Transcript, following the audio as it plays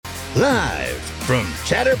Live from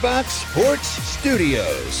Chatterbox Sports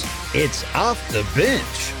Studios, it's Off the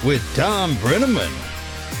Bench with Tom Brennaman.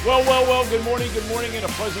 Well, good morning, and a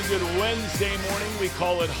pleasant good Wednesday morning. We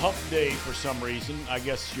call it Hump Day for some reason. I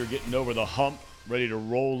guess you're getting over the hump, ready to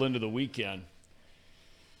roll into the weekend.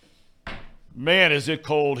 Man, is it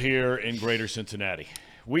cold here in greater Cincinnati.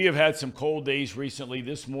 We have had some cold days recently.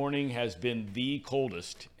 This morning has been the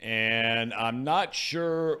coldest, and I'm not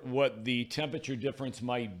sure what the temperature difference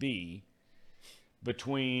might be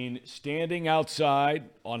between standing outside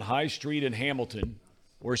on High Street in Hamilton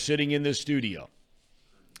or sitting in this studio.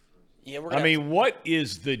 Yeah, what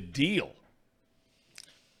is the deal?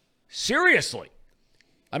 Seriously.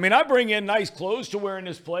 I mean, I bring in nice clothes to wear in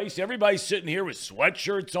this place. Everybody's sitting here with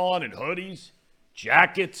sweatshirts on and hoodies,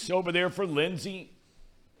 jackets over there for Lindsay.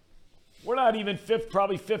 We're not even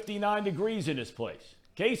probably 59 degrees in this place.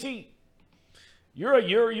 Casey, you're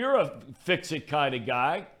a fix-it kind of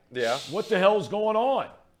guy. Yeah. What the hell's going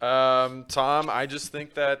on? Tom, I just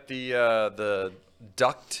think that the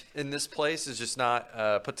duct in this place is just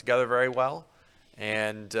not put together very well,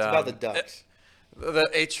 and it's about the ducts. The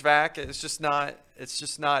HVAC is just not. It's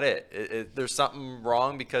just not it. There's something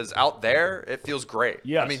wrong because out there it feels great.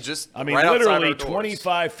 Yes. I mean, right literally outside our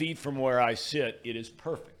 25 feet from where I sit, it is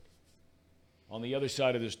perfect on the other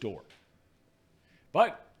side of this door.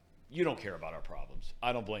 But you don't care about our problems.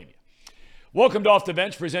 I don't blame you. Welcome to Off the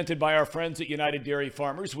Bench, presented by our friends at United Dairy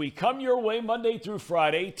Farmers. We come your way Monday through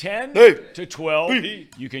Friday, 10 to 12.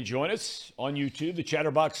 You can join us on YouTube, the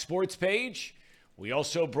Chatterbox Sports page. We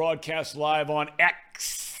also broadcast live on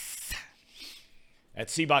X at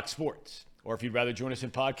Seabox Sports. Or if you'd rather join us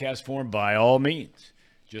in podcast form, by all means,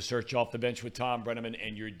 just search Off the Bench with Tom Brennaman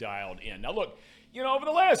and you're dialed in. Now, look, over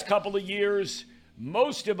the last couple of years,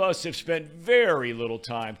 most of us have spent very little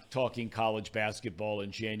time talking college basketball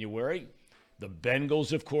in January. The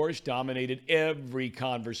Bengals, of course, dominated every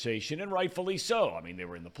conversation, and rightfully so. I mean, they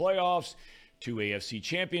were in the playoffs, 2 AFC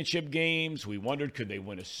championship games. We wondered, could they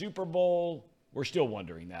win a Super Bowl? We're still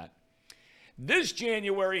wondering that. This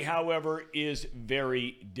January, however, is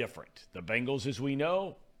very different. The Bengals, as we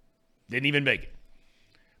know, didn't even make it.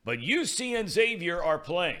 But UC and Xavier are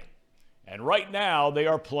playing. And right now, they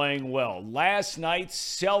are playing well. Last night's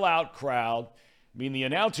sellout crowd, the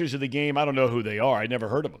announcers of the game, I don't know who they are. I never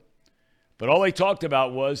heard of them. But all they talked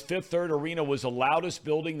about was Fifth Third Arena was the loudest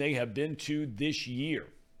building they have been to this year.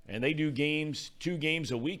 And they do 2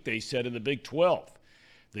 games a week, they said, in the Big 12.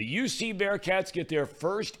 The UC Bearcats get their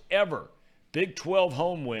first ever Big 12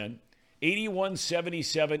 home win,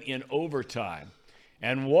 81-77 in overtime.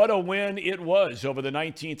 And what a win it was over the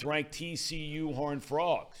 19th-ranked TCU Horned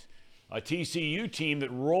Frogs. A TCU team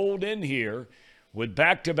that rolled in here with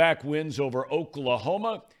back-to-back wins over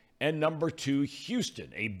Oklahoma and number 2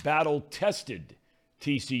 Houston, a battle-tested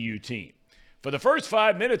TCU team. For the first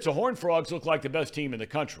 5 minutes, the Horned Frogs looked like the best team in the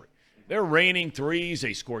country. They're raining threes.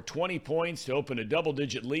 They scored 20 points to open a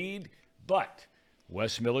double-digit lead. But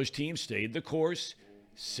Wes Miller's team stayed the course,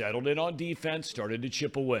 settled in on defense, started to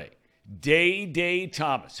chip away. Day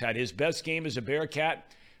Thomas had his best game as a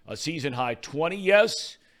Bearcat, a season-high 20,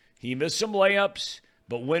 yes. He missed some layups,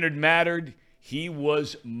 but when it mattered, he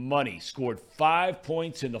was money. Scored 5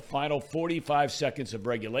 points in the final 45 seconds of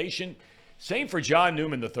regulation. Same for John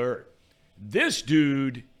Newman III. This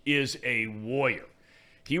dude is a warrior.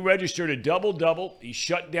 He registered a double-double. He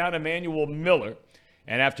shut down Emmanuel Miller.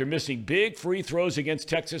 And after missing big free throws against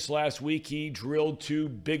Texas last week, he drilled 2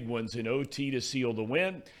 big ones in OT to seal the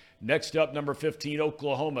win. Next up, number 15,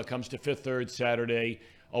 Oklahoma, comes to Fifth Third Saturday,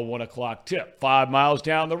 a 1 o'clock tip. 5 miles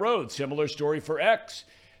down the road, similar story for X.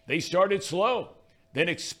 They started slow, then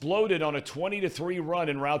exploded on a 20-3 run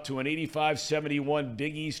en route to an 85-71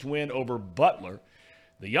 Big East win over Butler.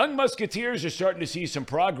 The young Musketeers are starting to see some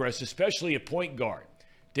progress, especially at point guard.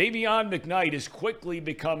 Davion McKnight is quickly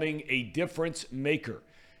becoming a difference maker.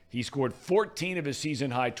 He scored 14 of his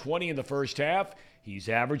season-high 20 in the first half. He's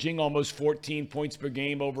averaging almost 14 points per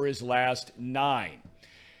game over his last 9.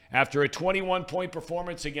 After a 21-point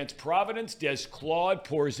performance against Providence, Des Claude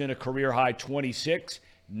pours in a career-high 26,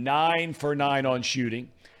 9 for 9 on shooting.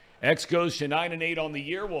 X goes to 9-8 on the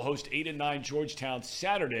year. Will host 8-9 Georgetown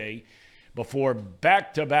Saturday before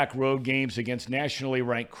back-to-back road games against nationally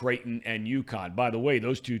ranked Creighton and UConn. By the way,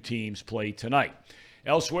 those 2 teams play tonight.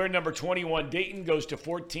 Elsewhere, number 21 Dayton goes to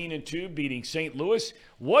 14-2, beating St. Louis.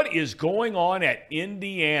 What is going on at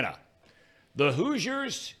Indiana? The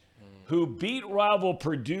Hoosiers, who beat rival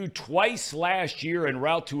Purdue twice last year en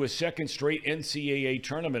route to a second straight NCAA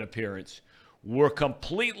tournament appearance, were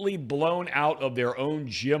completely blown out of their own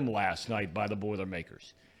gym last night by the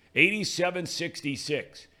Boilermakers.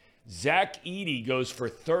 87-66. Zach Edey goes for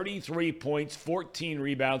 33 points, 14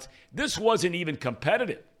 rebounds. This wasn't even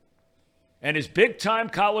competitive. And is big-time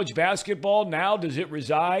college basketball now, does it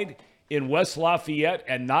reside in West Lafayette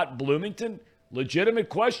and not Bloomington? Legitimate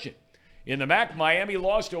question. In the MAC, Miami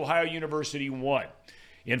lost, Ohio University won.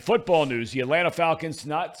 In football news, the Atlanta Falcons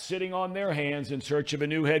not sitting on their hands in search of a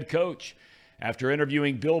new head coach. After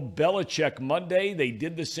interviewing Bill Belichick Monday, they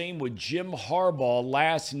did the same with Jim Harbaugh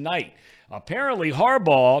last night. Apparently,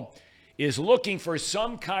 Harbaugh is looking for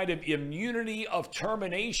some kind of immunity of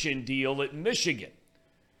termination deal at Michigan.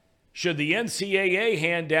 Should the NCAA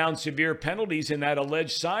hand down severe penalties in that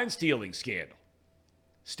alleged sign-stealing scandal?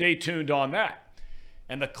 Stay tuned on that.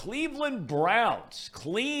 And the Cleveland Browns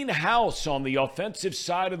clean house on the offensive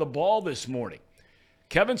side of the ball this morning.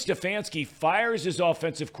 Kevin Stefanski fires his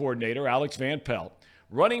offensive coordinator, Alex Van Pelt,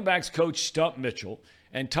 running backs coach Stump Mitchell,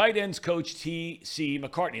 and tight ends coach T.C.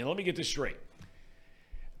 McCartney. And let me get this straight.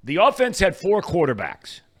 The offense had 4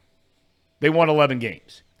 quarterbacks. They won 11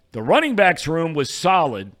 games. The running backs room was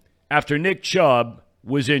solid after Nick Chubb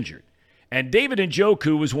was injured. And David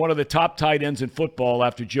Njoku was one of the top tight ends in football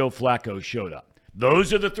after Joe Flacco showed up.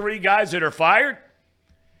 Those are the 3 guys that are fired?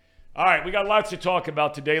 All right, we got lots to talk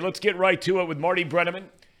about today. Let's get right to it with Marty Brennaman,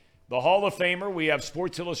 the Hall of Famer. We have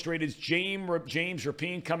Sports Illustrated's James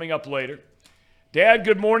Rapien coming up later. Dad,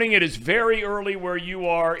 good morning. It is very early where you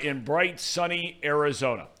are in bright, sunny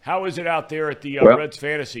Arizona. How is it out there at the Reds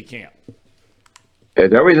Fantasy Camp?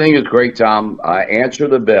 Everything is great, Tom. I answer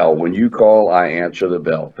the bell. When you call, I answer the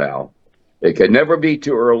bell, pal. It can never be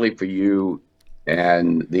too early for you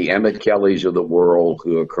and the Emmett Kellys of the world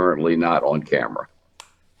who are currently not on camera.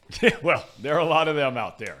 Well, there are a lot of them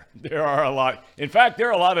out there. There are a lot. In fact, there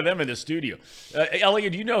are a lot of them in the studio.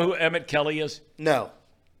 Elliot, do you know who Emmett Kelly is? No.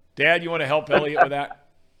 Dad, you want to help Elliot with that?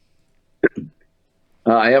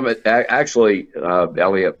 Emmett, actually,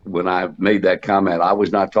 Elliot, when I made that comment, I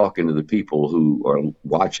was not talking to the people who are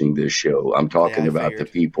watching this show. I'm talking about the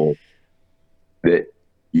people that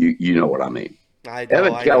you know what I mean.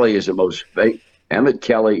 Emmett Kelly is the most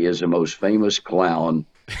famous clown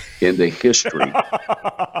in the history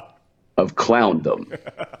of clowndom.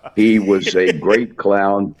 He was a great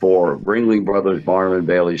clown for Ringling Brothers, Barnum and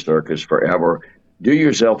Bailey Circus forever. Do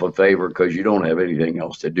yourself a favor, because you don't have anything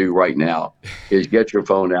else to do right now, is get your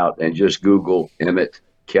phone out and just Google Emmett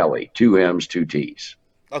Kelly. 2 M's, 2 T's.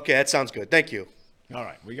 Okay, that sounds good. Thank you. All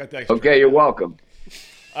right, we got that. Okay, you're welcome.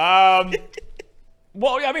 Well,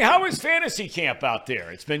 I mean, how is fantasy camp out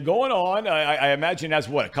there? It's been going on. I imagine that's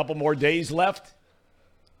a couple more days left?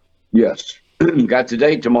 Yes. Got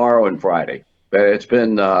today, tomorrow, and Friday. It's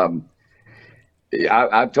been,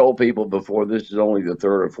 I've told people before, this is only the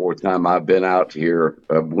 3rd or 4th time I've been out here.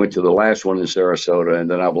 I went to the last one in Sarasota, and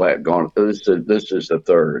then I've gone, this is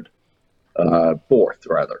the 4th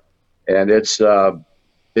rather. And it's an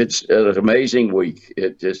amazing week.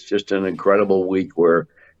 It's just an incredible week where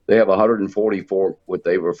they have 144 what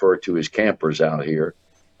they refer to as campers out here,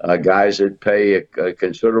 guys that pay a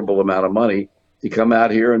considerable amount of money to come out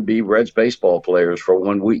here and be Reds baseball players for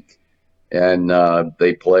 1 week. And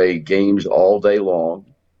they play games all day long,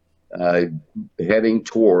 heading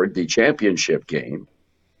toward the championship game,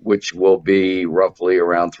 which will be roughly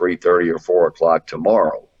around 3:30 or 4 o'clock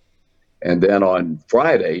tomorrow. And then on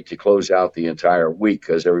Friday, to close out the entire week,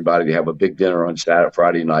 because everybody have a big dinner on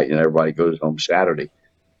Friday night and everybody goes home Saturday.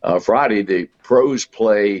 Friday, the pros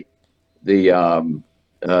play the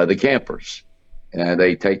campers, and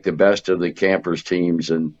they take the best of the campers teams,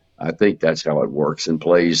 and I think that's how it works, and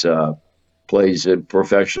plays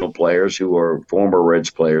professional players who are former Reds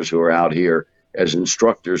players who are out here as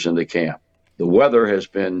instructors in the camp. The weather has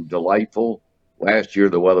been delightful. Last year,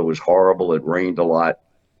 the weather was horrible. It rained a lot.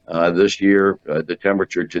 This year, the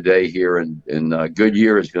temperature today here in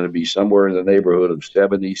Goodyear is going to be somewhere in the neighborhood of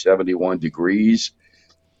 70, 71 degrees.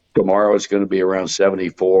 Tomorrow it's going to be around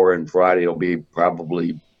 74, and Friday it'll be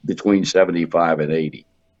probably between 75 and 80.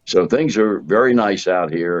 So things are very nice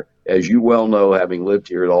out here. As you well know, having lived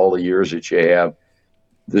here all the years that you have,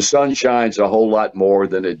 the sun shines a whole lot more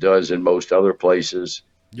than it does in most other places.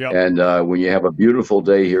 Yep. And when you have a beautiful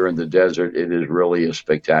day here in the desert, it is really a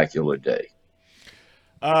spectacular day.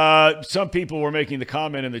 Some people were making the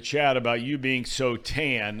comment in the chat about you being so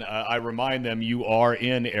tan. I remind them you are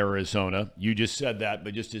in Arizona. You just said that,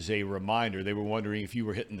 but just as a reminder, they were wondering if you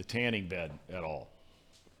were hitting the tanning bed at all.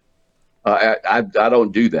 I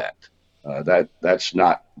don't do that. That's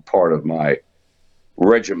not part of my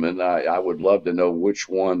regimen. I would love to know which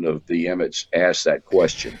one of the Emmets asked that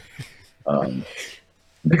question,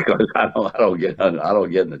 because I don't get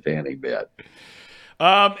in the tanning bed.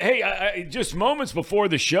 Hey, just moments before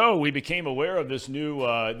the show, we became aware of this new,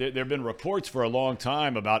 there have been reports for a long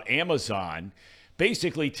time about Amazon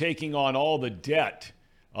basically taking on all the debt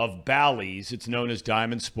of Bally's. It's known as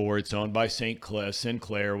Diamond Sports, owned by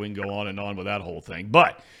Sinclair. We can go on and on with that whole thing.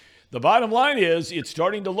 But the bottom line is it's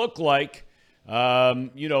starting to look like,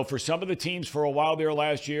 for some of the teams for a while there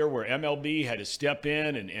last year where MLB had to step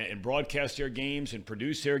in and broadcast their games and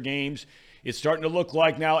produce their games, it's starting to look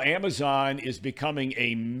like now Amazon is becoming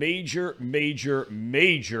a major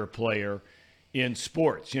player in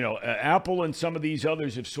sports. Apple and some of these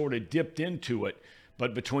others have sort of dipped into it,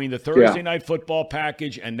 but between the Thursday night football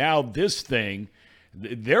package and now this thing,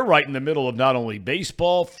 they're right in the middle of not only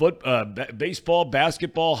baseball,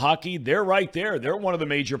 basketball, hockey. They're right there. They're one of the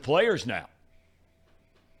major players now.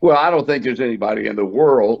 Well, I don't think there's anybody in the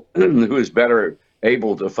world who is better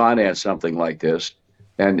able to finance something like this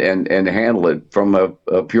and handle it from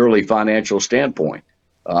a purely financial standpoint.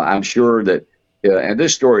 I'm sure that, and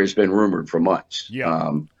this story has been rumored for months.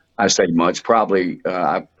 Yeah. I say months.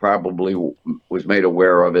 I probably was made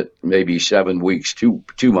aware of it maybe 7 weeks, 2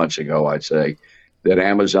 months ago, I'd say, that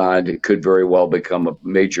Amazon could very well become a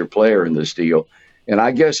major player in this deal. And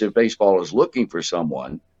I guess if baseball is looking for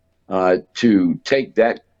someone to take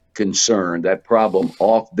that concern, that problem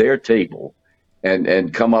off their table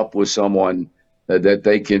and come up with someone that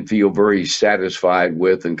they can feel very satisfied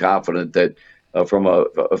with and confident that from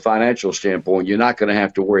a financial standpoint, you're not going to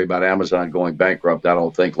have to worry about Amazon going bankrupt, I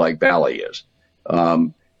don't think, like Bally is.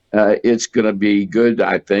 It's going to be good,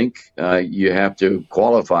 I think. You have to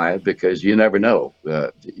qualify it because you never know,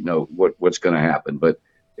 what's going to happen. But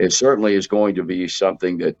it certainly is going to be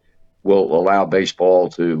something that will allow baseball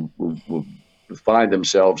to find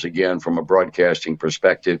themselves again from a broadcasting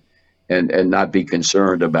perspective and not be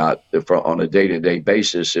concerned about on a day-to-day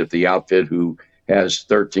basis if the outfit who has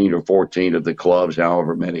 13 or 14 of the clubs,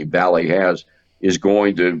 however many Bally has, is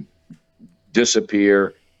going to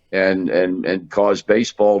disappear and cause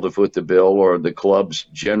baseball to foot the bill or the clubs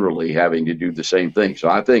generally having to do the same thing. So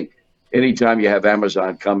I think anytime you have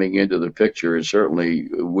Amazon coming into the picture, it certainly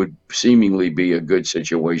would seemingly be a good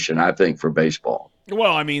situation, I think, for baseball.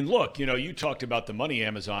 Well, I mean, look, you talked about the money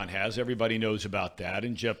Amazon has. Everybody knows about that,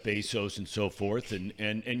 and Jeff Bezos and so forth. And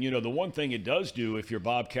the one thing it does do, if you're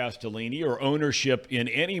Bob Castellini or ownership in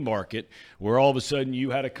any market where all of a sudden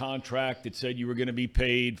you had a contract that said you were going to be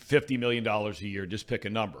paid $50 million a year, just pick a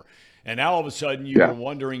number. And now all of a sudden you were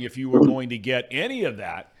wondering if you were going to get any of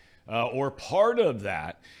that or part of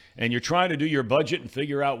that. And you're trying to do your budget and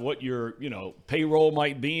figure out what your, payroll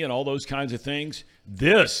might be and all those kinds of things.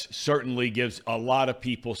 This certainly gives a lot of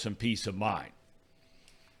people some peace of mind.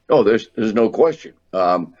 Oh, there's no question.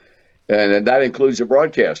 And that includes the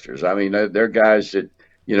broadcasters. I mean, they're guys that,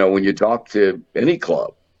 when you talk to any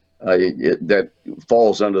club that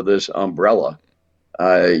falls under this umbrella,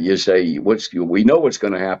 you say, we know what's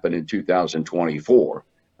going to happen in 2024.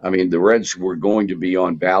 I mean, the Reds were going to be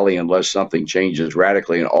on Bally unless something changes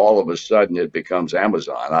radically, and all of a sudden it becomes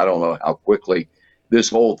Amazon. I don't know how quickly this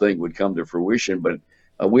whole thing would come to fruition, but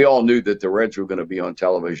we all knew that the Reds were going to be on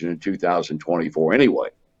television in 2024 anyway.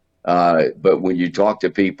 But when you talk to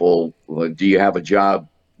people, do you have a job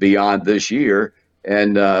beyond this year?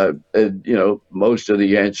 And, most of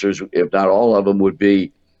the answers, if not all of them, would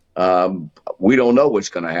be, we don't know what's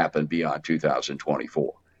going to happen beyond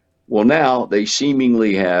 2024. Well, now they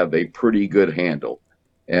seemingly have a pretty good handle.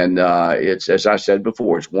 And it's, as I said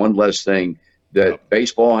before, it's one less thing that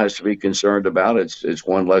baseball has to be concerned about. It's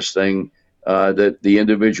one less thing that the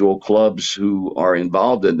individual clubs who are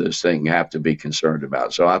involved in this thing have to be concerned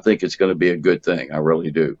about. So I think it's going to be a good thing. I really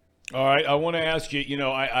do. All right. I want to ask you,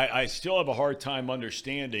 I still have a hard time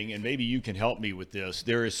understanding, and maybe you can help me with this.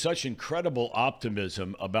 There is such incredible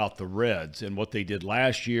optimism about the Reds and what they did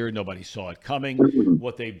last year. Nobody saw it coming.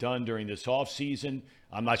 What they've done during this offseason,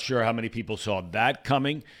 I'm not sure how many people saw that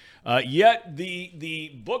coming. Yet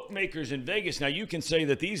the bookmakers in Vegas, now you can say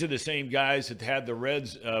that these are the same guys that had the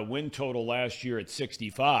Reds win total last year at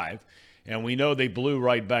 65, and we know they blew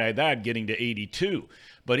right by that, getting to 82.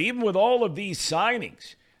 But even with all of these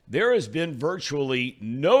signings, there has been virtually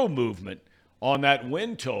no movement on that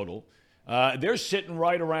win total. They're sitting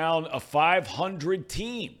right around a 500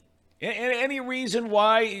 team. Any reason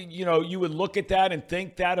why, you would look at that and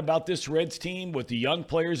think that about this Reds team with the young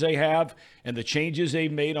players they have and the changes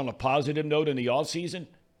they've made on a positive note in the offseason?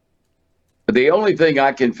 The only thing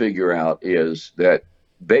I can figure out is that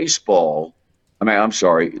the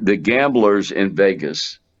gamblers in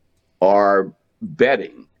Vegas are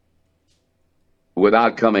betting,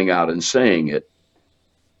 without coming out and saying it,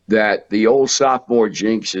 that the old sophomore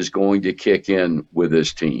jinx is going to kick in with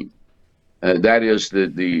this team. That is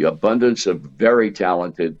the abundance of very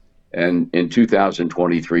talented and in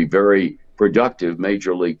 2023 very productive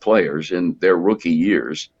major league players in their rookie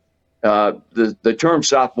years. The term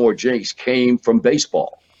sophomore jinx came from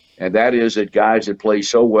baseball, and that is that guys that play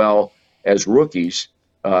so well as rookies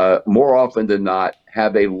more often than not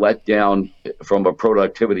have a letdown from a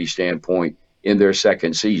productivity standpoint in their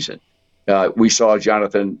second season. We saw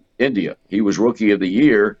Jonathan India. He was rookie of the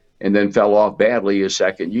year and then fell off badly his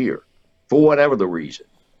second year for whatever the reason.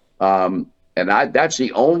 And that's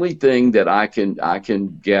the only thing that I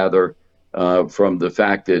can gather from the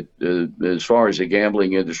fact that as far as the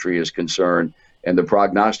gambling industry is concerned and the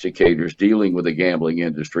prognosticators dealing with the gambling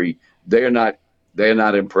industry, they're not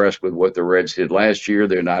impressed with what the Reds did last year.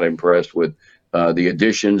 They're not impressed with the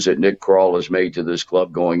additions that Nick Krall has made to this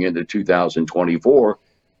club going into 2024.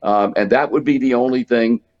 And that would be the only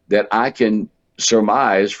thing that I can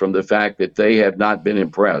surmise from the fact that they have not been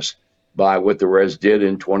impressed by what the Reds did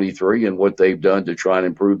in 23 and what they've done to try and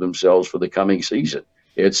improve themselves for the coming season.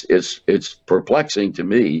 It's perplexing to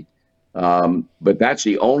me, but that's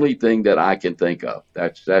the only thing that I can think of.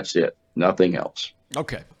 That's it. Nothing else.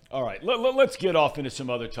 Okay. All right. Let's get off into some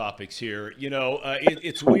other topics here. You know,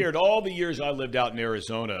 it's weird. All the years I lived out in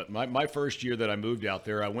Arizona, my first year that I moved out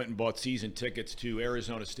there, I went and bought season tickets to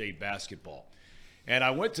Arizona State basketball. And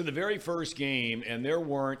I went to the very first game, and there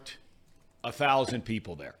weren't 1,000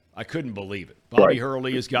 people there. I couldn't believe it. Bobby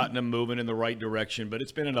Hurley has gotten them moving in the right direction, but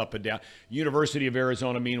it's been an up and down. University of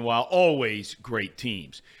Arizona, meanwhile, always great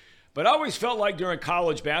teams. But I always felt like during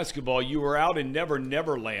college basketball, you were out in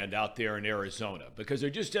Never Land out there in Arizona because there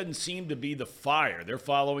just doesn't seem to be the fire. They're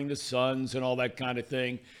following the Suns and all that kind of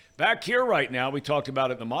thing. Back here right now, we talked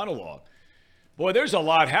about it in the monologue. Boy, there's a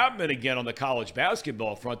lot happening again on the college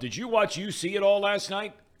basketball front. Did you watch UC at all last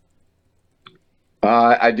night?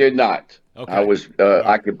 I did not. Okay. I was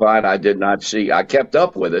occupied. I did not see. I kept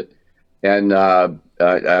up with it, and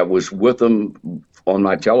I was with them on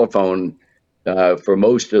my telephone for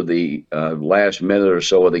most of the last minute or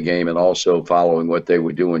so of the game, and also following what they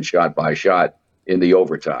were doing shot by shot in the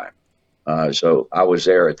overtime. So I was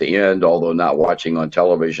there at the end, although not watching on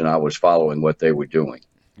television. I was following what they were doing.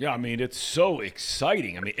 Yeah, I mean, it's so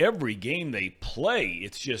exciting. I mean, every game they play,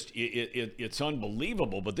 it's just it's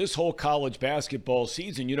unbelievable. But this whole college basketball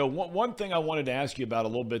season, you know, one thing I wanted to ask you about a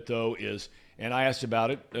little bit, though, is, and I asked about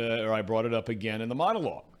it, or I brought it up again in the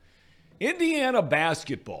monologue, Indiana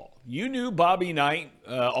basketball. You knew Bobby Knight.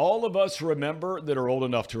 All of us remember that are old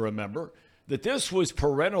enough to remember that this was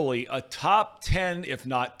perennially a top 10, if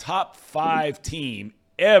not top 5 team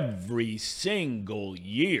every single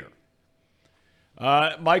year.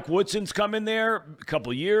 Mike Woodson's come in there a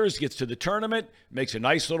couple of years, gets to the tournament, makes a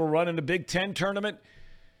nice little run in the Big Ten tournament.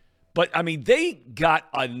 But, I mean, they got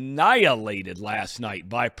annihilated last night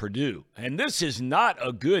by Purdue. And this is not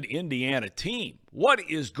a good Indiana team. What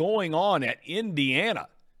is going on at Indiana?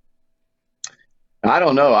 I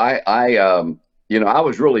don't know. I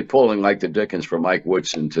was really pulling like the Dickens for Mike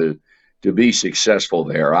Woodson to be successful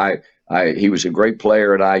there. He was a great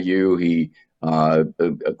player at IU. He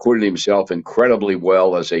acquitted himself incredibly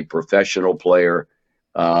well as a professional player.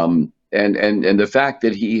 And the fact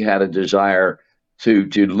that he had a desire to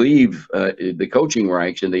leave the coaching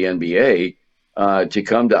ranks in the NBA to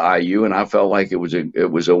come to IU, and I felt like it was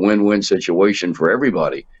a win-win situation for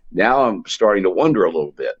everybody. Now I'm starting to wonder a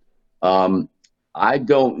little bit. I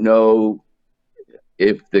don't know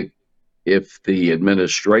if the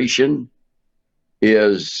administration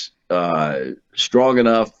is strong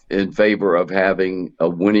enough in favor of having a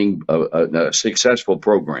winning, a successful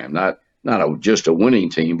program, not just a winning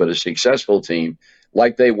team, but a successful team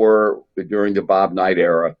like they were during the Bob Knight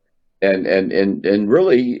era. And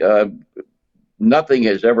really, nothing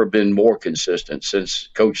has ever been more consistent since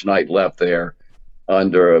Coach Knight left there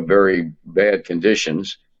under very bad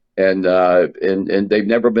conditions. And they've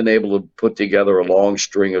never been able to put together a long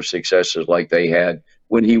string of successes like they had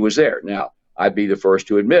when he was there. Now, I'd be the first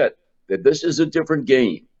to admit that this is a different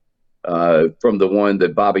game from the one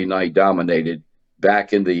that Bobby Knight dominated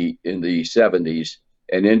back in the 70s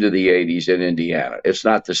and into the 80s in Indiana. It's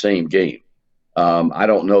not the same game. I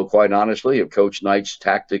don't know, quite honestly, if Coach Knight's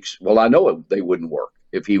tactics, well, I know they wouldn't work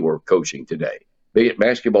if he were coaching today.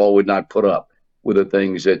 Basketball would not put up with the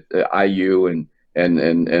things that IU and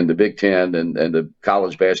the Big Ten and the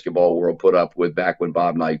college basketball world put up with back when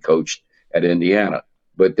Bob Knight coached at Indiana.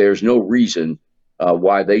 But there's no reason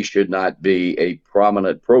why they should not be a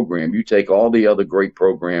prominent program. You take all the other great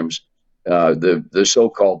programs, the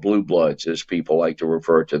so-called blue bloods, as people like to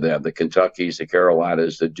refer to them, the Kentuckys, the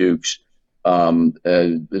Carolinas, the Dukes,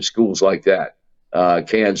 the schools like that,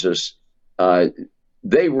 Kansas.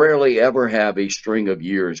 they rarely ever have a string of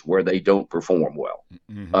years where they don't perform well,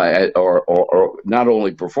 or not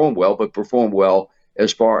only perform well, but perform well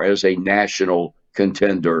as far as a national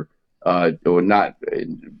contender, or not,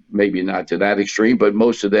 maybe not to that extreme, but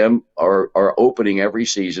most of them are opening every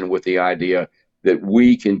season with the idea that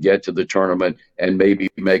we can get to the tournament and maybe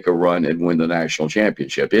make a run and win the national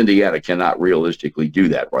championship. Indiana cannot realistically do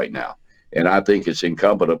that right now. And I think it's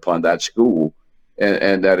incumbent upon that school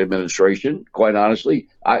and that administration, quite honestly,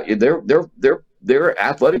 their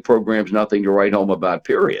athletic program's nothing to write home about,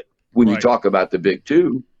 period. When you talk about the big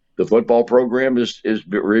two, the football program is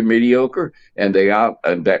very mediocre, and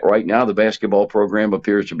right now the basketball program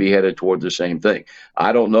appears to be headed toward the same thing.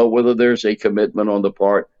 I don't know whether there's a commitment on the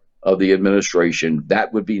part of the administration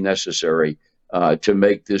that would be necessary to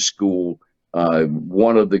make this school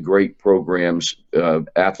one of the great programs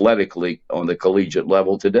athletically on the collegiate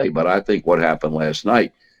level today. But I think what happened last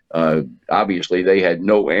night, obviously they had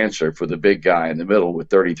no answer for the big guy in the middle with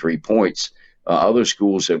 33 points. Other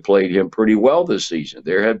schools have played him pretty well this season.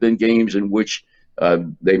 There have been games in which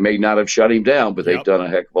they may not have shut him down, but they've done a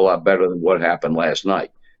heck of a lot better than what happened last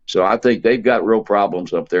night. So I think they've got real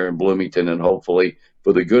problems up there in Bloomington, and hopefully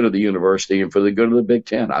for the good of the university and for the good of the Big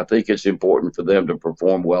Ten, I think it's important for them to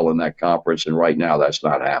perform well in that conference, and right now that's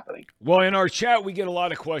not happening. Well, in our chat, we get a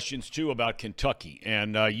lot of questions, too, about Kentucky,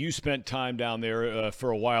 and you spent time down there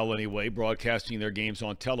for a while anyway, broadcasting their games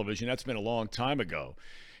on television. That's been a long time ago.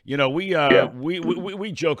 You know, we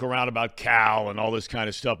joke around about Cal and all this kind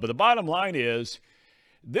of stuff, but the bottom line is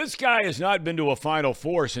this guy has not been to a Final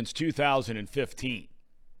Four since 2015,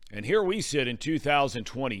 and here we sit in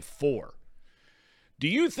 2024. Do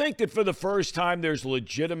you think that for the first time there's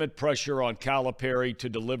legitimate pressure on Calipari to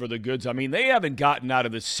deliver the goods? I mean, they haven't gotten out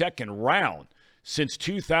of the second round since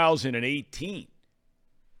 2018.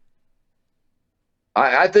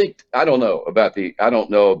 I don't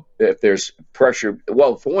know if there's pressure.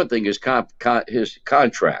 Well, for one thing, his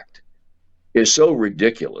contract is so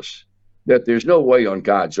ridiculous that there's no way on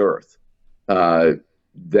God's earth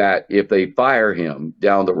that if they fire him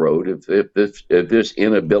down the road, if this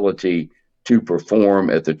inability to perform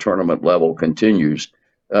at the tournament level continues,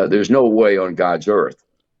 there's no way on God's earth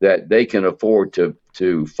that they can afford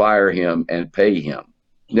to fire him and pay him.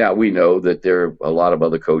 Now, we know that there are a lot of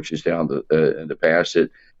other coaches in the past that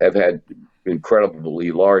have had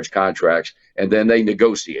incredibly large contracts, and then they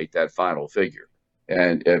negotiate that final figure.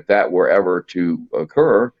 And if that were ever to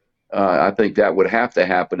occur, I think that would have to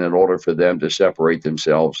happen in order for them to separate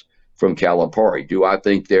themselves from Calipari. Do I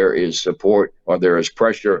think there is support or there is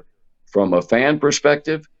pressure from a fan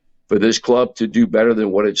perspective for this club to do better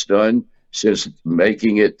than what it's done since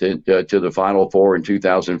making it to the Final Four in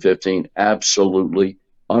 2015? Absolutely,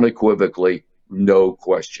 unequivocally, no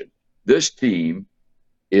question. This team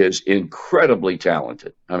is incredibly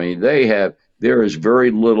talented. I mean, there is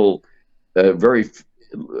very little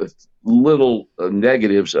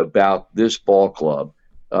negatives about this ball club,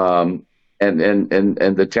 and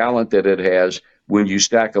the talent that it has when you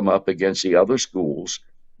stack them up against the other schools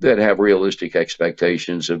that have realistic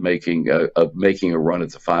expectations of making a run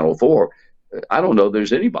at the Final Four. I don't know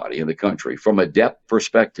there's anybody in the country from a depth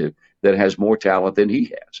perspective that has more talent than he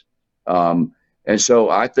has. And so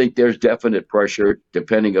I think there's definite pressure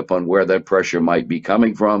depending upon where that pressure might be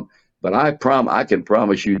coming from. But I can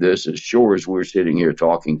promise you this as sure as we're sitting here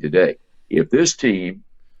talking today. If this team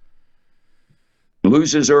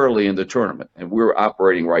loses early in the tournament, and we're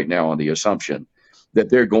operating right now on the assumption that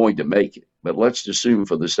they're going to make it, but let's assume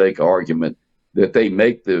for the sake of argument that they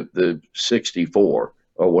make the 64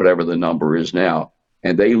 or whatever the number is now,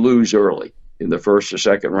 and they lose early in the first or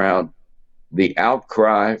second round, the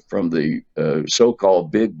outcry from the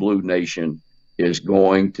so-called Big Blue Nation is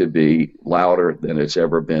going to be louder than it's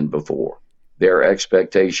ever been before. Their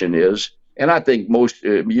expectation is, and I think most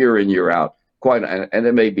year in, year out, and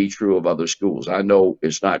it may be true of other schools. I know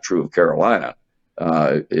it's not true of Carolina,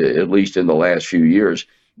 at least in the last few years,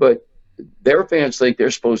 but their fans think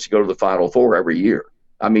they're supposed to go to the Final Four every year.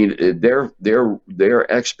 I mean,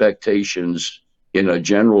 their expectations in a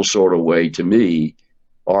general sort of way, to me,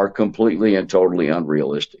 are completely and totally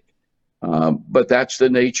unrealistic. But that's the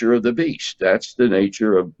nature of the beast. That's the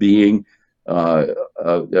nature of being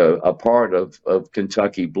a part of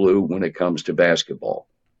Kentucky Blue when it comes to basketball.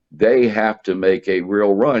 They have to make a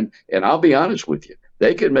real run. And I'll be honest with you,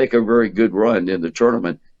 they could make a very good run in the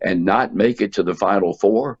tournament and not make it to the Final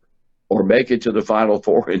Four, or make it to the Final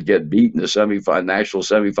Four and get beat in the national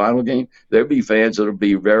semifinal game. There'll be fans that will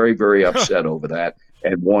be very, very upset over that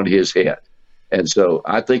and want his head. And so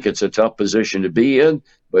I think it's a tough position to be in,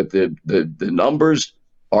 but the numbers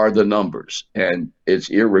are the numbers, and it's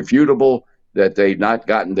irrefutable that they've not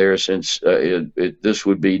gotten there since this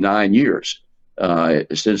would be 9 years,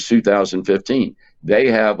 since 2015.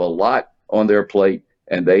 They have a lot on their plate,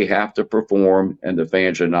 and they have to perform, and the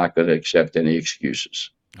fans are not going to accept any excuses.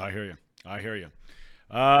 I hear you.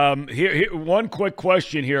 Here, one quick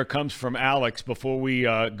question here comes from Alex before we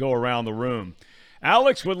go around the room.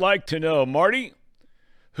 Alex would like to know, Marty,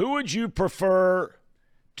 who would you prefer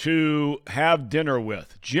to have dinner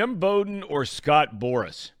with, Jim Bowden or Scott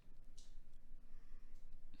Boras?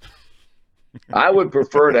 I would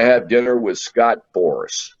prefer to have dinner with Scott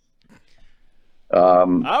Boras.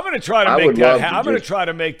 I'm going to try to make that. I'm going to try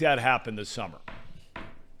to make that happen this summer.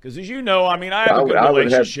 Because as you know, I have a good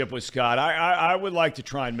relationship with Scott. I would like to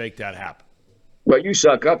try and make that happen. Well, you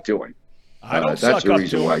suck up to him. I don't that's suck the up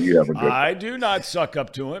reason to why him. you have a good. I do not suck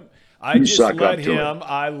up to him.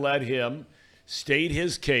 I let him state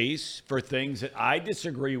his case for things that I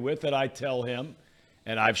disagree with, that I tell him,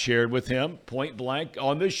 and I've shared with him point blank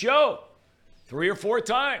on this show 3 or 4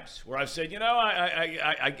 times where I've said,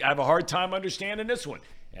 I have a hard time understanding this one,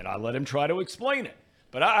 and I let him try to explain it.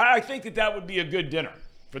 But I think that would be a good dinner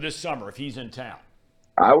for this summer if he's in town.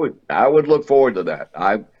 I would look forward to that.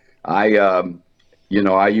 I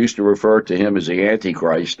used to refer to him as the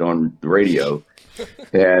Antichrist on the radio,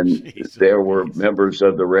 and there were members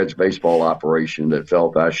of the Reds baseball operation that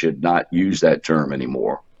felt I should not use that term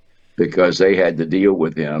anymore because they had to deal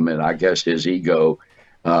with him, and I guess his ego.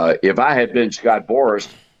 If I had been Scott Boras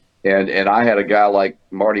and I had a guy like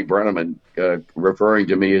Marty Brennaman referring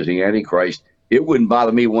to me as the Antichrist, it wouldn't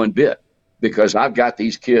bother me one bit because I've got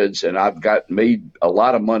these kids and I've made a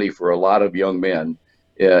lot of money for a lot of young men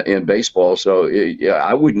in baseball. So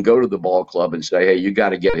I wouldn't go to the ball club and say, hey, you got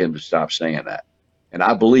to get him to stop saying that. And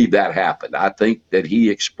I believe that happened. I think that he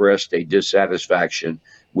expressed a dissatisfaction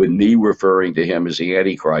with me referring to him as the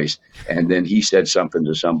Antichrist. And then he said something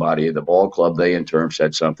to somebody at the ball club. They in turn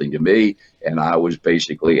said something to me. And I was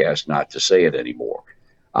basically asked not to say it anymore.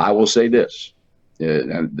 I will say this,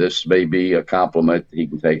 and this may be a compliment. He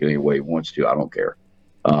can take it any way he wants to. I don't care.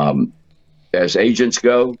 As agents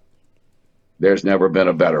go, there's never been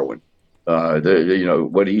a better one.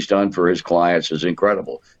 What he's done for his clients is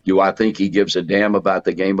incredible. Do I think he gives a damn about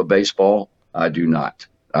the game of baseball? I do not.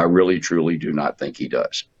 I really, truly do not think he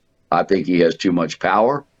does. I think he has too much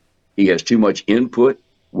power. He has too much input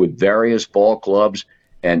with various ball clubs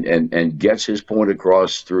and gets his point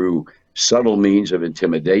across through subtle means of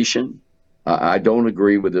intimidation. I don't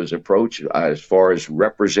agree with his approach as far as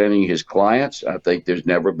representing his clients. I think there's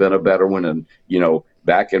never been a better one. And,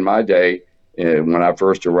 back in my day, when I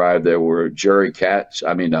first arrived, there were Tom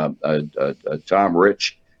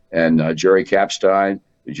Rich and Jerry Capstein.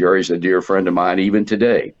 Jerry's a dear friend of mine even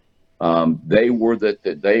today. They were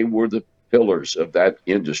the pillars of that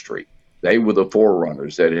industry. They were the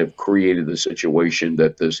forerunners that have created the situation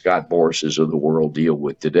that the Scott Borases of the world deal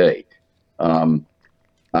with today. I'd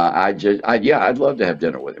love to have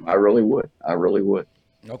dinner with him. I really would.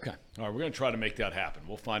 Okay. All right, we're going to try to make that happen.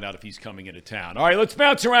 We'll find out if he's coming into town. All right, let's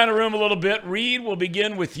bounce around the room a little bit. Reed, we'll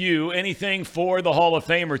begin with you. Anything for the Hall of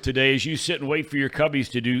Famer today as you sit and wait for your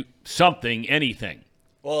Cubbies to do something, anything?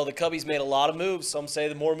 Well, the Cubbies made a lot of moves. Some say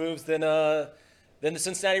the more moves than the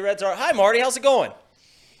Cincinnati Reds are. Hi, Marty. How's it going?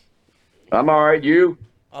 I'm all right. You?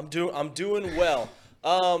 I'm doing well.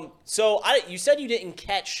 You said you didn't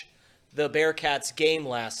catch the Bearcats game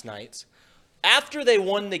last night. After they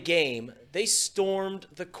won the game, they stormed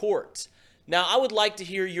the court. Now, I would like to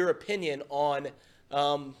hear your opinion on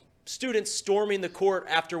students storming the court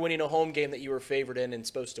after winning a home game that you were favored in and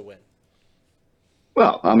supposed to win.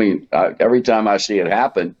 Well, every time I see it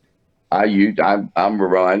happen, I'm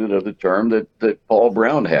reminded of the term that Paul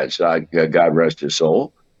Brown had. So God rest his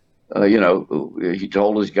soul. He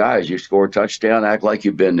told his guys, "You score a touchdown, act like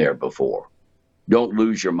you've been there before. Don't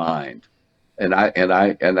lose your mind." And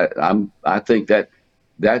I think that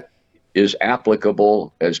is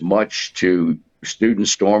applicable as much to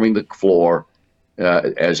students storming the floor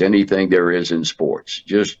as anything there is in sports.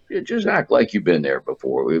 Just act like you've been there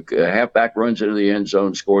before. A halfback runs into the end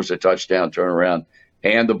zone, scores a touchdown, turn around,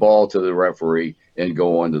 hand the ball to the referee, and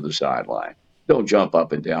go onto the sideline. Don't jump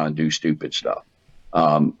up and down and do stupid stuff.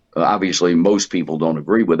 Obviously, most people don't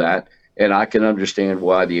agree with that. And I can understand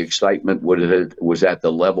why the excitement was at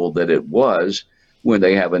the level that it was when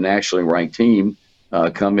they have a nationally ranked team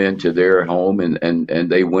come into their home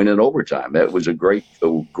and they win in overtime. That was a great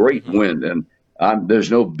win. And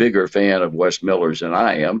there's no bigger fan of Wes Miller's than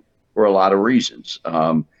I am for a lot of reasons.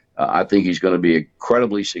 I think he's going to be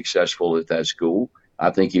incredibly successful at that school.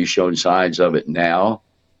 I think he's shown signs of it now.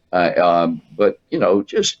 But,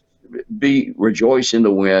 just rejoice in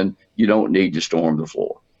the win. You don't need to storm the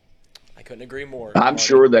floor. Couldn't agree more. I'm Marty.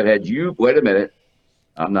 sure that had you – wait a minute.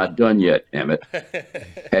 I'm not done yet, Emmett.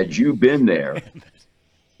 Had you been there,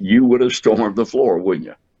 you would have stormed the floor, wouldn't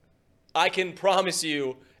you? I can promise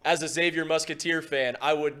you, as a Xavier Musketeer fan,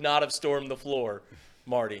 I would not have stormed the floor,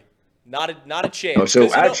 Marty. Not a chance. No,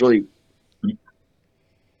 so actually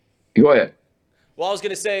 – go ahead. Well, I was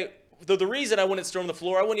going to say, the reason I wouldn't storm the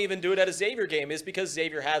floor, I wouldn't even do it at a Xavier game, is because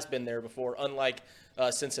Xavier has been there before, unlike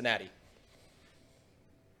Cincinnati.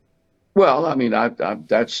 Well, I mean, I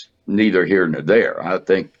that's neither here nor there. I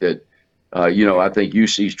think that, I think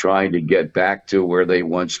UC's trying to get back to where they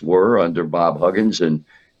once were under Bob Huggins, and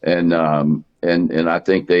I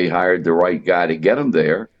think they hired the right guy to get them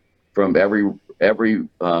there from every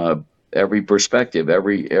perspective,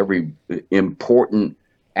 every important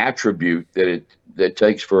attribute that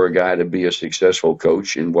takes for a guy to be a successful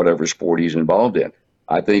coach in whatever sport he's involved in.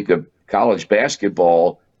 I think the college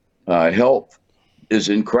basketball health is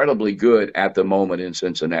incredibly good at the moment in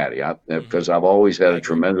Cincinnati, because I've always had a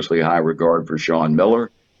tremendously high regard for Sean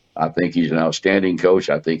Miller. I think he's an outstanding coach.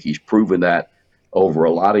 I think he's proven that over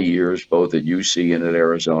a lot of years, both at UC and at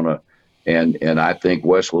Arizona. And I think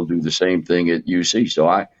Wes will do the same thing at UC. So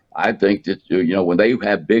I think that, when they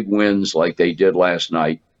have big wins like they did last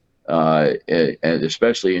night, and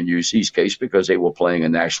especially in UC's case, because they were playing a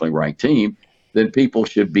nationally ranked team, then people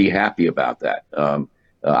should be happy about that.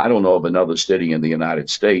 I don't know of another city in the United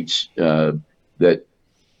States that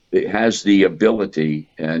has the ability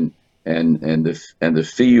and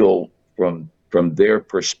the feel from their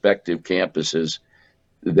prospective campuses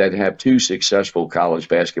that have two successful college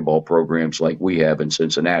basketball programs like we have in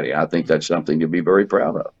Cincinnati. I think that's something to be very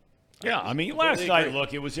proud of. Yeah, I mean, last night,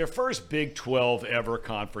 look, it was their first Big 12 ever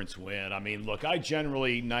conference win. I mean, look, I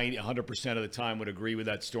generally 100% of the time would agree with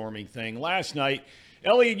that storming thing. Last night,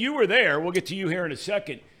 Elliot, you were there. We'll get to you here in a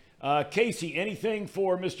second. Casey, anything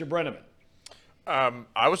for Mr. Brennaman?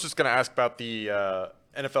 I was just going to ask about the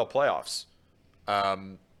NFL playoffs.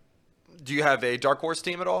 Do you have a dark horse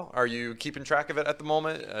team at all? Are you keeping track of it at the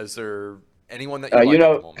moment? Is there anyone that you like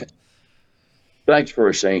at the moment? Thanks for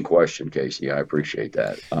a sane question, Casey. I appreciate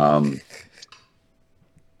that. I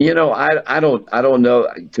don't know.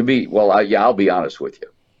 I'll be honest with you.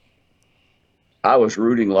 I was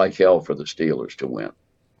rooting like hell for the Steelers to win.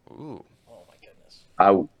 Ooh. Oh my goodness.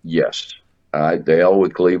 Yes. The hell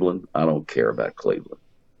with Cleveland. I don't care about Cleveland.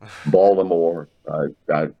 Baltimore.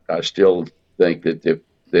 I still think that if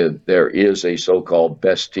there is a so-called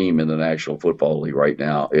best team in the National Football League right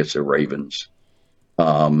now, it's the Ravens.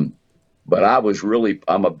 But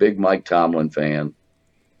I'm a big Mike Tomlin fan.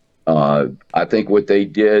 I think what they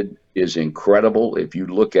did is incredible if you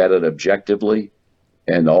look at it objectively,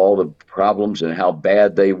 and all the problems and how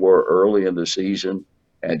bad they were early in the season,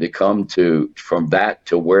 and to come from that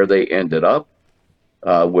to where they ended up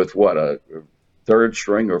with a third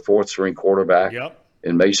string or fourth string quarterback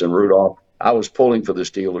in Mason Rudolph. I was pulling for the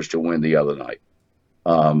Steelers to win the other night.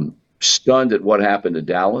 Stunned at what happened to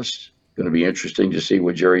Dallas. Going to be interesting to see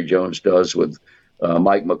what Jerry Jones does with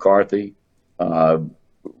Mike McCarthy.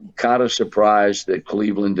 Kind of surprised that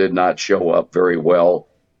Cleveland did not show up very well.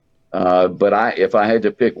 But if I had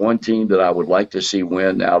to pick one team that I would like to see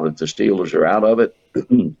win now that the Steelers are out of it,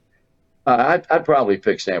 I'd probably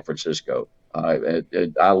pick San Francisco.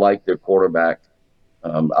 I like their quarterback.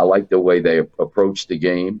 I like the way they approach the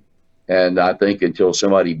game. And I think until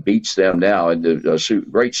somebody beats them now, and a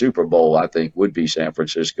great Super Bowl, I think, would be San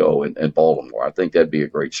Francisco and Baltimore. I think that'd be a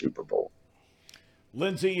great Super Bowl.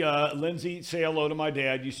 Lindsay, say hello to my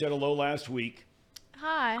dad. You said hello last week.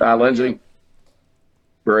 Hi. Hi, Lindsay.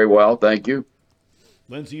 Very well, thank you.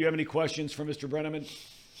 Lindsay, you have any questions for Mr. Brennaman?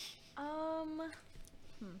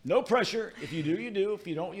 No pressure. If you do, you do. If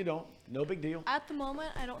you don't, you don't. No big deal. At the moment,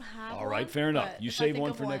 I don't have All right, fair enough. You save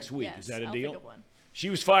one for next week. Yes, Is that a I'll deal? think of one. She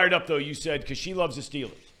was fired up, though, you said, because she loves the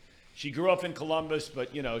Steelers. She grew up in Columbus,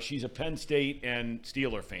 but, she's a Penn State and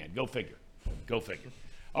Steeler fan. Go figure. Go figure.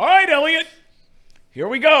 All right, Elliot. Here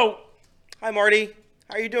we go. Hi, Marty.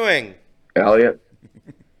 How are you doing? Elliot,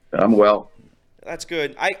 I'm well. That's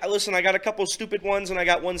good. I listen, I got a couple stupid ones and I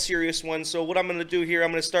got one serious one. So what I'm going to do here,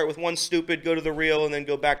 I'm going to start with one stupid, go to the real, and then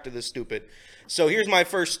go back to the stupid. So here's my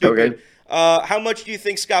first stupid. Okay. How much do you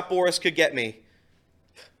think Scott Boras could get me?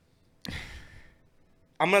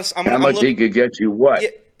 How much he could get you what?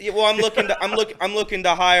 Yeah, well, I'm looking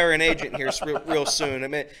to hire an agent here real soon. I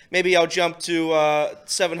mean, maybe I'll jump to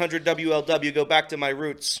 700 WLW, go back to my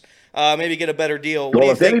roots, maybe get a better deal.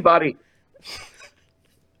 Well, if anybody,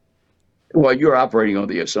 you're operating on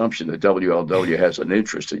the assumption that WLW has an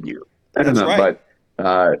interest in you. That's right.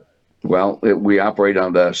 But we operate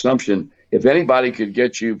on the assumption if anybody could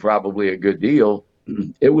get you probably a good deal,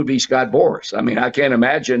 it would be Scott Boras. I mean, I can't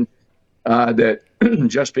imagine that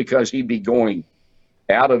just because he'd be going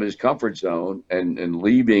out of his comfort zone and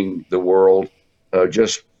leaving the world,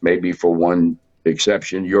 just maybe for one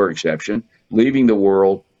exception, your exception, leaving the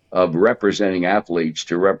world of representing athletes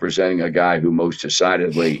to representing a guy who most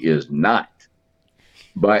decidedly is not,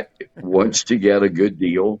 but wants to get a good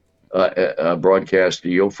deal, a broadcast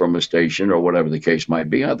deal from a station or whatever the case might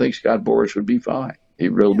be. I think Scott Boras would be fine.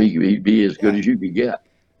 He'd be as good as you could get.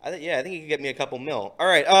 I think he could get me a couple mil. All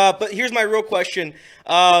right, but here's my real question.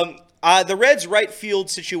 The Reds' right field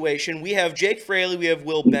situation, we have Jake Fraley, we have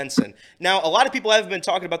Will Benson. Now, a lot of people haven't been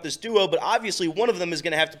talking about this duo, but obviously one of them is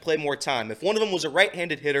going to have to play more time. If one of them was a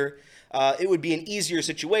right-handed hitter, it would be an easier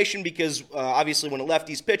situation because obviously when a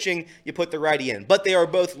lefty's pitching, you put the righty in. But they are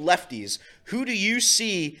both lefties. Who do you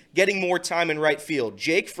see getting more time in right field,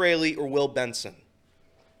 Jake Fraley or Will Benson?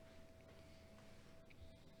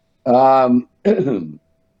 If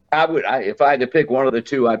I had to pick one of the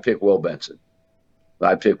two, I'd pick Will Benson.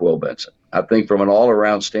 I think from an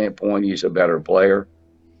all-around standpoint, he's a better player.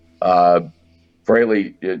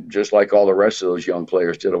 Fraley, just like all the rest of those young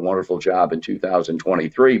players, did a wonderful job in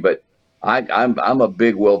 2023. But I'm a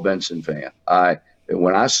big Will Benson fan.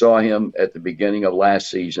 When I saw him at the beginning of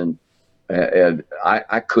last season, and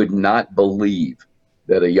I could not believe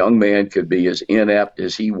that a young man could be as inept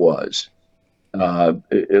as he was.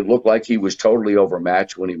 It looked like he was totally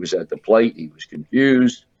overmatched when he was at the plate. He was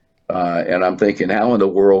confused. And I'm thinking, how in the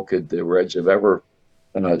world could the Reds have ever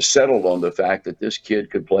settled on the fact that this kid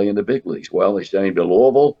could play in the big leagues? Well, they sent him to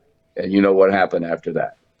Louisville, and you know what happened after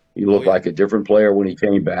that. He looked like a different player when he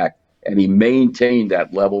came back, and he maintained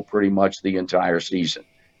that level pretty much the entire season.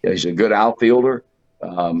 He's a good outfielder.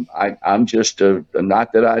 I'm just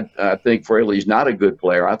not that I think Fraley's not a good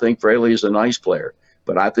player. I think Fraley is a nice player.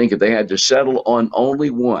 But I think if they had to settle on only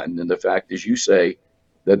one, and the fact, as you say,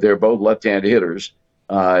 that they're both left-handed hitters,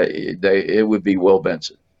 it would be Will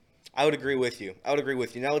Benson. I would agree with you.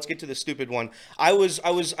 Now let's get to the stupid one. I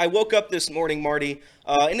woke up this morning, Marty,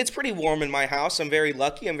 and it's pretty warm in my house. I'm very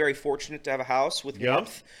lucky. I'm very fortunate to have a house with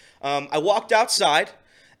warmth. I walked outside,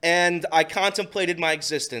 and I contemplated my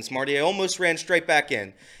existence, Marty. I almost ran straight back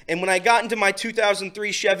in. And when I got into my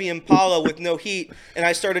 2003 Chevy Impala with no heat, and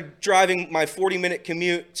I started driving my 40-minute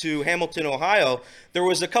commute to Hamilton, Ohio, there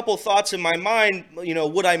was a couple thoughts in my mind.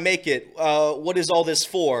 Would I make it? What is all this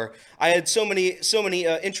for? I had so many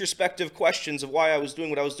introspective questions of why I was doing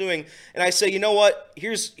what I was doing. And I say, you know what?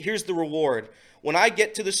 Here's the reward. When I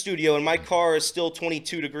get to the studio and my car is still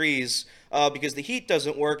 22 degrees because the heat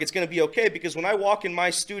doesn't work, it's going to be okay, because when I walk in my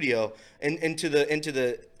studio and into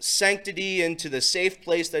the sanctity, into the safe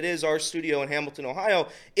place that is our studio in Hamilton, Ohio,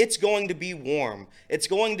 it's going to be warm. It's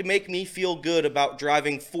going to make me feel good about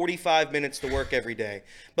driving 45 minutes to work every day.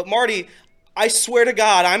 But Marty, I swear to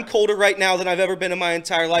God, I'm colder right now than I've ever been in my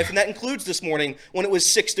entire life, and that includes this morning when it was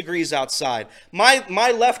 6 degrees outside. My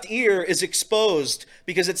left ear is exposed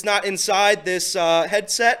because it's not inside this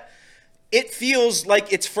headset. It feels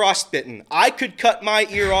like it's frostbitten. I could cut my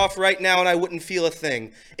ear off right now and I wouldn't feel a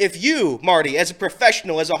thing. If you, Marty, as a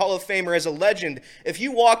professional, as a Hall of Famer, as a legend, if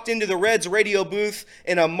you walked into the Reds radio booth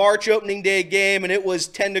in a March opening day game and it was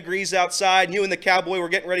 10 degrees outside and you and the Cowboy were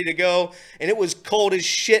getting ready to go and it was cold as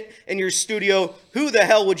shit in your studio, who the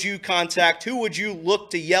hell would you contact? Who would you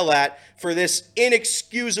look to yell at for this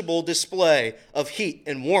inexcusable display of heat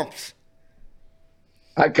and warmth?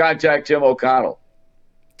 I'd contact Tim O'Connell.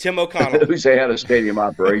 Who's the head of stadium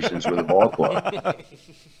operations with the ball club.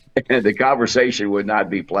 And the conversation would not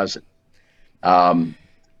be pleasant. I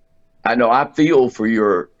know I feel for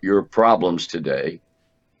your problems today.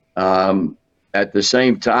 At the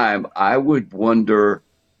same time, I would wonder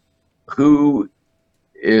who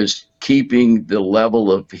is keeping the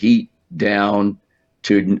level of heat down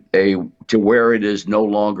to where it is no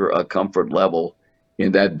longer a comfort level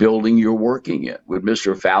in that building you're working in. Would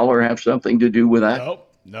Mr. Fowler have something to do with that?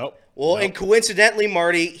 Nope. Well, and coincidentally,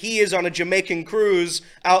 Marty, he is on a Jamaican cruise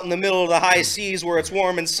out in the middle of the high seas where it's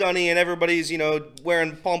warm and sunny and everybody's,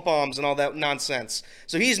 wearing pom-poms and all that nonsense.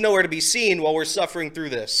 So he's nowhere to be seen while we're suffering through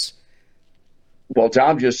this. Well,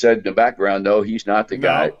 Tom just said in the background, no, he's not the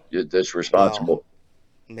guy that's responsible.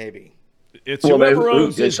 Well, maybe. It's whoever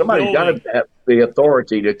owns this somebody's got to have the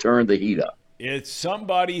authority to turn the heat up. It's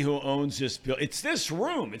somebody who owns this building. It's this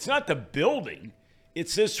room. It's not the building.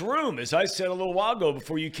 It's this room. As I said a little while ago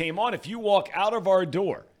before you came on, if you walk out of our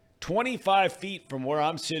door 25 feet from where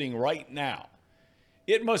I'm sitting right now,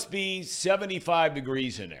 it must be 75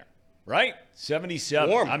 degrees in there, right? 77.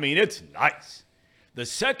 Warm. I mean, it's nice. The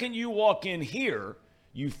second you walk in here,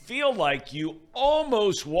 you feel like you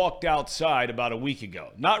almost walked outside about a week ago.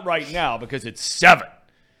 Not right now because it's 7,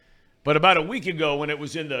 but about a week ago when it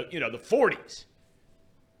was in the 40s.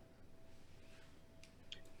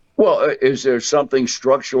 Well, is there something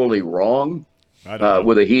structurally wrong I don't know.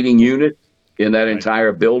 with a heating unit in that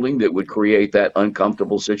entire building that would create that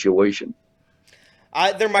uncomfortable situation?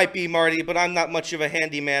 There might be, Marty, but I'm not much of a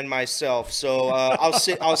handyman myself, so I'll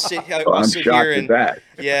sit I'm here shocked and at that.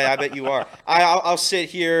 yeah, I bet you are. I'll sit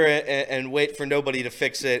here and wait for nobody to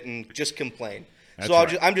fix it and just complain. That's So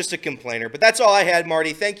right. I'm just a complainer. But that's all I had,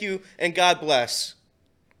 Marty. Thank you and God bless.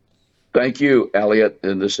 Thank you, Elliot,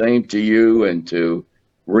 and the same to you and to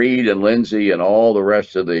Reed and Lindsay and all the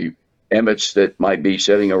rest of the Emmets that might be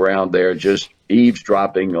sitting around there just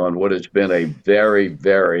eavesdropping on what has been a very,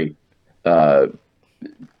 very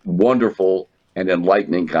wonderful and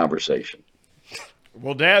enlightening conversation.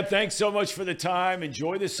 Well, Dad, thanks so much for the time.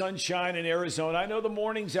 Enjoy the sunshine in Arizona. I know the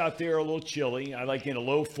mornings out there are a little chilly. I like in the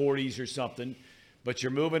low 40s or something, but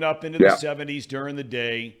you're moving up into the 70s during the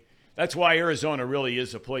day. That's why Arizona really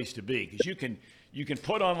is a place to be, because you can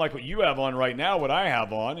put on like what you have on right now, what I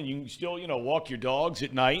have on, and you can still, walk your dogs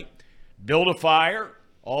at night, build a fire,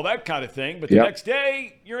 all that kind of thing. But the next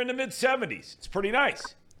day, you're in the mid-70s. It's pretty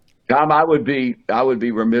nice. Tom, I would be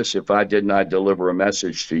remiss if I did not deliver a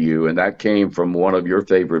message to you, and that came from one of your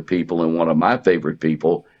favorite people and one of my favorite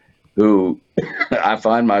people, who I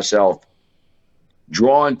find myself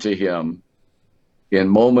drawn to him in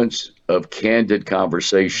moments of candid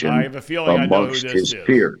conversation I have a feeling I know who amongst this his is.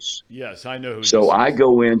 peers. Yes, I know who So this I is.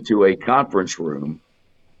 go into a conference room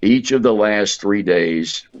each of the last 3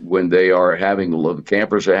 days when the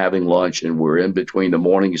campers are having lunch, and we're in between the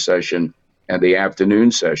morning session and the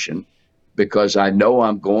afternoon session, because I know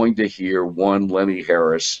I'm going to hear one Lenny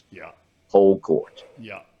Harris whole court.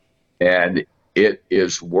 Yeah, And it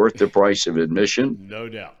is worth the price of admission. no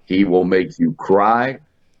doubt. He will make you cry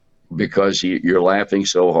because you're laughing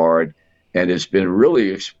so hard. And it's been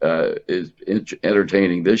really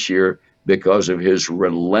entertaining this year because of his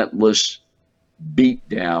relentless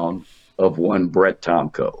beatdown of one Brett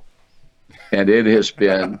Tomko. And it has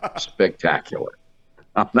been spectacular.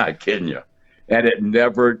 I'm not kidding you. And it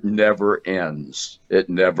never ends. It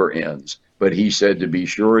never ends. But he said to be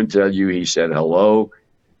sure and tell you, he said hello.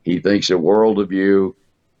 He thinks the world of you.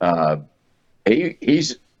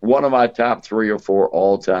 He's one of my top 3 or 4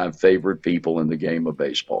 all-time favorite people in the game of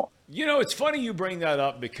baseball. It's funny you bring that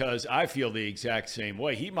up because I feel the exact same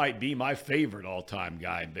way. He might be my favorite all-time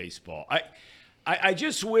guy in baseball. I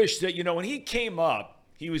just wish that, when he came up,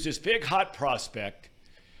 he was this big, hot prospect.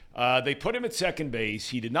 They put him at second base.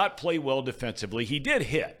 He did not play well defensively. He did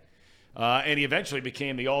hit, and he eventually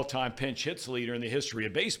became the all-time pinch hits leader in the history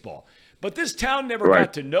of baseball. But this town never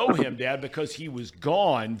got to know him, Dad, because he was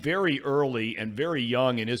gone very early and very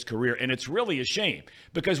young in his career, and it's really a shame.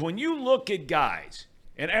 Because when you look at guys,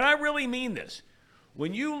 and I really mean this,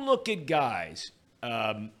 when you look at guys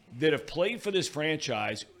that have played for this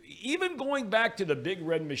franchise, even going back to the Big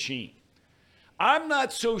Red Machine, I'm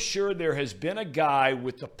not so sure there has been a guy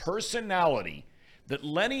with the personality that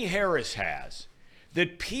Lenny Harris has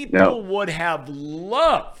that people would have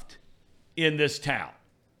loved in this town,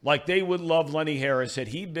 like they would love Lenny Harris had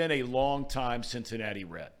he been a long-time Cincinnati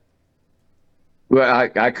Red. Well,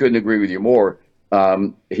 I couldn't agree with you more.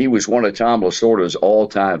 He was one of Tom Lasorda's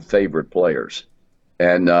all-time favorite players.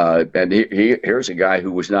 And here's a guy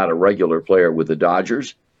who was not a regular player with the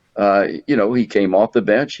Dodgers. He came off the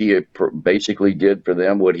bench. He basically did for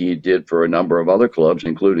them what he did for a number of other clubs,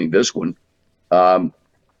 including this one.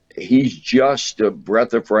 He's just a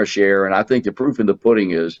breath of fresh air, and I think the proof in the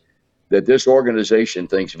pudding is that this organization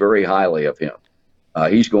thinks very highly of him.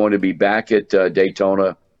 He's going to be back at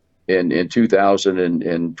Daytona in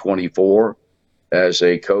 2024 as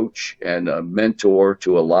a coach and a mentor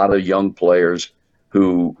to a lot of young players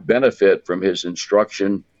who benefit from his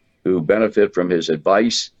instruction, who benefit from his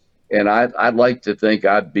advice. And I'd like to think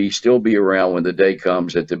I'd still be around when the day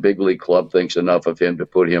comes that the big league club thinks enough of him to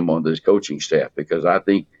put him on this coaching staff, because I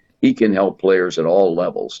think he can help players at all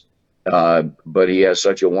levels. But he has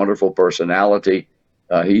such a wonderful personality.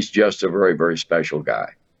 He's just a very, very special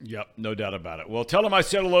guy. Yep, no doubt about it. Well, tell him I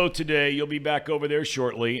said hello today. You'll be back over there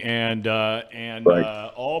shortly, and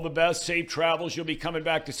all the best. Safe travels. You'll be coming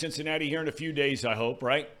back to Cincinnati here in a few days, I hope,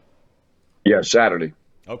 right? Yeah, Saturday.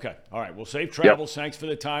 Okay. All right. Well, safe travels. Yep. Thanks for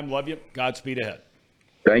the time. Love you. Godspeed ahead.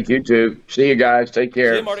 Thank you, too. See you guys. Take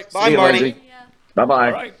care. See you, Marty. Bye, Marty. Yeah. Bye-bye.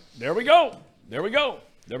 All right. There we go.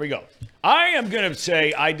 I am going to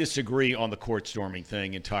say I disagree on the court storming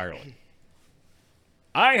thing entirely.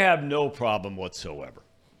 I have no problem whatsoever.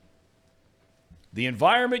 The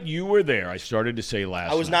environment, you were there, I started to say last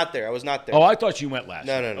night. I was not there. Oh, I thought you went last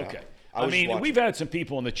night. No. Okay. I mean, watching. we've had some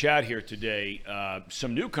people in the chat here today,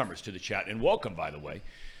 some newcomers to the chat, and welcome, by the way,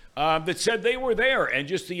 that said they were there, and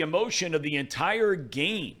just the emotion of the entire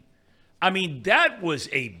game. I mean, that was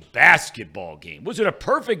a basketball game. Was it a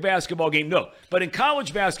perfect basketball game? No. But in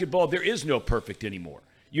college basketball, there is no perfect anymore.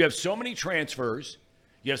 You have so many transfers.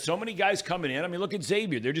 You have so many guys coming in. I mean, look at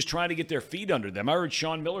Xavier. They're just trying to get their feet under them. I heard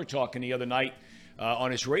Sean Miller talking the other night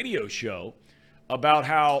on his radio show about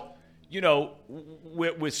how,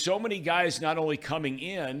 with so many guys not only coming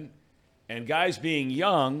in and guys being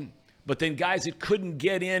young, but then guys that couldn't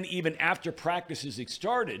get in even after practices had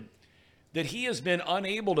started, that he has been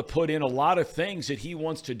unable to put in a lot of things that he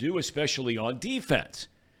wants to do, especially on defense.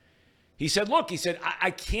 He said,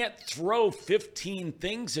 I can't throw 15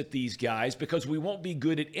 things at these guys because we won't be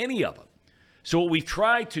good at any of them. So what we've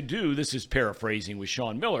tried to do, this is paraphrasing with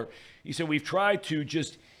Sean Miller, he said we've tried to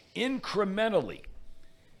just incrementally,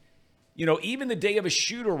 even the day of a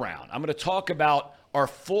shoot-around, I'm going to talk about our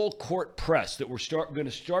full court press that we're going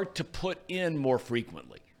to start to put in more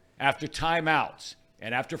frequently after timeouts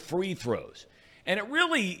and after free throws. And it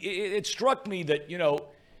really, it struck me that,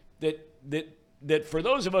 that for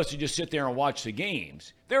those of us who just sit there and watch the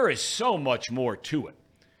games, there is so much more to it.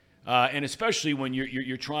 And especially when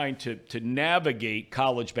you're trying to navigate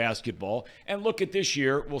college basketball. And look at this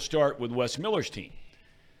year, we'll start with Wes Miller's team.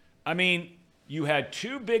 I mean, you had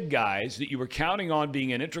two big guys that you were counting on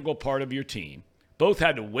being an integral part of your team. Both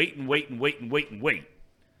had to wait.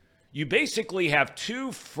 You basically have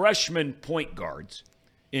two freshman point guards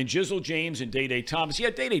in Jizzle James and Day Thomas.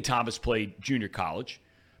 Yeah, Day Thomas played junior college,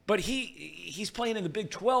 but he's playing in the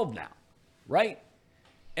Big 12 now, right?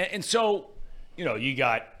 And so, you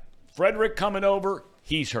got Frederick coming over,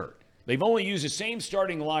 he's hurt. They've only used the same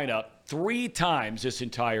starting lineup 3 times this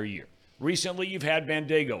entire year. Recently, you've had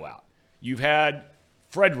Bandego out. You've had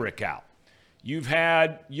Frederick out. You've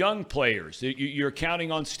had young players that you're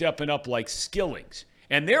counting on stepping up like Skillings.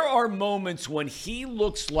 And there are moments when he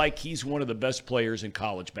looks like he's one of the best players in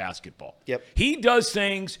college basketball. Yep. He does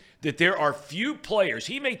things that there are few players.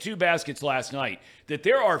 He made 2 baskets last night. That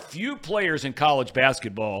there are few players in college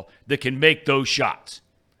basketball that can make those shots.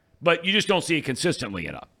 But you just don't see it consistently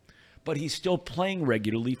enough. But he's still playing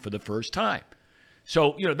regularly for the first time.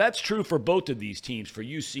 So, that's true for both of these teams, for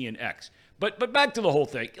UC and X. But back to the whole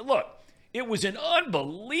thing. Look, it was an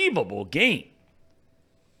unbelievable game.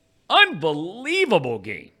 Unbelievable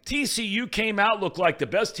game. TCU came out, looked like the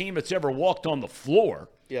best team that's ever walked on the floor.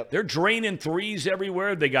 Yep. They're draining threes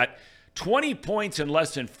everywhere. They got 20 points in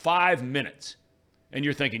less than 5 minutes. And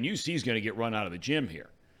you're thinking, UC's going to get run out of the gym here.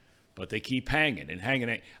 But they keep hanging and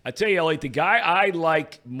hanging. I tell you, Elliot, the guy I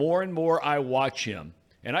like more and more I watch him,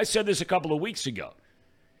 and I said this a couple of weeks ago,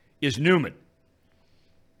 is Newman.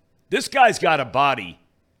 This guy's got a body.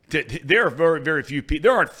 There are very, very few people.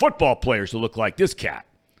 There aren't football players that look like this cat.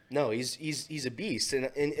 No, he's a beast.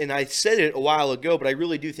 And I said it a while ago, but I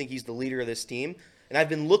really do think he's the leader of this team. And I've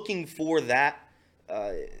been looking for that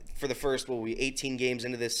for the first, 18 games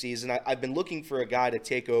into this season. I've been looking for a guy to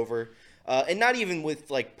take over, and not even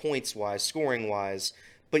with like points-wise, scoring-wise,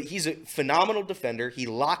 but he's a phenomenal defender. He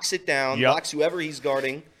locks it down, locks whoever he's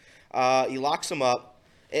guarding. He locks him up.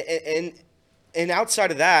 And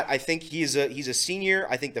outside of that, I think he's a senior.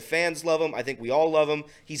 I think the fans love him. I think we all love him.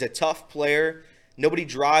 He's a tough player. Nobody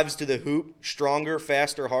drives to the hoop stronger,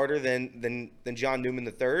 faster, harder than John Newman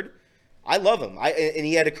III. I love him. And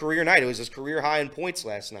he had a career night. It was his career high in points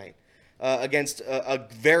last night against a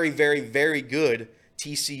very, very, very good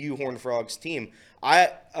TCU Horned Frogs team.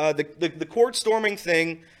 The court storming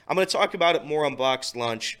thing, I'm going to talk about it more on Boxed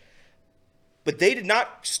Lunch. But they did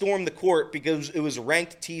not storm the court because it was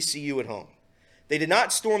ranked TCU at home. They did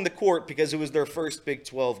not storm the court because it was their first Big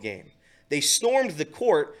 12 game. They stormed the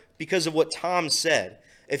court because of what Tom said.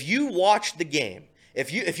 If you watched the game,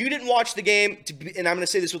 if you didn't watch the game, and I'm going to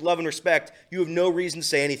say this with love and respect, you have no reason to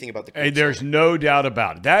say anything about the court. Hey, there's no doubt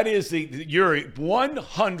about it. That is you're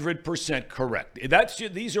 100% correct.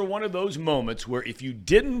 These are one of those moments where if you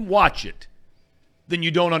didn't watch it, then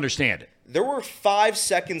you don't understand it. There were 5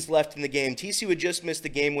 seconds left in the game. TCU had just missed the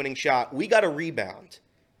game-winning shot. We got a rebound,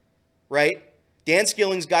 right? Dan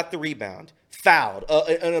Skillings got the rebound, fouled,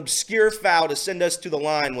 an obscure foul to send us to the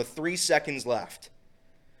line with 3 seconds left.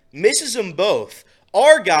 Misses them both.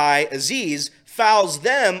 Our guy, Aziz, fouls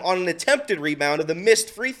them on an attempted rebound of the missed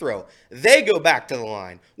free throw. They go back to the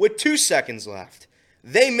line with 2 seconds left.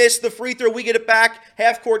 They miss the free throw. We get it back.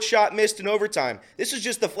 Half-court shot missed in overtime. This is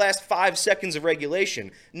just the last 5 seconds of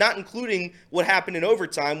regulation, not including what happened in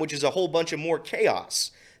overtime, which is a whole bunch of more chaos.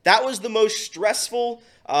 That was the most stressful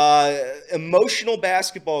emotional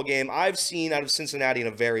basketball game I've seen out of Cincinnati in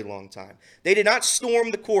a very long time. They did not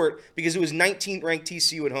storm the court because it was 19th ranked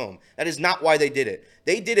TCU at home. That is not why they did it.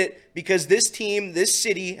 They did it because this team, this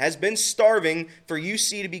city, has been starving for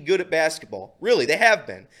UC to be good at basketball. Really, they have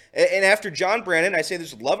been. And after John Brennan, I say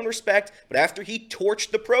this with love and respect, but after he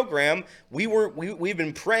torched the program, we've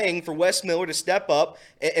been praying for Wes Miller to step up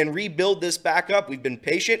and rebuild this back up. We've been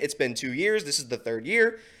patient. It's been 2 years. This is the third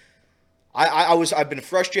year. I've been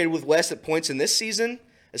frustrated with Wes at points in this season,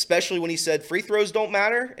 especially when he said free throws don't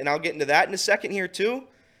matter, and I'll get into that in a second here too.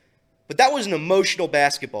 But that was an emotional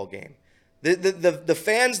basketball game. The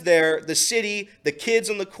fans there, the city, the kids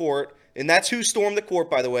on the court, and that's who stormed the court,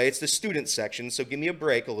 by the way. It's the student section, so give me a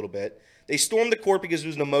break a little bit. They stormed the court because it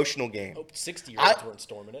was an emotional game. 60-year-olds weren't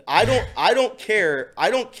storming it. I don't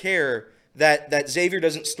care that Xavier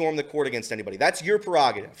doesn't storm the court against anybody. That's your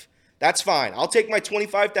prerogative. That's fine. I'll take my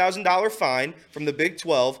 $25,000 fine from the Big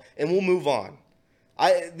 12, and we'll move on.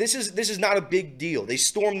 This is not a big deal. They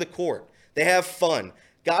storm the court. They have fun.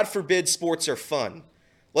 God forbid sports are fun.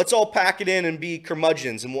 Let's all pack it in and be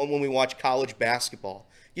curmudgeons when we watch college basketball.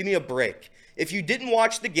 Give me a break. If you didn't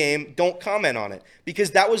watch the game, don't comment on it,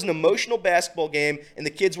 because that was an emotional basketball game, and the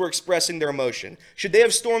kids were expressing their emotion. Should they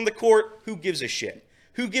have stormed the court? Who gives a shit?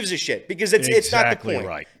 Who gives a shit? Because it's not the point.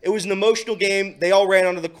 Right. It was an emotional game. They all ran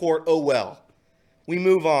onto the court. Oh, well. We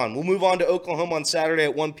move on. We'll move on to Oklahoma on Saturday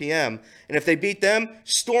at 1 p.m. And if they beat them,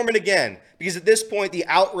 storm it again. Because at this point, the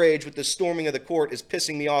outrage with the storming of the court is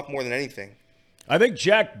pissing me off more than anything. I think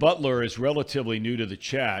Jack Butler is relatively new to the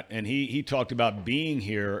chat, and he talked about being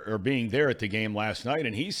here or being there at the game last night,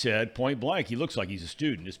 and he said, point blank, he looks like he's a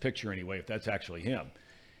student, his picture anyway, if that's actually him.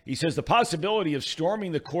 He says, the possibility of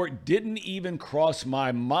storming the court didn't even cross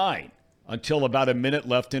my mind until about a minute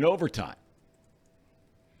left in overtime.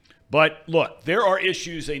 But look, there are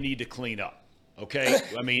issues they need to clean up, okay?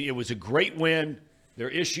 I mean, it was a great win. There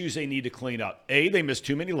are issues they need to clean up. A, they missed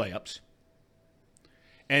too many layups.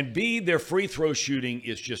 And B, their free throw shooting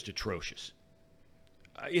is just atrocious.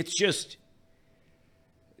 It's just,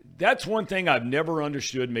 that's one thing I've never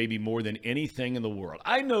understood maybe more than anything in the world.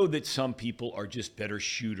 I know that some people are just better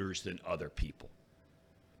shooters than other people.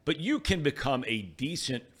 But you can become a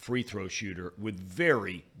decent free throw shooter with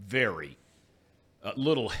very, very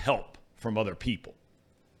little help from other people.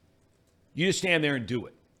 You just stand there and do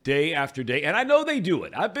it day after day. And I know they do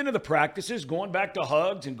it. I've been to the practices, going back to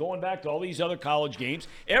Hugs and going back to all these other college games.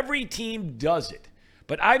 Every team does it.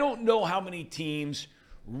 But I don't know how many teams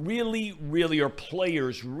really, or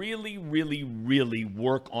players really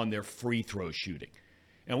work on their free throw shooting.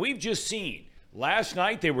 And we've just seen, last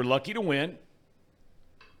night they were lucky to win.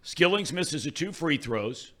 Skillings misses the 2 free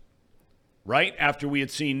throws, right after we had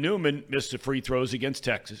seen Newman miss the free throws against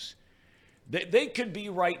Texas. They could be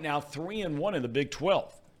right now 3-1 in the Big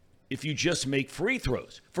 12 if you just make free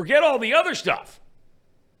throws. Forget all the other stuff.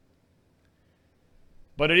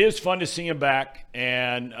 But it is fun to see them back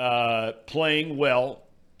and playing well.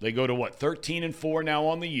 They go to, 13-4 now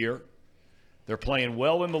on the year. They're playing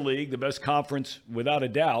well in the league, the best conference without a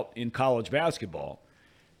doubt in college basketball.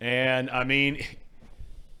 And, I mean,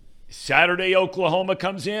 Saturday Oklahoma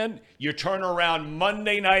comes in. You turn around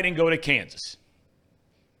Monday night and go to Kansas.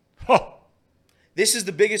 Oh. This is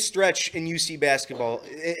the biggest stretch in UC basketball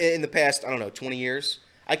in the past, 20 years.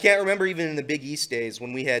 I can't remember even in the Big East days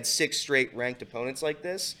when we had 6 straight ranked opponents like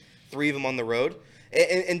this, 3 of them on the road.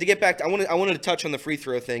 And to get back, I wanted to touch on the free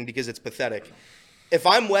throw thing because it's pathetic. If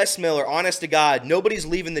I'm Wes Miller, honest to God, nobody's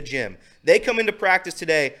leaving the gym. They come into practice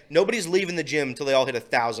today, nobody's leaving the gym until they all hit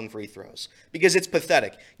 1,000 free throws because it's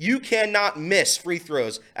pathetic. You cannot miss free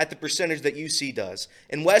throws at the percentage that UC does.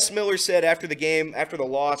 And Wes Miller said after the game, after the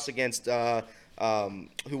loss against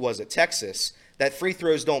Texas, that free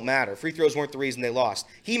throws don't matter. Free throws weren't the reason they lost.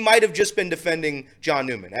 He might have just been defending John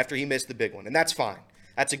Newman after he missed the big one, and that's fine.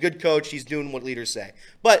 That's a good coach. He's doing what leaders say.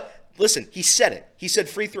 But listen, he said it. He said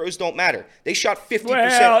free throws don't matter. They shot 50%.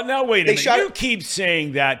 Well, now wait a minute. You keep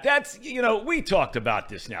saying that. That's, we talked about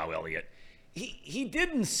this now, Elliot. He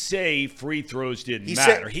didn't say free throws didn't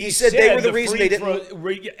matter. He said they were the reason they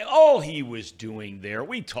didn't. All he was doing there,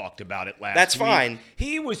 we talked about it last week. That's fine.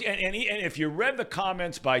 He was, and if you read the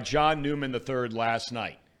comments by John Newman III last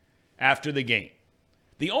night after the game,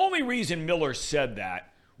 the only reason Miller said that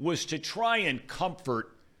was to try and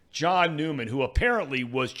comfort John Newman, who apparently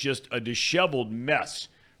was just a disheveled mess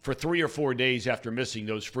for 3 or 4 days after missing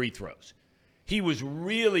those free throws. He was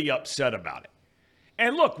really upset about it.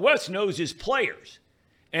 And look, Wes knows his players,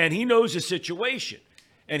 and he knows the situation.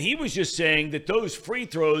 And he was just saying that those free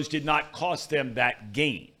throws did not cost them that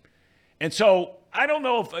game. And so I don't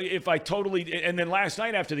know if I totally – and then last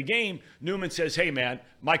night after the game, Newman says, hey, man,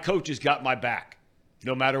 my coach has got my back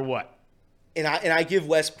no matter what. And I give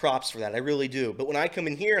Wes props for that. I really do. But when I come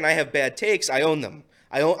in here and I have bad takes, I own them.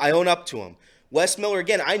 I own up to him. Wes Miller,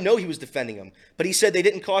 again, I know he was defending him, but he said they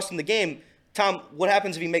didn't cost him the game. Tom, what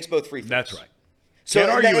happens if he makes both free throws? That's right. So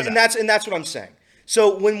Can't argue with that. And that's what I'm saying.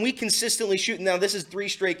 So when we consistently shoot, now this is 3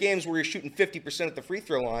 straight games where you're shooting 50% at the free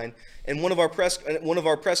throw line, and one of our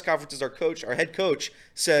press conferences, our head coach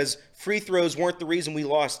says free throws weren't the reason we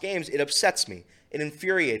lost games. It upsets me. It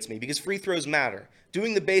infuriates me because free throws matter.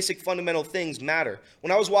 Doing the basic fundamental things matter.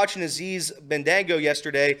 When I was watching Aziz Bendango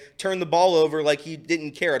yesterday turn the ball over like he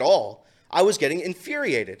didn't care at all, I was getting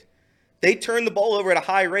infuriated. They turn the ball over at a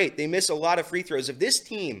high rate. They miss a lot of free throws. If this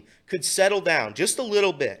team could settle down just a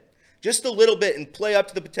little bit and play up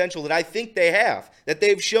to the potential that I think they have, that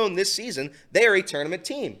they've shown this season, they are a tournament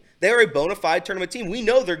team. They are a bona fide tournament team. We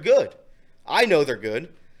know they're good. I know they're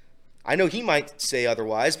good. I know he might say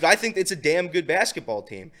otherwise, but I think it's a damn good basketball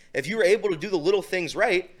team. If you're able to do the little things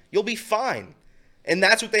right, you'll be fine. And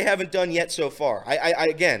that's what they haven't done yet so far.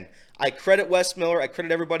 I credit Wes Miller. I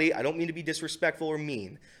credit everybody. I don't mean to be disrespectful or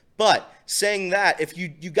mean. But saying that, if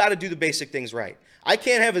you got to do the basic things right. I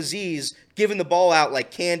can't have Aziz giving the ball out like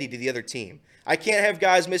candy to the other team. I can't have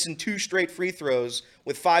guys missing 2 straight free throws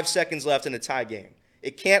with 5 seconds left in a tie game.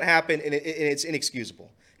 It can't happen, and it's inexcusable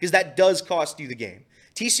because that does cost you the game.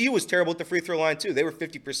 TCU was terrible at the free throw line, too. They were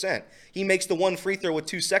 50%. He makes the 1 free throw with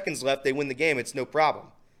 2 seconds left. They win the game. It's no problem.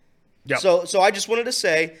 Yep. So I just wanted to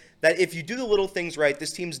say that if you do the little things right,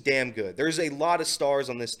 this team's damn good. There's a lot of stars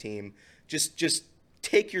on this team. Just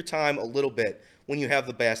take your time a little bit when you have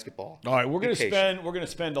the basketball. All right, we're going to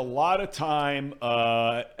spend a lot of time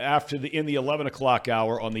in the 11 o'clock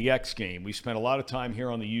hour on the X game. We spent a lot of time here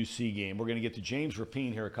on the UC game. We're going to get to James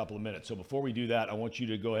Rapien here in a couple of minutes. So before we do that, I want you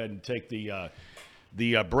to go ahead and take the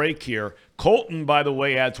break here. Colton, by the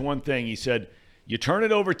way, adds one thing. He said, you turn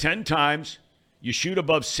it over 10 times, you shoot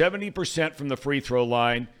above 70% from the free throw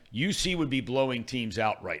line, UC would be blowing teams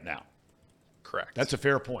out right now. Correct. That's a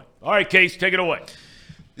fair point. All right, Case, take it away.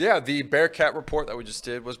 Yeah, the Bearcat report that we just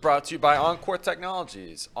did was brought to you by Encore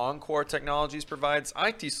Technologies. Encore Technologies provides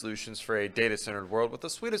IT solutions for a data-centered world with a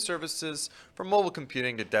suite of services from mobile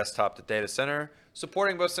computing to desktop to data center,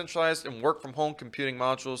 supporting both centralized and work-from-home computing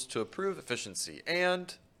modules to improve efficiency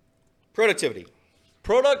and productivity.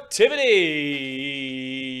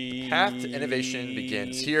 Path to innovation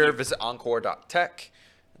begins here. Visit encore.tech.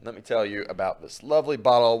 And let me tell you about this lovely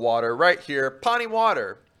bottle of water right here, Pawnee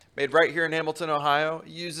Water. Made right here in Hamilton, Ohio, it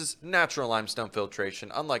uses natural limestone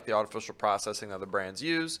filtration, unlike the artificial processing that other brands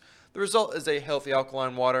use. The result is a healthy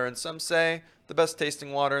alkaline water, and some say the best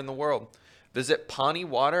tasting water in the world. Visit Pawnee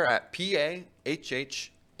Water at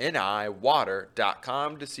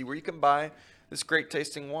PAHHNIwater.com to see where you can buy this great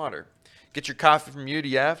tasting water. Get your coffee from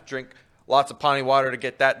UDF, drink lots of Pawnee Water to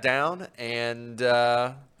get that down, and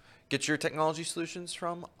get your technology solutions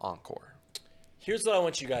from Encore. Here's what I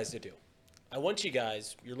want you guys to do. I want you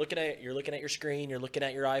guys, you're looking at your screen, you're looking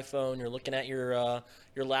at your iPhone, you're looking at your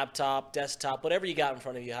laptop, desktop, whatever you got in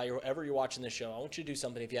front of you, however you're watching this show. I want you to do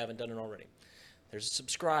something if you haven't done it already. There's a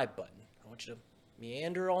subscribe button. I want you to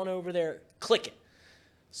meander on over there, click it.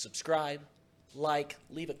 Subscribe, like,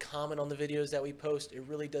 leave a comment on the videos that we post. It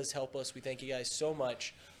really does help us. We thank you guys so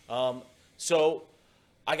much. So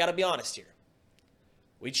I got to be honest here.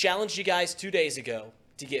 We challenged you guys 2 days ago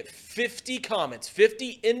to get 50 comments,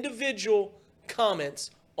 50 individual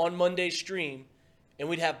comments on Monday's stream, and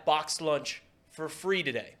we'd have box lunch for free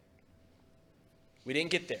today. We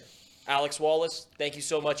didn't get there. Alex Wallace, thank you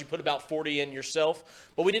so much. You put about 40 in yourself,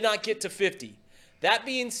 but we did not get to 50. That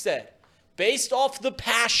being said, based off the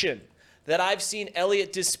passion that I've seen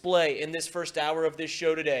Elliot display in this first hour of this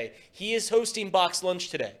show today, he is hosting box lunch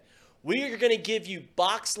today. We are going to give you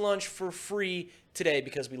box lunch for free today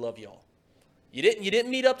because we love y'all. You didn't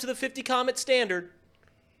meet up to the 50 comment standard,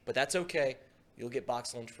 but that's okay. You'll get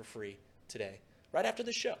box lunch for free today, right after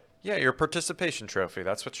the show. Yeah, your participation trophy.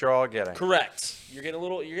 That's what you're all getting. Correct. You're getting a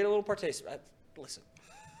little participation. Listen,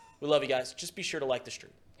 we love you guys. Just be sure to like the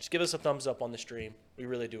stream. Just give us a thumbs up on the stream. We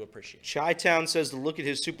really do appreciate it. Chi-Town says to look at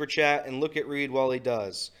his super chat and look at Reed while he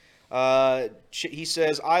does. He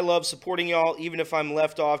says, I love supporting y'all even if I'm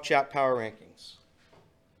left off chat power rankings.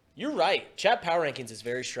 You're right. Chat power rankings is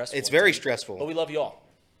very stressful. It's very stressful. But we love you all.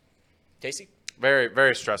 Casey? Very,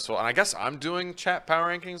 very stressful. And I guess I'm doing chat power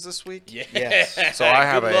rankings this week. Yeah. Yes. So I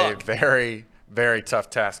have a very, very tough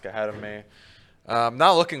task ahead of me. I'm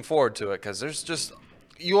not looking forward to it because there's just,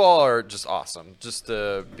 you all are just awesome. Just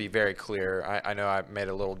to be very clear, I know I made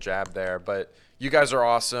a little jab there, but you guys are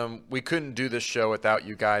awesome. We couldn't do this show without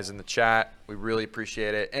you guys in the chat. We really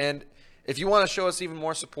appreciate it. And if you want to show us even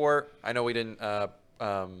more support, I know we didn't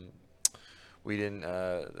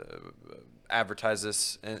advertise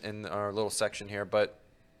this in our little section here, but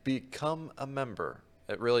become a member.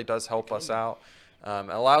 It really does help us out. It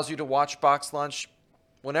allows you to watch Box Lunch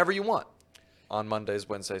whenever you want on Mondays,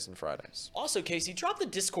 Wednesdays, and Fridays. Also, Casey, drop the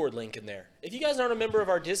Discord link in there. If you guys aren't a member of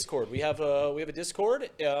our Discord, we have a Discord.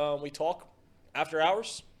 We talk after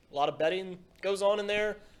hours. A lot of betting goes on in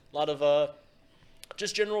there. A lot of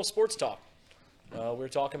just general sports talk. We were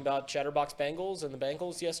talking about Chatterbox Bengals and the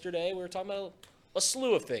Bengals yesterday. We were talking about a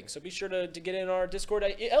slew of things. So be sure to get in our Discord.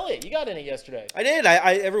 Elliot, you got in it yesterday. I did.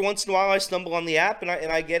 I every once in a while I stumble on the app and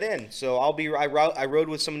I get in. So I rode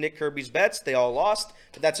with some of Nick Kirby's bets. They all lost,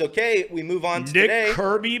 but that's okay. We move on to today. Nick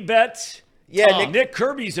Kirby bets? Yeah, Nick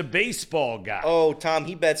Kirby's a baseball guy. Oh, Tom,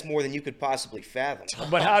 he bets more than you could possibly fathom.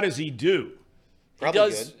 But how does he do?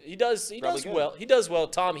 Probably He does well. He does well.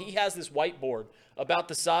 Tom, he has this whiteboard about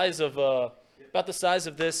the size of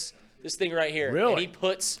this thing right here. Really? And he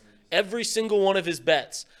puts every single one of his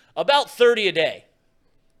bets, about 30 a day.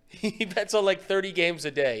 He bets on like 30 games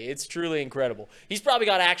a day. It's truly incredible. He's probably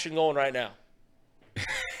got action going right now.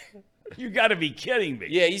 You got to be kidding me.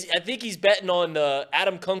 Yeah, I think he's betting on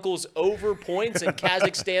Adam Kunkel's over points in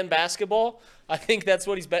Kazakhstan basketball. I think that's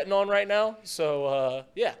what he's betting on right now. So,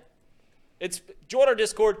 yeah. Join our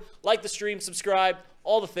Discord, like the stream, subscribe,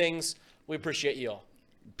 all the things. We appreciate you all.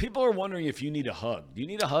 People are wondering if you need a hug. Do you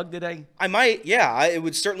need a hug today? I might, yeah. It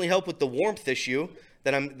would certainly help with the warmth issue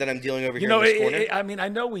that I'm dealing over here in this corner. I mean, I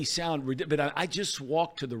know we sound ridiculous, but I just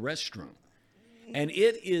walked to the restroom, and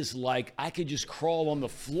it is like I could just crawl on the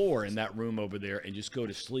floor in that room over there and just go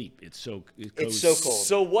to sleep. It's so cold.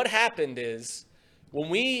 So what happened is when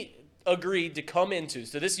we agreed to come into,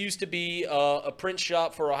 so this used to be a print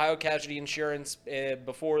shop for Ohio Casualty Insurance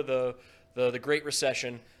before the Great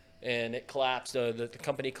Recession. And it collapsed. The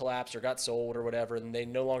company collapsed or got sold or whatever, and they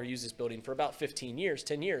no longer use this building for about 10 years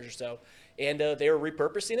or so. And they were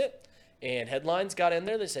repurposing it, and Headlines got in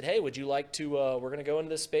there. They said, hey, would you like to we're going to go into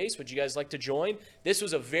this space. Would you guys like to join? This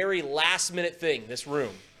was a very last-minute thing, this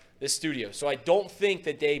room, this studio. So I don't think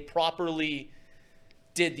that they properly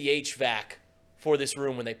did the HVAC for this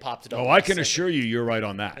room when they popped it up. Oh, I can assure you you're right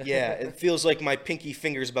on that. Yeah, it feels like my pinky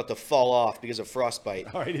finger's about to fall off because of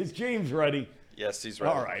frostbite. All right, is James ready? Yes, he's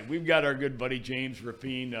ready. All right, we've got our good buddy James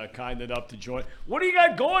Rapien kind enough to join. What do you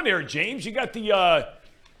got going there, James? You got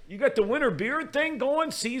the winter beard thing going,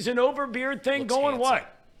 season over beard thing going. Handsome.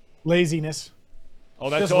 What? Laziness. Oh,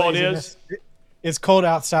 that's Just all laziness. it is. It's cold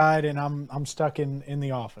outside, and I'm stuck in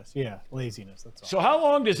the office. Yeah, laziness. That's all. So how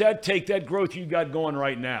long does that take? That growth you got going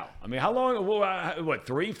right now? I mean, how long? What?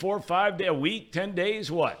 3, 4, 5 days, a week, 10 days?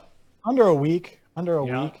 What? Under a week.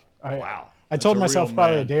 Yeah? Week. Wow. I told That's a myself real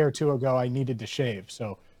probably man. a day or two ago I needed to shave.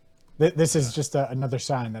 So this is just another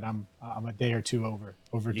sign that I'm a day or two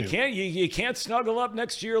overdue. You can't snuggle up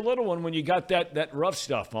next to your little one when you got that rough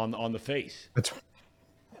stuff on the face.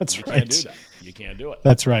 That's You right. can't do that. You can't do it.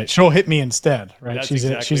 That's right. She'll hit me instead, right? That's she's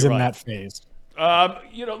exactly in right. that phase.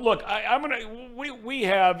 Look, we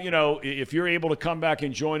have, if you're able to come back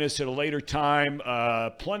and join us at a later time,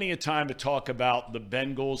 plenty of time to talk about the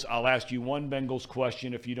Bengals. I'll ask you one Bengals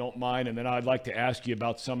question if you don't mind, and then I'd like to ask you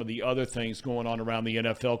about some of the other things going on around the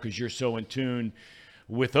NFL because you're so in tune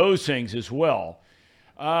with those things as well.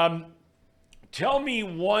 Tell me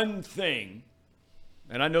one thing,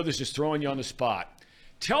 and I know this is throwing you on the spot.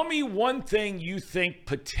 Tell me one thing you think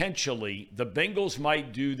potentially the Bengals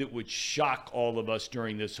might do that would shock all of us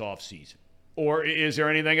during this offseason. Or is there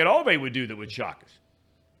anything at all they would do that would shock us?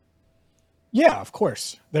 Yeah, of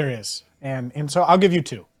course there is. And so I'll give you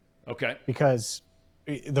two. Okay. Because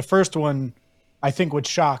the first one I think would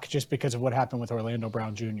shock just because of what happened with Orlando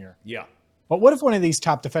Brown Jr. Yeah. But what if one of these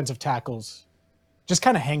top defensive tackles just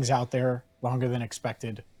kind of hangs out there longer than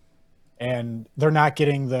expected? And they're not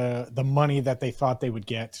getting the money that they thought they would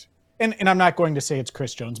get. And I'm not going to say it's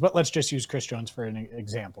Chris Jones, but let's just use Chris Jones for an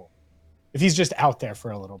example. If he's just out there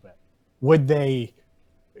for a little bit, would they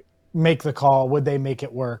make the call? Would they make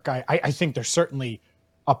it work? I think there's certainly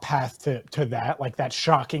a path to that, like that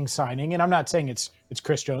shocking signing. And I'm not saying it's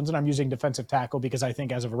Chris Jones, and I'm using defensive tackle because I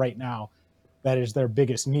think as of right now, that is their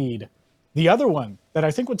biggest need. The other one that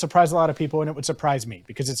I think would surprise a lot of people, and it would surprise me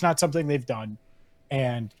because it's not something they've done.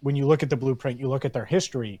 And when you look at the blueprint, you look at their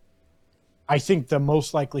history, I think the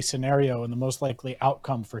most likely scenario and the most likely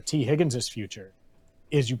outcome for T. Higgins' future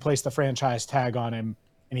is you place the franchise tag on him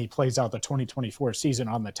and he plays out the 2024 season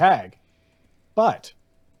on the tag. But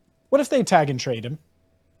what if they tag and trade him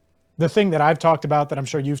the thing that I've talked about, that I'm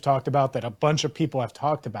sure you've talked about, that a bunch of people have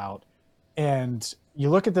talked about, and you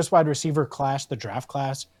look at this wide receiver class, the draft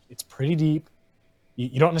class, it's pretty deep.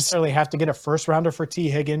 You don't necessarily have to get a first rounder for T.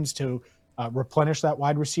 Higgins to replenish that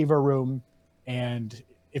wide receiver room. And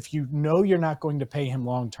if you know you're not going to pay him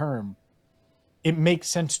long term, it makes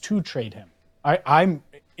sense to trade him. I'm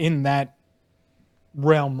in that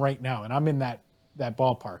realm right now, and I'm in that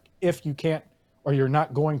ballpark. If you can't, or you're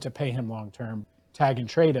not going to pay him long term, tag and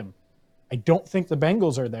trade him. I don't think the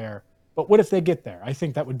Bengals are there, but what if they get there? I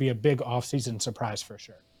think that would be a big offseason surprise for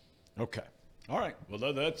sure. Okay. All right.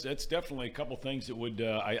 Well, that's definitely a couple things that would,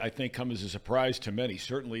 I think, come as a surprise to many.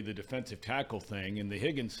 Certainly the defensive tackle thing and the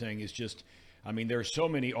Higgins thing is just, I mean, there are so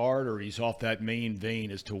many arteries off that main vein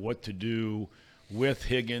as to what to do with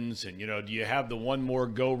Higgins. And, do you have the one more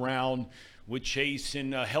go-round with Chase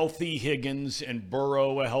and a healthy Higgins and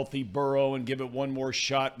Burrow, a healthy Burrow, and give it one more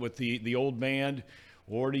shot with the old band?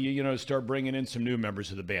 Or do you, start bringing in some new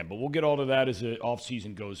members of the band? But we'll get all to that as the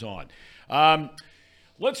offseason goes on.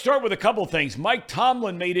 Let's start with a couple things. Mike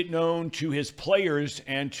Tomlin made it known to his players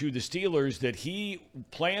and to the Steelers that he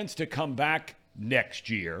plans to come back next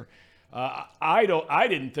year. I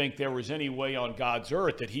didn't think there was any way on God's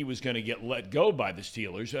earth that he was going to get let go by the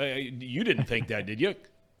Steelers. You didn't think that, did you?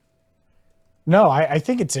 No, I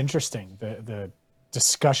think it's interesting, the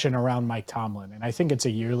discussion around Mike Tomlin. And I think it's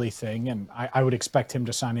a yearly thing, and I would expect him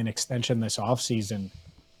to sign an extension this offseason.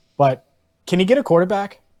 But can he get a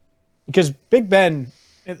quarterback? Because Big Ben,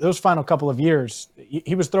 those final couple of years,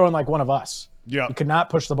 he was throwing like one of us. Yeah. He could not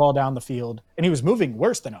push the ball down the field, and he was moving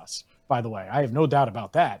worse than us, by the way. I have no doubt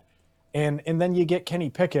about that. And then you get Kenny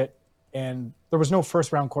Pickett, and there was no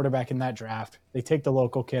first-round quarterback in that draft. They take the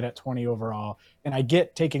local kid at 20 overall, and I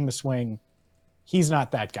get taking the swing. He's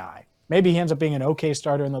not that guy. Maybe he ends up being an okay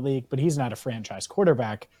starter in the league, but he's not a franchise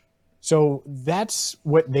quarterback. So that's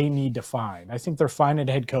what they need to find. I think they're fine at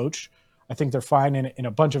head coach. I think they're fine in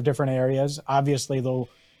a bunch of different areas. Obviously, they'll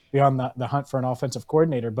be on the hunt for an offensive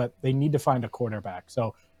coordinator, but they need to find a quarterback.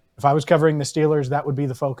 So if I was covering the Steelers, that would be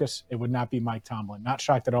the focus. It would not be Mike Tomlin. Not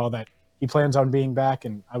shocked at all that he plans on being back,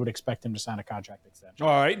 and I would expect him to sign a contract extension.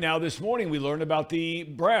 All right. Now, this morning we learned about the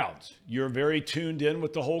Browns. You're very tuned in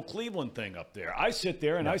with the whole Cleveland thing up there. I sit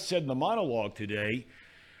there, and I said in the monologue today,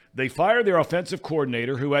 they fired their offensive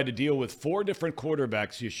coordinator who had to deal with 4 different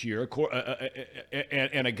quarterbacks this year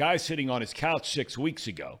and a guy sitting on his couch 6 weeks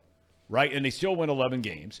ago, right? And they still win 11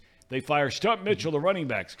 games. They fire Stump Mitchell, the running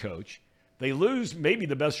backs coach. They lose maybe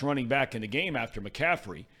the best running back in the game after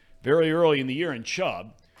McCaffrey very early in the year in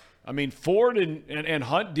Chubb. I mean, Ford and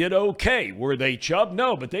Hunt did okay. Were they Chubb?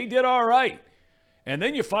 No, but they did all right. And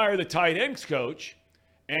then you fire the tight ends coach,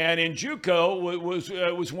 and Njoku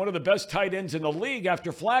was one of the best tight ends in the league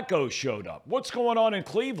after Flacco showed up. What's going on in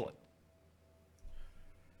Cleveland?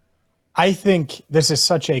 I think this is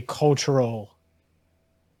such a cultural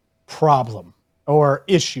problem or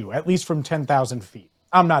issue, at least from 10,000 feet.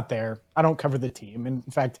 I'm not there. I don't cover the team. In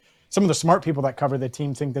fact, some of the smart people that cover the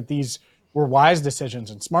team think that these were wise decisions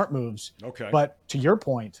and smart moves. Okay. But to your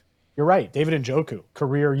point, you're right. David Njoku,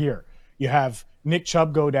 career year. You have Nick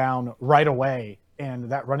Chubb go down right away, and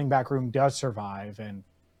that running back room does survive. And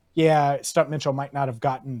yeah, Stump Mitchell might not have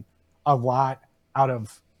gotten a lot out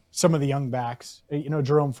of some of the young backs.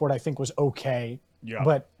 Jerome Ford, I think, was okay. Yeah.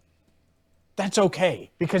 But that's okay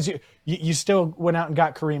because you still went out and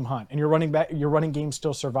got Kareem Hunt, and your running game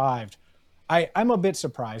still survived. I'm a bit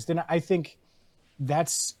surprised, and I think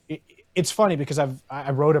that's it. It's funny because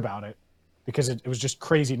I wrote about it because it was just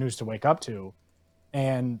crazy news to wake up to.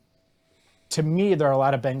 And to me, there are a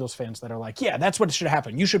lot of Bengals fans that are like, yeah, that's what should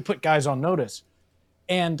happen. You should put guys on notice.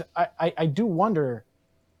 And I do wonder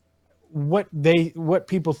what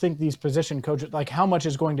people think these position coaches, like how much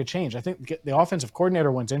is going to change. I think the offensive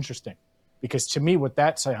coordinator one's interesting because to me, what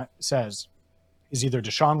that says is either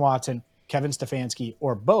Deshaun Watson, Kevin Stefanski,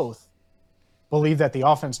 or both believe that the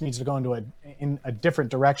offense needs to go in a different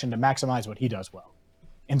direction to maximize what he does well.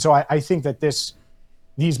 And so I think that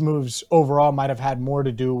these moves overall might have had more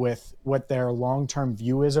to do with what their long-term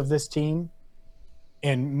view is of this team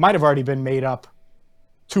and might have already been made up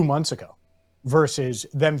 2 months ago versus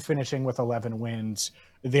them finishing with 11 wins,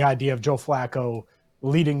 the idea of Joe Flacco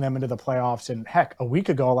leading them into the playoffs. And heck, a week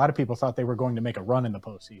ago, a lot of people thought they were going to make a run in the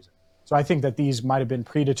postseason. So I think that these might have been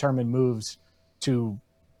predetermined moves to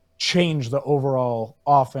change the overall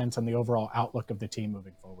offense and the overall outlook of the team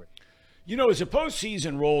moving forward. As the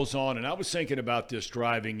postseason rolls on, and I was thinking about this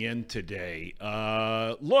driving in today.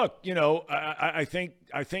 Look, I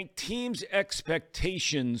think teams'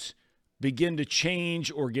 expectations begin to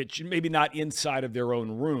change or get maybe not inside of their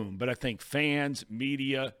own room, but I think fans,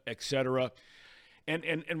 media, etc.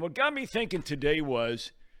 And what got me thinking today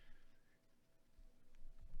was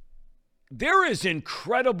there is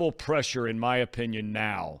incredible pressure, in my opinion,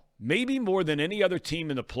 now, maybe more than any other team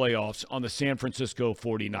in the playoffs, on the San Francisco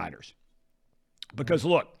 49ers. Because,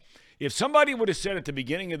 look, if somebody would have said at the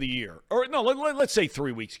beginning of the year, or no, let's say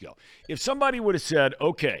 3 weeks ago, if somebody would have said,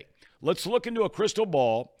 okay, let's look into a crystal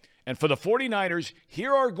ball, and for the 49ers,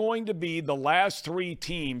 here are going to be the last 3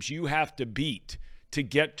 teams you have to beat to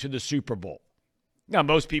get to the Super Bowl. Now,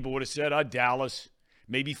 most people would have said, Dallas,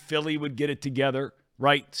 maybe Philly would get it together,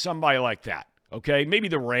 right? Somebody like that, okay? Maybe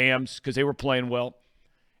the Rams, because they were playing well,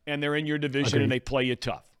 and they're in your division and they play you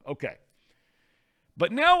tough. Okay.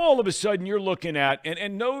 But now all of a sudden you're looking at,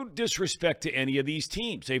 and no disrespect to any of these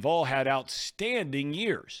teams, they've all had outstanding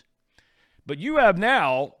years. But you have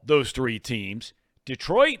now those 3 teams,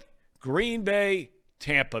 Detroit, Green Bay,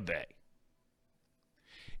 Tampa Bay.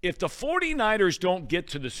 If the 49ers don't get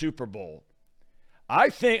to the Super Bowl, I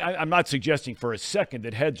think, I'm not suggesting for a second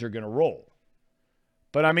that heads are going to roll.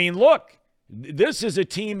 But, I mean, look, this is a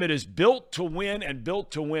team that is built to win and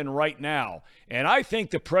built to win right now. And I think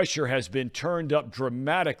the pressure has been turned up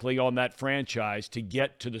dramatically on that franchise to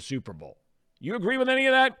get to the Super Bowl. You agree with any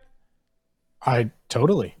of that? I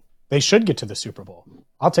totally. They should get to the Super Bowl.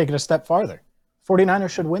 I'll take it a step farther. 49ers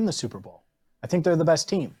should win the Super Bowl. I think they're the best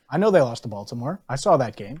team. I know they lost to Baltimore. I saw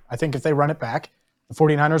that game. I think if they run it back, the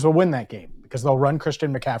 49ers will win that game because they'll run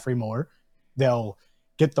Christian McCaffrey more. They'll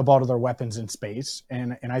get the ball to their weapons in space.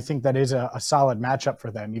 And I think that is a solid matchup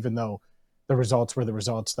for them, even though the results were the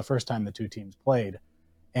results the first time the 2 teams played.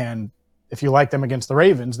 And if you like them against the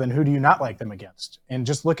Ravens, then who do you not like them against? And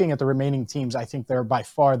just looking at the remaining teams, I think they're by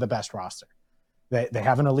far the best roster. They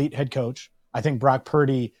have an elite head coach. I think Brock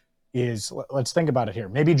Purdy is, let's think about it here.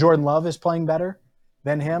 Maybe Jordan Love is playing better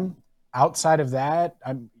than him. Outside of that,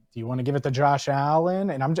 do you want to give it to Josh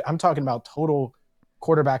Allen? And I'm talking about total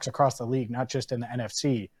quarterbacks across the league, not just in the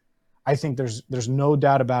NFC. I think there's no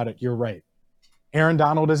doubt about it. You're right. Aaron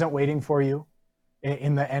Donald isn't waiting for you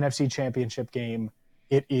in the NFC Championship game.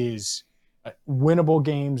 It is winnable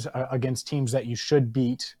games against teams that you should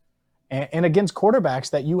beat and against quarterbacks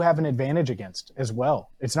that you have an advantage against as well.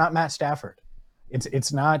 It's not Matt Stafford.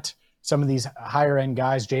 It's not some of these higher end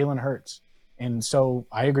guys, Jalen Hurts. And so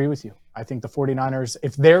I agree with you. I think the 49ers,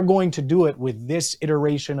 if they're going to do it with this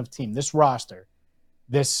iteration of team, this roster,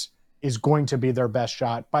 this is going to be their best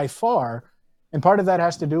shot by far. And part of that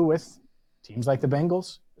has to do with teams like the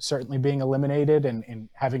Bengals certainly being eliminated and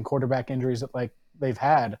having quarterback injuries that like they've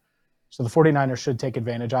had. So the 49ers should take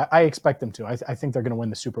advantage. I expect them to. I think they're going to win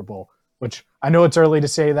the Super Bowl, which I know it's early to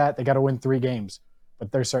say that. They got to win 3 games,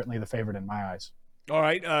 but they're certainly the favorite in my eyes. All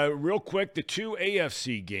right, real quick, the 2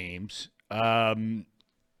 AFC games.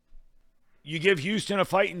 You give Houston a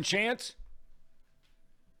fighting chance?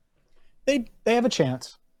 They have a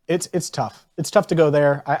chance. It's tough. It's tough to go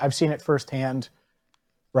there. I've seen it firsthand,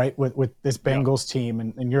 right, with this Bengals team,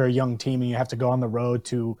 and you're a young team, and you have to go on the road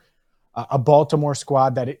to a Baltimore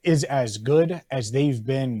squad that is as good as they've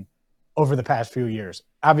been over the past few years.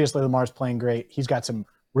 Obviously, Lamar's playing great. He's got some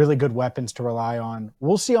really good weapons to rely on.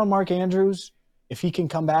 We'll see on Mark Andrews if he can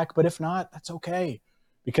come back, but if not, that's okay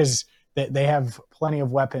because they have plenty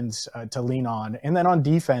of weapons to lean on. And then on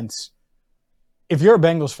defense, if you're a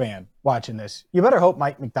Bengals fan watching this, you better hope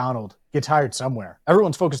Mike McDonald gets hired somewhere.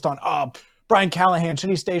 Everyone's focused on, Brian Callahan, should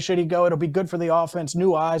he stay, should he go? It'll be good for the offense,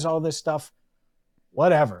 new eyes, all this stuff.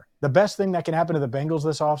 Whatever. The best thing that can happen to the Bengals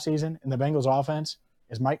this offseason and the Bengals offense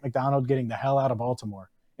is Mike McDonald getting the hell out of Baltimore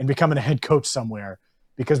and becoming a head coach somewhere.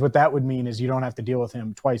 Because what that would mean is you don't have to deal with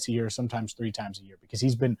him twice a year, sometimes 3 times a year, because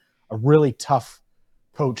he's been a really tough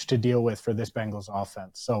coach to deal with for this Bengals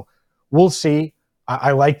offense. So we'll see.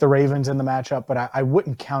 I like the Ravens in the matchup, but I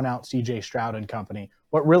wouldn't count out C.J. Stroud and company.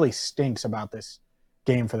 What really stinks about this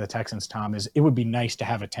game for the Texans, Tom, is it would be nice to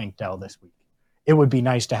have a Tank Dell this week. It would be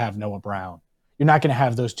nice to have Noah Brown. You're not going to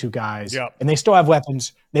have those 2 guys. Yep. And they still have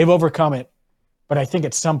weapons. They've overcome it. But I think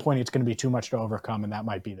at some point it's going to be too much to overcome, and that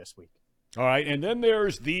might be this week. All right, and then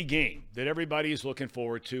there's the game that everybody is looking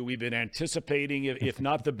forward to. We've been anticipating, if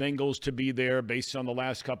not the Bengals, to be there based on the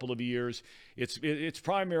last couple of years. It's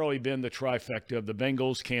primarily been the trifecta of the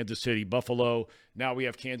Bengals, Kansas City, Buffalo. Now we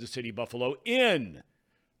have Kansas City, Buffalo in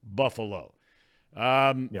Buffalo.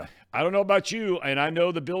 I don't know about you, and I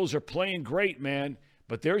know the Bills are playing great, man,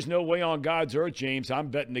 but there's no way on God's earth, James, I'm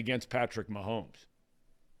betting against Patrick Mahomes.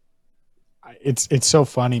 It's so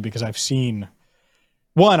funny because I've seen –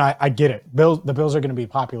 one, I get it. The Bills are going to be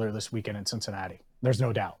popular this weekend in Cincinnati. There's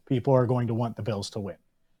no doubt. People are going to want the Bills to win.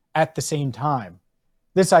 At the same time,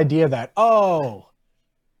 this idea that,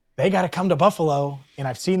 they got to come to Buffalo, and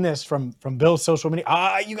I've seen this from Bill's social media.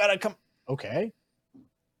 You got to come. Okay.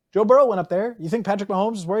 Joe Burrow went up there. You think Patrick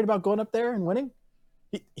Mahomes is worried about going up there and winning?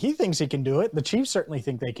 He thinks he can do it. The Chiefs certainly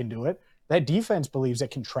think they can do it. That defense believes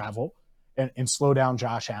it can travel and slow down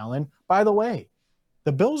Josh Allen. By the way,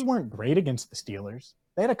 the Bills weren't great against the Steelers.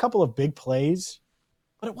 They had a couple of big plays,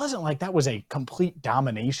 but it wasn't like that was a complete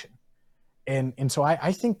domination. And so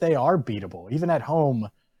I think they are beatable. Even at home,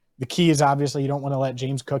 the key is obviously you don't want to let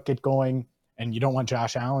James Cook get going, and you don't want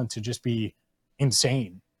Josh Allen to just be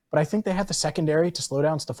insane. But I think they have the secondary to slow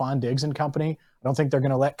down Stephon Diggs and company. I don't think they're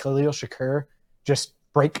going to let Khalil Shakur just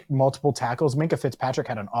break multiple tackles. Minka Fitzpatrick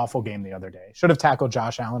had an awful game the other day. Should have tackled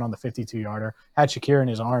Josh Allen on the 52-yarder, had Shakir in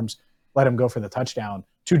his arms, let him go for the touchdown.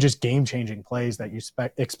 Two just game-changing plays that you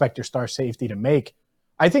expect your star safety to make.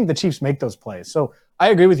 I think the Chiefs make those plays. So I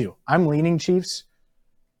agree with you. I'm leaning Chiefs.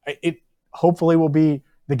 It hopefully will be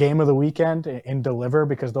the game of the weekend and deliver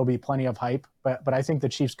because there'll be plenty of hype. But I think the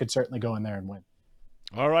Chiefs could certainly go in there and win.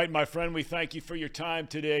 All right, my friend, we thank you for your time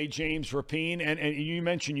today, James Rapien. And you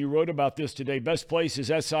mentioned you wrote about this today. Best place is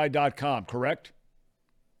SI.com, correct?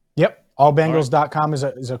 Yep. Allbengals.com is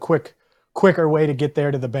a quicker way to get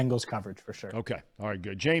there to the Bengals coverage for sure. Okay. All right,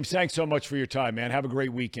 good. James, thanks so much for your time, man. Have a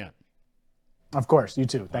great weekend. Of course. You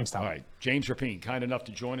too. Thanks, Tom. All right. James Rapien, kind enough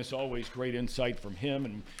to join us. Always great insight from him.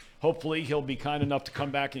 And hopefully he'll be kind enough to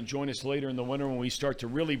come back and join us later in the winter when we start to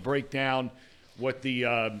really break down what the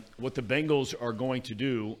Bengals are going to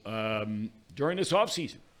do during this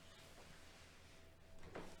offseason.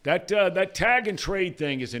 That tag and trade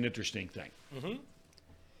thing is an interesting thing. Mm-hmm.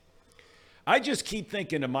 I just keep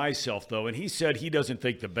thinking to myself, though, and he said he doesn't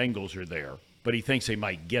think the Bengals are there, but he thinks they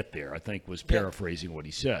might get there, I think was paraphrasing what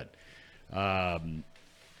he said. Don't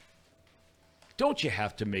you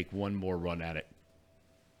have to make one more run at it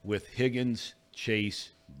with Higgins, Chase,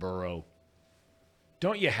 Burrow?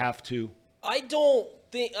 Don't you have to? I don't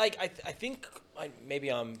think, I think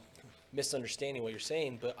maybe I'm misunderstanding what you're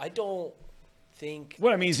saying, but I don't think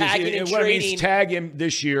what I mean is tag him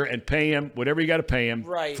this year and pay him whatever you got to pay him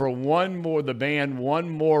for one more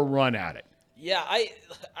run at it. Yeah, I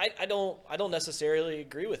don't necessarily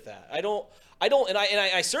agree with that.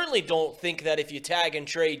 I certainly don't think that if you tag and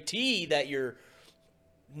trade T that you're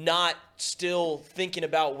not still thinking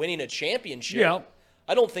about winning a championship. Yeah.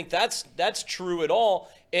 I don't think that's true at all.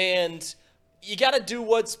 And you got to do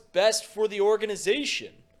what's best for the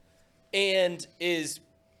organization. And is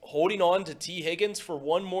holding on to T. Higgins for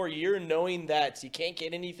one more year and knowing that you can't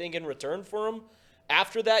get anything in return for him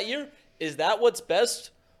after that year, is that what's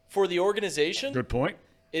best for the organization? Good point.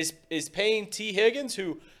 Is paying T. Higgins,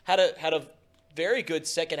 who had a very good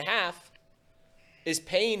second half, is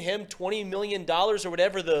paying him $20 million or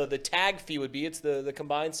whatever the tag fee would be. It's the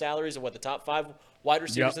combined salaries of the top 5 wide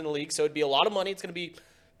receivers in the league. So it'd be a lot of money. It's going to be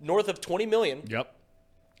north of $20 million. Yep.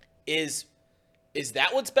 Is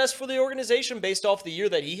that what's best for the organization based off the year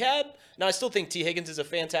that he had? Now, I still think T. Higgins is a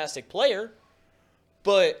fantastic player,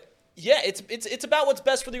 but yeah, it's about what's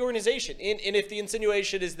best for the organization. And if the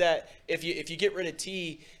insinuation is that if you get rid of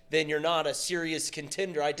T, then you're not a serious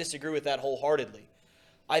contender, I disagree with that wholeheartedly.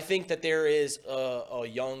 I think that there is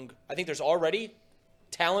I think there's already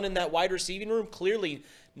talent in that wide receiving room, clearly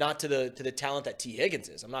not to the talent that T. Higgins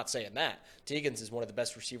is. I'm not saying that. T. Higgins is one of the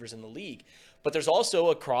best receivers in the league. But there's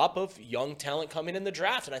also a crop of young talent coming in the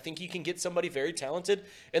draft, and I think you can get somebody very talented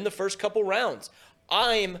in the first couple rounds.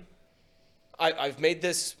 I've made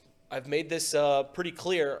this pretty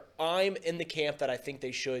clear. I'm in the camp that I think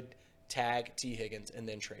they should tag T. Higgins and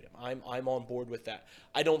then trade him. I'm on board with that.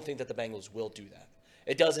 I don't think that the Bengals will do that.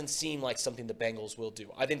 It doesn't seem like something the Bengals will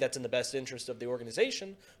do. I think that's in the best interest of the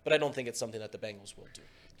organization, but I don't think it's something that the Bengals will do.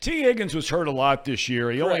 T. Higgins was hurt a lot this year.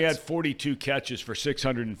 He Correct. only had 42 catches for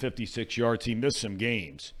 656 yards. He missed some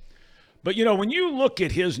games. But, when you look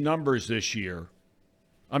at his numbers this year,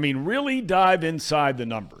 I mean, really dive inside the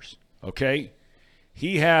numbers, okay?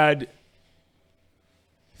 He had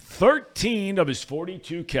 13 of his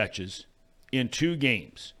 42 catches in 2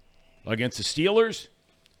 games against the Steelers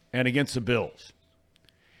and against the Bills.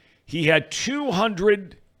 He had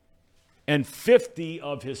 250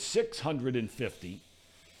 of his 650,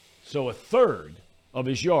 so a third of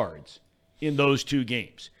his yards in those 2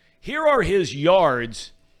 games. Here are his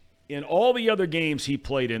yards in all the other games he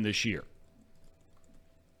played in this year.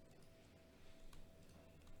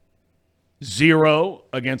 0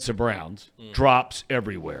 against the Browns, drops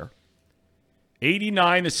everywhere.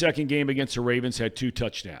 89 the second game against the Ravens, had 2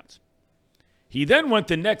 touchdowns. He then went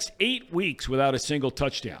the next 8 weeks without a single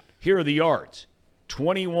touchdown. Here are the yards: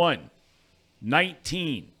 21,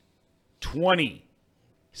 19, 20,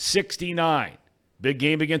 69. Big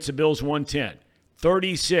game against the Bills, 110.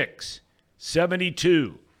 36,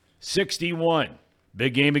 72, 61.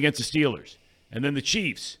 Big game against the Steelers. And then the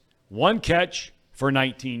Chiefs, 1 catch for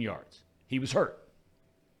 19 yards. He was hurt.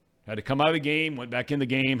 Had to come out of the game, went back in the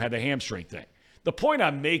game, had the hamstring thing. The point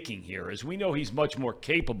I'm making here is we know he's much more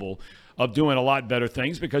capable of doing a lot better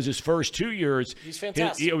things because his first 2 years, he's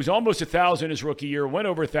fantastic. It was almost 1,000 his rookie year, went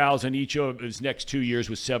over 1,000 each of his next 2 years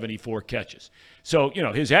with 74 catches. So,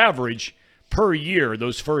 his average per year,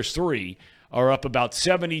 those first 3, are up about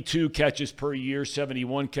 72 catches per year,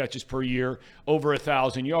 71 catches per year, over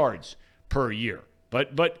 1,000 yards per year.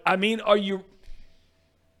 But I mean,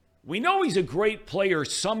 we know he's a great player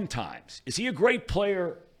sometimes. Is he a great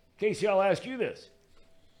player? Casey, I'll ask you this.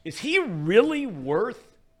 Is he really worth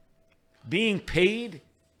being paid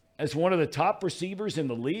as one of the top receivers in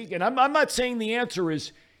the league? And I'm not saying the answer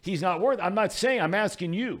is he's not worth it. I'm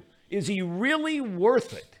asking you. Is he really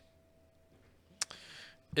worth it?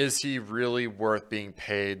 Is he really worth being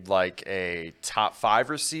paid like a top 5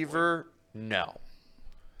 receiver? No.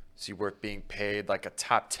 Is he worth being paid like a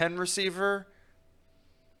top 10 receiver?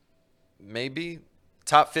 Maybe.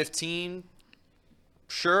 Top 15?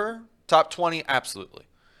 Sure. Top 20? Absolutely.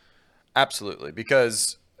 Absolutely.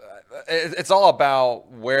 Because it's all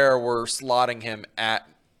about where we're slotting him at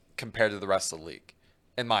compared to the rest of the league,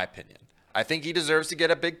 in my opinion. I think he deserves to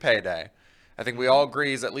get a big payday. I think we all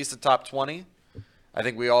agree he's at least a top 20. I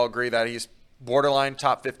think we all agree that he's borderline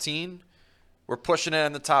top 15. We're pushing it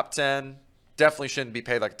in the top 10. Definitely shouldn't be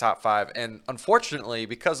paid like a top 5. And unfortunately,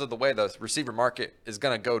 because of the way the receiver market is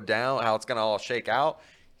going to go down, how it's going to all shake out,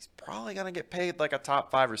 he's probably going to get paid like a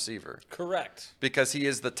top 5 receiver. Correct. Because he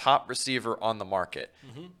is the top receiver on the market.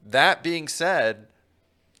 Mm-hmm. That being said,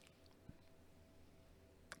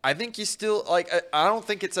 I think he's still I don't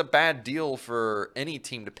think it's a bad deal for any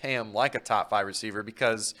team to pay him like a top 5 receiver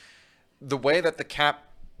because the way that the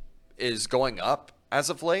cap is going up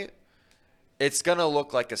as of late, it's going to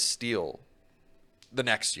look like a steal the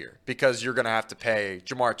next year because you're going to have to pay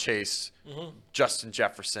Jamar Chase, Justin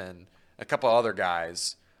Jefferson, a couple other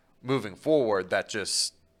guys moving forward that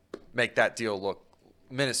just make that deal look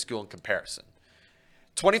minuscule in comparison.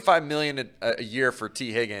 $25 million a year for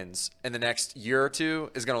T. Higgins in the next year or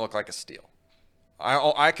two is going to look like a steal.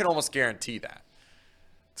 I can almost guarantee that.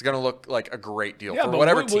 It's going to look like a great deal for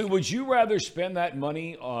whatever team. Would you rather spend that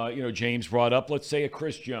money, James brought up, let's say a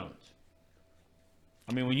Chris Jones?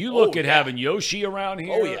 I mean, when you look at having Yoshi around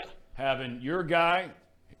here, having your guy,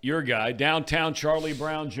 downtown Charlie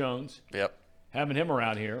Brown Jones, having him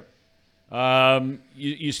around here,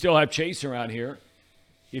 you still have Chase around here.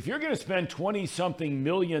 If you're going to spend $20-something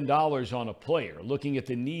million on a player, looking at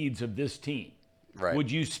the needs of this team, would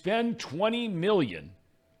you spend $20 million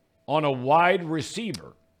on a wide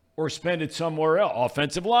receiver or spend it somewhere else?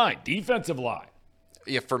 Offensive line, defensive line.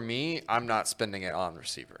 Yeah, for me, I'm not spending it on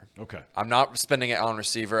receiver. Okay. I'm not spending it on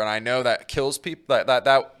receiver, and I know that kills people.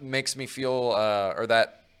 That makes me feel, or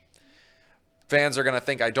that fans are going to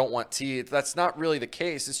think I don't want T. That's not really the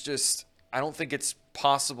case. It's just I don't think it's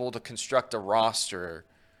possible to construct a roster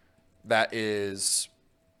that is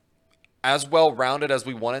as well-rounded as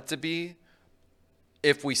we want it to be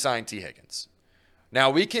if we sign T. Higgins. Now,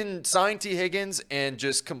 we can sign T. Higgins and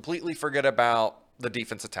just completely forget about the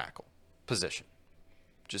defensive tackle position.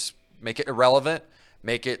 Just make it irrelevant.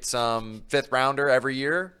 Make it some 5th rounder every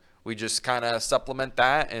year. We just kind of supplement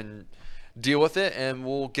that and deal with it, and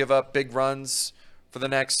we'll give up big runs for the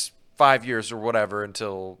next 5 years or whatever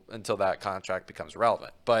until that contract becomes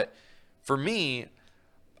relevant. But for me,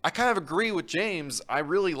 I kind of agree with James. I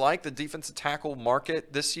really like the defensive tackle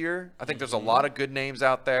market this year. I think there's a lot of good names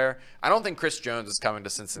out there. I don't think Chris Jones is coming to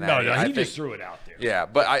Cincinnati. No, he just threw it out there. Yeah,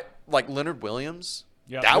 but I like Leonard Williams.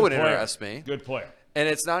 That would interest me. Good player. And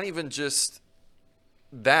it's not even just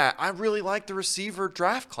that. I really like the receiver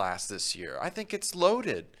draft class this year. I think it's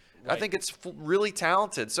loaded. Right. I think it's really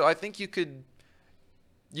talented. So I think you could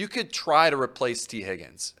try to replace T.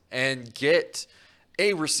 Higgins and get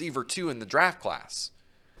a receiver 2 in the draft class.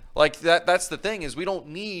 Like that's the thing is we don't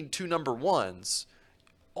need 2 number 1s.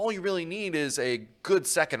 All you really need is a good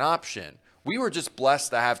second option. We were just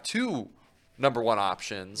blessed to have 2 number 1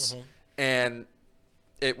 options, and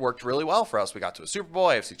it worked really well for us. We got to a Super Bowl,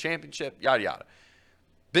 AFC Championship, yada, yada.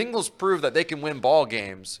 Bengals proved that they can win ball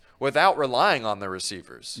games without relying on their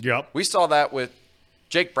receivers. Yep. We saw that with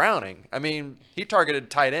Jake Browning. I mean, he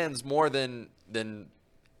targeted tight ends more than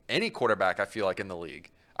any quarterback, I feel like, in the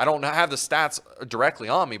league. I don't have the stats directly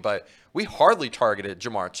on me, but we hardly targeted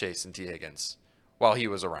Jamar Chase and T. Higgins while he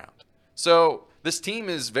was around. So this team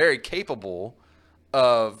is very capable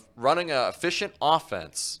of running an efficient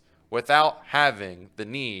offense without having the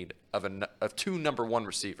need of 2 number 1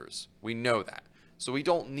 receivers. We know that. So we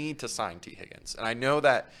don't need to sign T. Higgins. And I know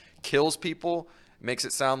that kills people, makes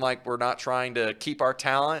it sound like we're not trying to keep our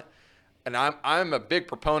talent. and I'm a big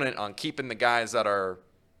proponent on keeping the guys that are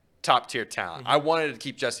top tier talent. I wanted to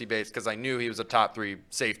keep Jesse Bates because I knew he was a top 3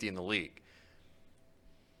 safety in the league.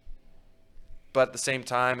 But at the same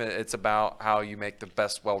time, it's about how you make the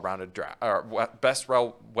best well-rounded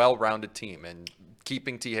well-rounded team, and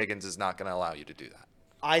keeping T. Higgins is not going to allow you to do that.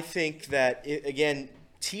 I think that again,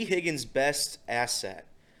 T. Higgins' best asset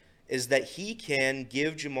is that he can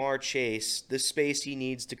give Jamar Chase the space he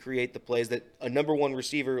needs to create the plays that a number 1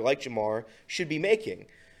 receiver like Jamar should be making.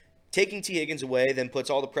 Taking T. Higgins away then puts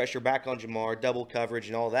all the pressure back on Jamar, double coverage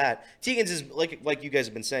and all that. T. Higgins is, like you guys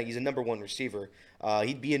have been saying, he's a number 1 receiver.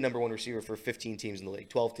 He'd be a number 1 receiver for 15 teams in the league,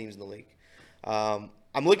 12 teams in the league. I'm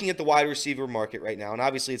looking at the wide receiver market right now, and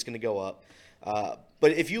obviously it's going to go up.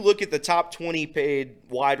 But if you look at the top 20 paid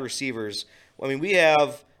wide receivers, I mean, we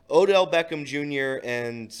have Odell Beckham Jr.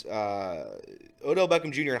 and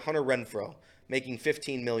Hunter Renfrow making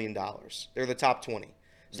 $15 million. They're the top 20.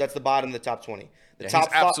 So that's the bottom of the top 20. He's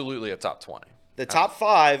absolutely a top 20. The top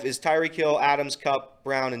 5 is Tyreek Hill, Adams, Kupp,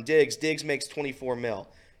 Brown, and Diggs. Diggs makes $24 million.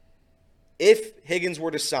 If Higgins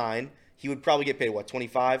were to sign, he would probably get paid, what,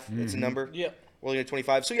 25? That's a number? Yeah. We're looking at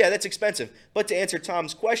 25. So, yeah, that's expensive. But to answer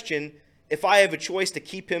Tom's question, if I have a choice to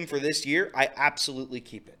keep him for this year, I absolutely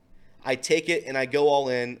keep it. I take it and I go all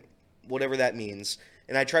in, whatever that means.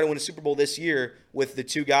 And I try to win a Super Bowl this year with the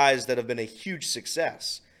 2 guys that have been a huge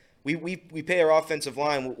success. We pay our offensive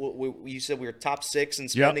line. You said we were top 6 in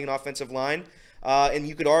spending an offensive line. And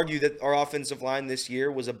you could argue that our offensive line this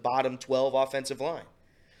year was a bottom 12 offensive line.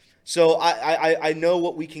 So I know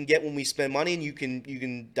what we can get when we spend money, and you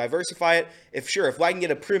can diversify it. If I can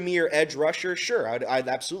get a premier edge rusher, sure, I'd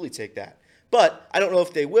absolutely take that. But I don't know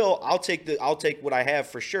if they will. I'll take what I have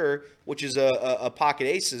for sure, which is a pocket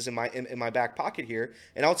aces in my back pocket here,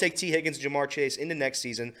 and I'll take T. Higgins, Jamar Chase into next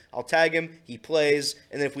season. I'll tag him, he plays,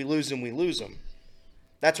 and then if we lose him, we lose him.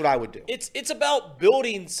 That's what I would do. It's about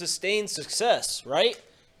building sustained success, right?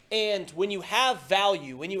 And when you have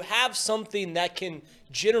value, when you have something that can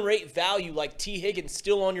generate value like T. Higgins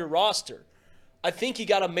still on your roster, I think you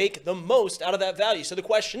got to make the most out of that value. So the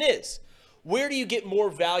question is, where do you get more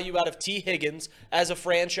value out of T. Higgins as a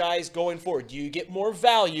franchise going forward? Do you get more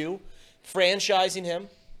value franchising him,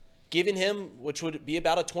 giving him, which would be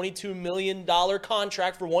about a $22 million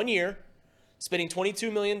contract for 1 year, spending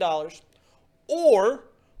 $22 million, or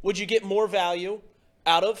would you get more value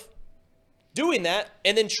out of doing that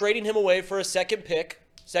and then trading him away for a second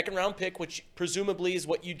round pick, which presumably is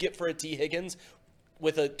what you'd get for a T. Higgins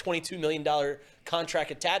with a $22 million contract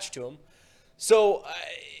attached to him? So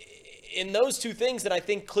in those 2 things, that I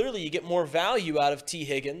think clearly you get more value out of T.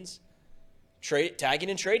 Higgins, tagging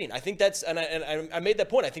and trading. I think that's, and I made that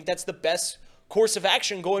point, I think that's the best course of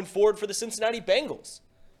action going forward for the Cincinnati Bengals.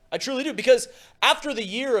 I truly do, because after the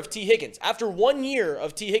year of T. Higgins, after 1 year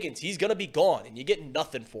of T. Higgins, he's going to be gone, and you get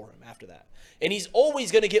nothing for him after that. And he's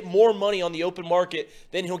always going to get more money on the open market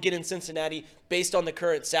than he'll get in Cincinnati based on the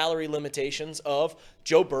current salary limitations of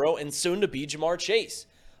Joe Burrow and soon-to-be Jamar Chase.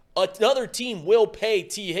 Another team will pay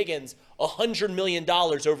T. Higgins $100 million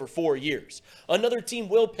over 4 years. Another team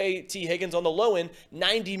will pay T. Higgins on the low end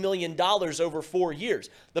 $90 million over 4 years.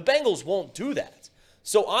 The Bengals won't do that.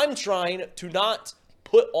 So I'm trying to not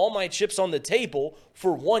put all my chips on the table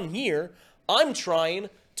for 1 year. I'm trying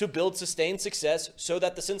to build sustained success so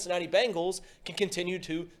that the Cincinnati Bengals can continue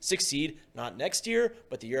to succeed, not next year,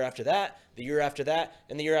 but the year after that, the year after that,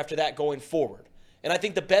 and the year after that going forward. And I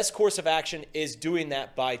think the best course of action is doing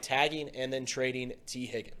that by tagging and then trading T.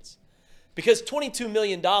 Higgins. Because $22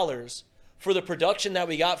 million for the production that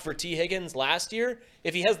we got for T. Higgins last year,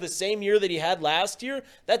 if he has the same year that he had last year,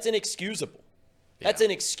 that's inexcusable. That's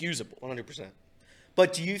inexcusable. 100%.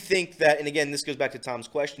 But do you think that, and again, this goes back to Tom's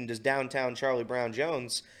question, does downtown Charlie Brown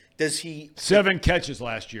Jones, does he... 7 catches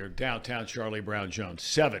last year, downtown Charlie Brown Jones.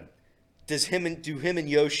 7. Do him and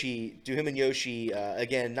Yoshi,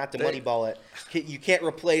 again, not to moneyball it, you can't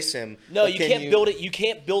replace him. No, you can't build it. You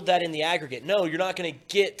can't build that in the aggregate. No, you're not going to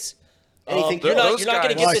get anything. You're not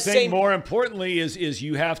going to get the same. I think more importantly is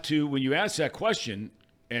you have to, when you ask that question,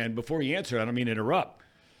 and before you answer, I don't mean to interrupt.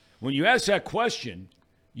 When you ask that question,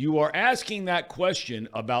 you are asking that question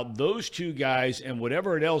about those 2 guys and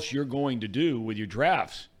whatever else you're going to do with your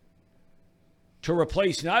drafts to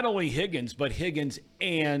replace not only Higgins, but Higgins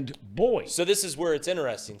and Boyd. So this is where it's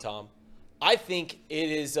interesting, Tom. I think it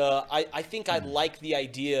is. I think I like the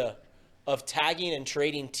idea of tagging and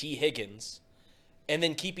trading T. Higgins, and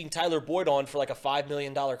then keeping Tyler Boyd on for like a $5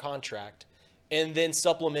 million contract, and then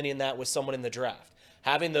supplementing that with someone in the draft.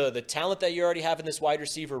 Having the talent that you already have in this wide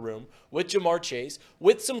receiver room with Jamar Chase,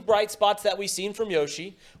 with some bright spots that we've seen from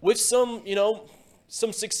Yoshi, with some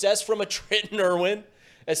success from a Trenton Irwin,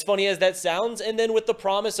 as funny as that sounds. And then with the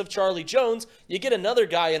promise of Charlie Jones, you get another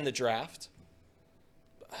guy in the draft.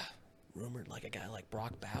 Rumored like a guy like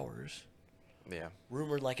Brock Bowers. Yeah.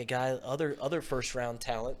 Rumored like a guy, other first round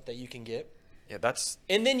talent that you can get. Yeah, that's.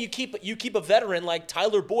 And then you keep a veteran like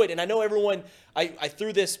Tyler Boyd. And I know everyone. I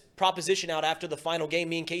threw this proposition out after the final game.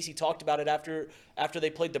 Me and Casey talked about it after they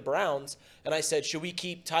played the Browns. And I said, should we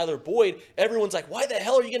keep Tyler Boyd? Everyone's like, why the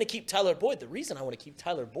hell are you going to keep Tyler Boyd? The reason I want to keep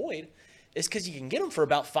Tyler Boyd is because you can get him for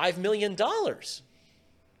about $5 million.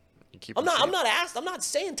 I'm not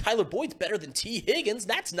saying Tyler Boyd's better than T. Higgins.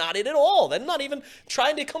 That's not it at all. I'm not even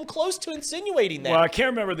trying to come close to insinuating that. Well, I can't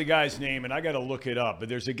remember the guy's name, and I got to look it up. But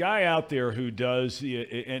there's a guy out there who does,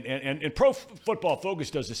 and Pro Football Focus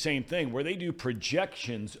does the same thing, where they do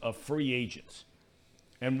projections of free agents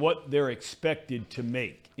and what they're expected to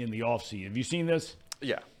make in the offseason. Have you seen this?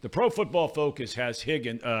 Yeah. The Pro Football Focus has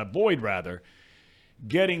Boyd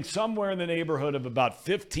getting somewhere in the neighborhood of about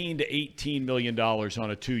 $15 to $18 million on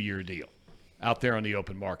a 2-year deal out there on the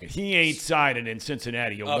open market. He ain't signing in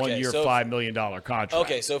Cincinnati a 1-year, $5 million contract.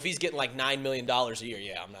 Okay, so if he's getting like $9 million a year,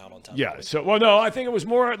 yeah, I'm out on top. Yeah, so, well, no, I think it was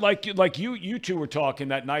more like you two were talking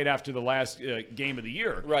that night after the last game of the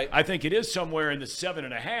year. Right. I think it is somewhere in the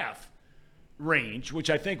 7.5 range, which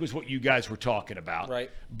I think was what you guys were talking about. Right.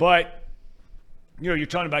 But, you're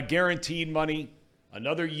talking about guaranteed money,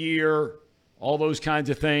 another year, all those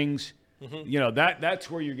kinds of things. Mm-hmm.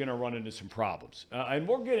 That's where you're going to run into some problems. And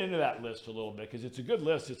we'll get into that list a little bit because it's a good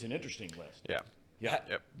list. It's an interesting list. Yeah. Yeah.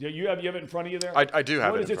 Yep. You have it in front of you there? I do have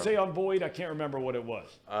it. What does it say on Boyd? I can't remember what it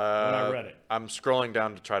was when I read it. I'm scrolling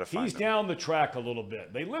down to try to find He's down the track a little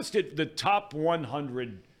bit. They listed the top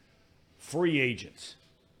 100 free agents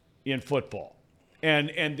in football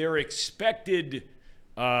and their expected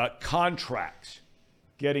contracts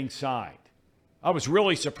getting signed. I was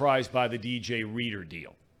really surprised by the DJ Reader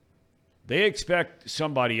deal. They expect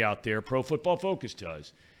somebody out there, Pro Football Focus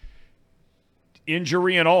does,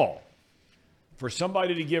 injury and all, for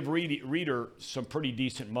somebody to give Reader some pretty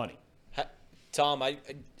decent money. Tom, I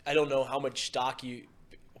don't know how much stock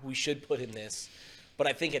we should put in this, but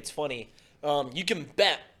I think it's funny. You can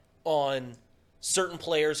bet on certain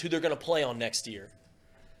players who they're going to play on next year.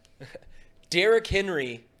 Derrick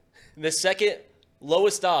Henry, the second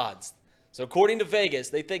lowest odds. So according to Vegas,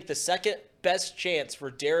 they think the second best chance for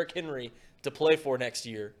Derrick Henry to play for next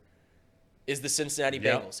year is the Cincinnati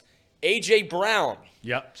Bengals. A.J. Brown.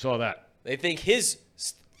 Yep, saw that. They think his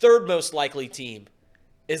third most likely team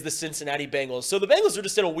is the Cincinnati Bengals. So the Bengals are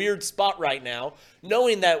just in a weird spot right now,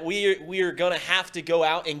 knowing that we are going to have to go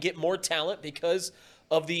out and get more talent because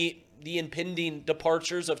of the impending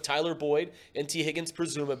departures of Tyler Boyd and T. Higgins,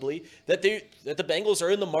 presumably, that the Bengals are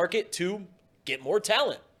in the market to get more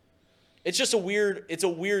talent. It's just a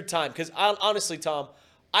weird time because honestly, Tom,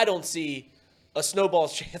 I don't see a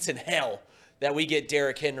snowball's chance in hell that we get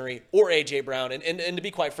Derrick Henry or A.J. Brown. And to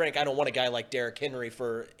be quite frank, I don't want a guy like Derrick Henry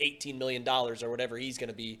for $18 million or whatever he's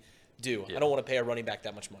going to be due. Yeah. I don't want to pay a running back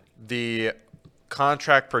that much money. The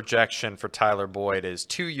contract projection for Tyler Boyd is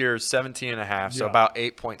 2 years, 17.5, so about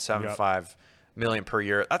 $8.75 million per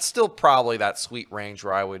year. That's still probably that sweet range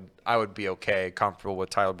where I would be comfortable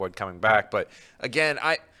with Tyler Boyd coming back. But again,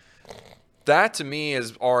 that to me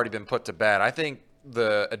has already been put to bed. I think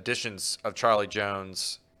the additions of Charlie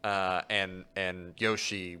Jones and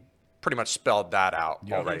Yoshi pretty much spelled that out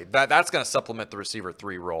already. That's going to supplement the receiver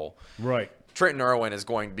 3 role. Right. Trenton Irwin is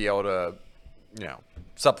going to be able to,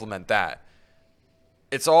 supplement that.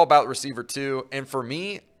 It's all about receiver 2. And for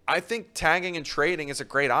me, I think tagging and trading is a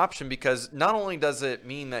great option because not only does it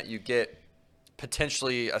mean that you get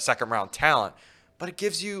potentially a second-round talent, but it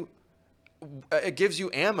gives you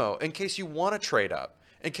ammo in case you want to trade up.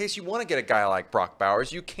 In case you want to get a guy like Brock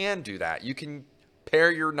Bowers, you can do that. You can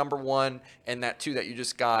pair your number 1 and that 2 that you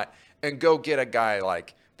just got and go get a guy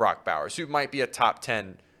like Brock Bowers, who might be a top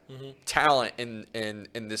 10 talent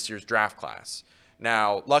in this year's draft class.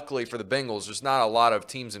 Now, luckily for the Bengals, there's not a lot of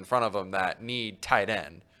teams in front of them that need tight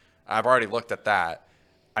end. I've already looked at that.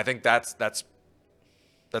 I think that's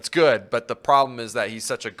good, but the problem is that he's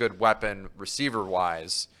such a good weapon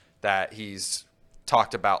receiver-wise that he's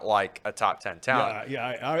talked about like a top 10 talent.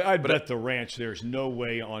 Yeah, I'd bet the ranch there's no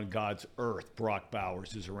way on God's earth Brock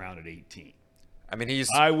Bowers is around at 18. I mean,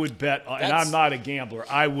 I would bet, and I'm not a gambler,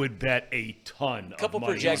 I would bet a ton of money. A couple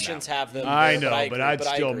projections have them. I know, but I'd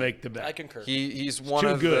still make the bet. I concur. He's one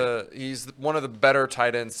of the better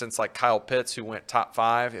tight ends since like Kyle Pitts, who went top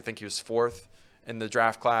 5. I think he was 4th in the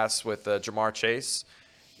draft class with Jamar Chase.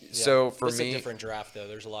 Yeah, so for me, it's a different draft though.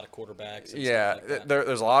 There's a lot of quarterbacks.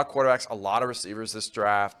 There's a lot of quarterbacks, a lot of receivers this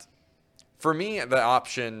draft. For me, the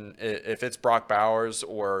option, if it's Brock Bowers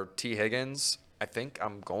or T. Higgins, I think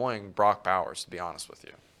I'm going Brock Bowers, to be honest with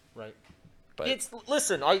you. Right. But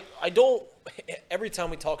Listen, I don't. Every time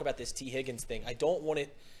we talk about this T. Higgins thing, I don't want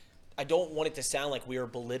it to sound like we are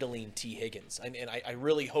belittling T. Higgins. And I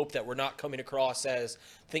really hope that we're not coming across as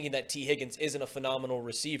thinking that T. Higgins isn't a phenomenal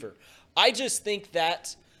receiver. I just think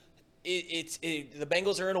that the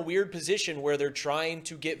Bengals are in a weird position where they're trying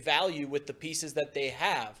to get value with the pieces that they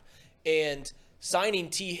have. And signing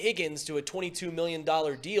T. Higgins to a $22 million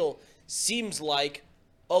deal seems like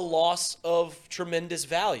a loss of tremendous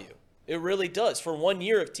value. It really does. For 1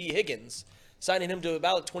 year of T. Higgins, signing him to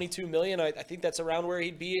about $22 million, I think that's around where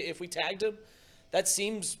he'd be if we tagged him. That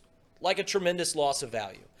seems like a tremendous loss of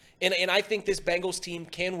value. And I think this Bengals team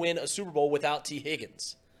can win a Super Bowl without T.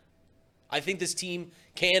 Higgins. I think this team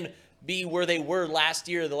can be where they were last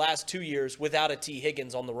year, the last 2 years, without a T.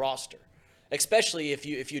 Higgins on the roster. Especially if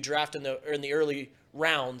you draft in the early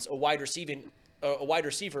rounds a wide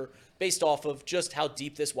receiver based off of just how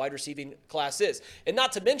deep this wide receiving class is. And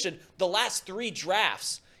not to mention, the last 3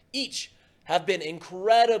 drafts each have been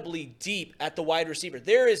incredibly deep at the wide receiver.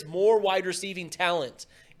 There is more wide receiving talent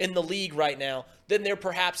in the league right now than there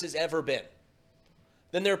perhaps has ever been.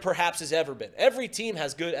 Every team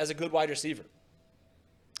has a good wide receiver.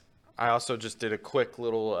 I also just did a quick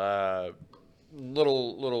little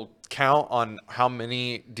count on how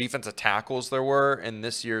many defensive tackles there were in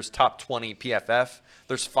this year's top 20 PFF.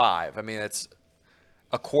 There's 5. I mean, it's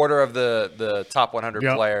a quarter of the top 100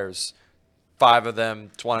 players. 5 of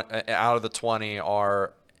them, 20 out of the 20,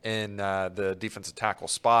 are in the defensive tackle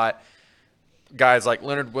spot. Guys like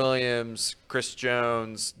Leonard Williams, Chris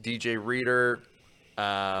Jones, DJ Reader.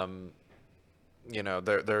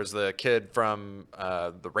 There's the kid from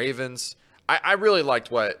the Ravens. I really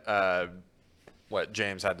liked what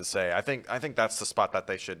James had to say. I think that's the spot that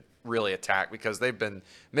they should really attack because they've been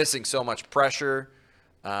missing so much pressure.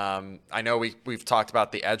 I know we've talked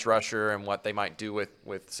about the edge rusher and what they might do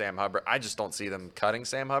with Sam Hubbard. I just don't see them cutting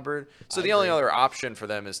Sam Hubbard. So the only other option for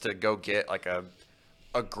them is to go get like a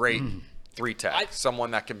great 3-tech,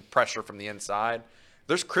 someone that can pressure from the inside.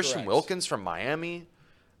 There's Christian Wilkins from Miami.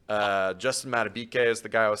 Justin Matabike is the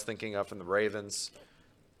guy I was thinking of from the Ravens.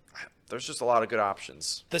 There's just a lot of good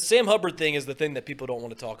options. The Sam Hubbard thing is the thing that people don't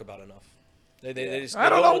want to talk about enough. They I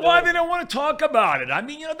don't know why they don't want to talk about it. I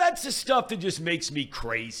mean, that's the stuff that just makes me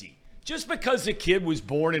crazy. Just because the kid was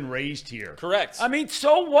born and raised here. Correct. I mean,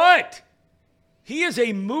 so what? He is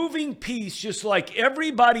a moving piece just like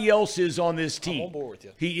everybody else is on this team. I'm on board with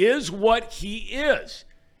you. He is what he is.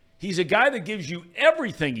 He's a guy that gives you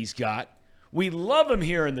everything he's got. We love him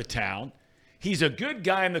here in the town. He's a good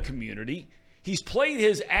guy in the community. He's played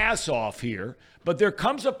his ass off here, but there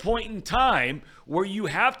comes a point in time where you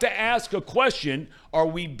have to ask a question, are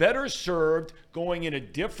we better served going in a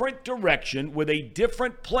different direction with a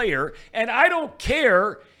different player? And I don't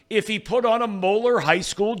care if he put on a Moeller High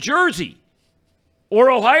School jersey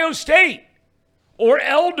or Ohio State or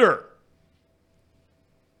Elder.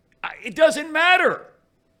 It doesn't matter.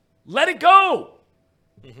 Let it go.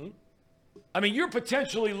 Mm-hmm. I mean, you're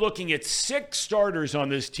potentially looking at 6 starters on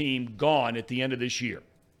this team gone at the end of this year.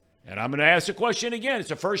 And I'm going to ask the question again. It's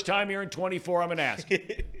the first time here in 24 I'm going to ask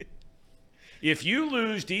it. If you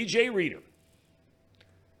lose DJ Reader,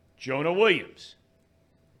 Jonah Williams,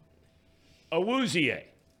 Awuzie,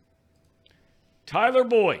 Tyler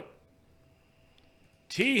Boyd,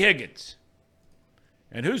 T. Higgins,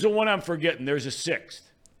 and who's the one I'm forgetting? There's a 6th.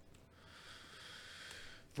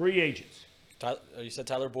 Free agents. You said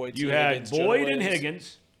Tyler Boyd. You had Boyd and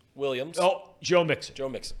Higgins. Williams. Oh, Joe Mixon.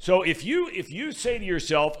 So if you say to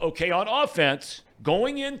yourself, okay, on offense,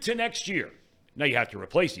 going into next year, now you have to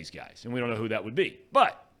replace these guys, and we don't know who that would be.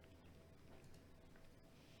 But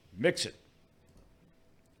Mixon,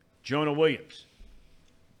 Jonah Williams,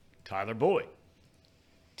 Tyler Boyd,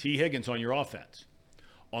 T. Higgins on your offense.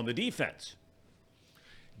 On the defense,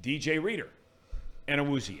 DJ Reader and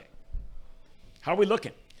Awuzie. How are we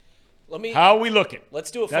looking? How are we looking?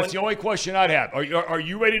 Let's do a That's the only question I'd have. Are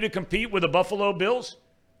you ready to compete with the Buffalo Bills?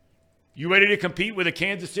 You ready to compete with the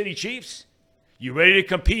Kansas City Chiefs? You ready to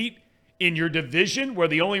compete in your division where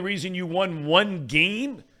the only reason you won 1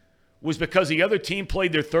 game was because the other team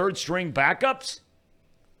played their 3rd-string backups?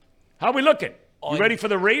 How are we looking? You ready for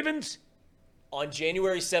the Ravens? On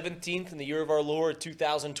January 17th in the year of our Lord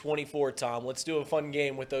 2024, Tom, let's do a fun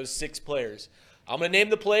game with those 6 players. I'm going to name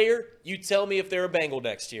the player. You tell me if they're a Bengal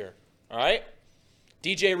next year. All right?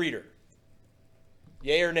 DJ Reader.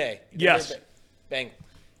 Yay or nay? Yes. Bang.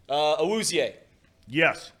 Awuzie.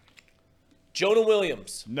 Yes. Jonah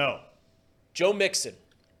Williams. No. Joe Mixon.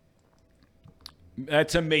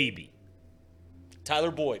 That's a maybe.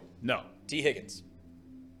 Tyler Boyd. No. T. Higgins.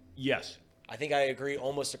 Yes. I think I agree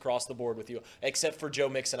almost across the board with you, except for Joe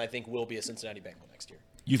Mixon. I think will be a Cincinnati Bengal next year.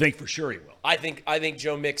 You think for sure he will? I think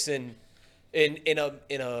Joe Mixon, in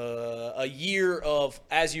a year of,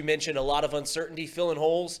 as you mentioned, a lot of uncertainty, filling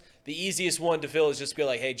holes. The easiest one to fill is just be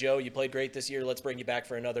like, hey Joe, you played great this year. Let's bring you back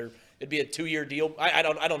for another. It'd be a 2-year deal. I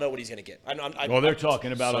don't know what he's going to get. Well, they're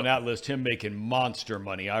talking about on that list him making monster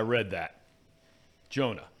money. I read that.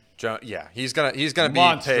 Jonah. Yeah, he's gonna be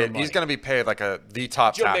Monster paid. money. He's gonna be paid like the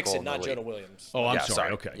top Joe tackle. Mixon, in the not league. Jonah Williams. Oh, I'm Yeah, sorry.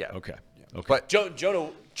 sorry. Okay. Yeah. Okay. But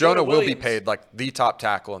Jonah will be Williams. paid like the top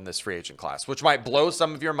tackle in this free agent class, which might blow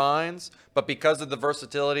some of your minds. But because of the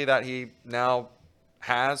versatility that he now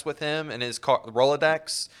has with him and his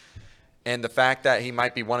Rolodex, and the fact that he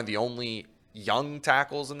might be one of the only young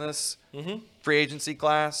tackles in this free agency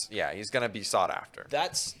class, yeah, he's going to be sought after.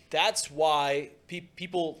 That's why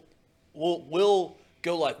people will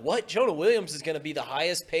go like, what? Jonah Williams is going to be the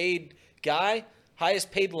highest paid guy, highest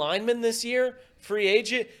paid lineman this year, free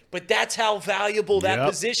agent. But that's how valuable that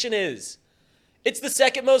position is. It's the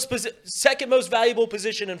second most valuable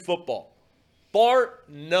position in football, bar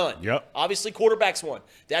none. Yep. Obviously, quarterback's one.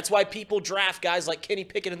 That's why people draft guys like Kenny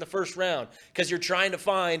Pickett in the first round, because you're trying to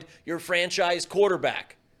find your franchise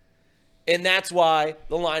quarterback. And that's why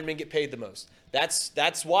the linemen get paid the most.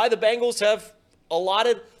 That's why the Bengals have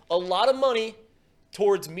allotted a lot of money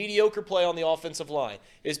towards mediocre play on the offensive line,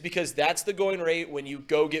 is because that's the going rate when you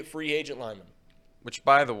go get free agent linemen. Which,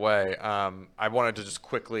 by the way, I wanted to just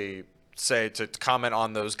quickly say to comment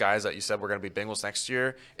on those guys that you said were going to be Bengals next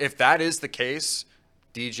year. If that is the case,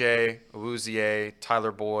 DJ, Awuzie,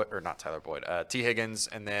 T. Higgins,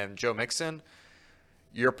 and then Joe Mixon,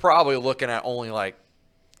 you're probably looking at only like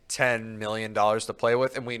 $10 million to play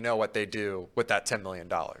with, and we know what they do with that $10 million.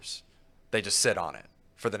 They just sit on it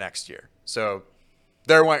for the next year. So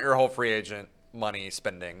there went your whole free agent money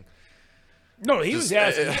spending. No, he was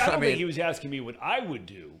asking. I don't I mean, think he was asking me what I would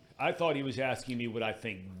do. I thought he was asking me what I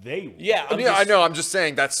think they would. Yeah, I know. I'm just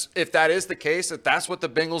saying if that is the case, if that's what the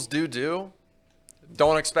Bengals do,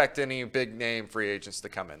 don't expect any big name free agents to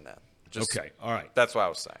come in then. Okay, all right. That's what I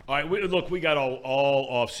was saying. All right, we got all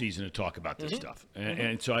off season to talk about this stuff,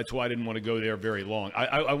 and so that's why I didn't want to go there very long.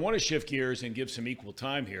 I want to shift gears and give some equal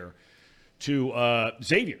time here to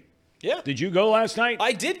Xavier. Yeah. Did you go last night?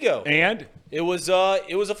 I did go. And it was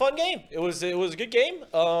a fun game. It was a good game.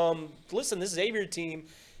 Listen, this Xavier team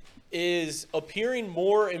is appearing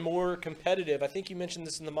more and more competitive. I think you mentioned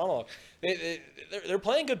this in the monologue. They're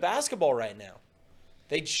playing good basketball right now.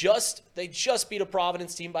 They just beat a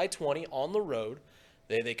Providence team by 20 on the road.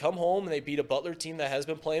 They come home and they beat a Butler team that has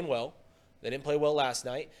been playing well. They didn't play well last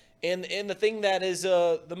night. And the thing that is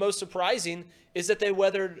the most surprising is that they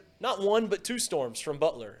weathered not one but two storms from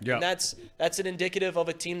Butler. Yeah. And that's an indicative of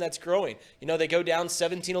a team that's growing. You know, they go down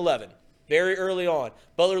 17-11 very early on.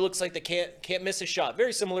 Butler looks like they can't miss a shot.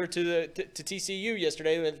 Very similar to TCU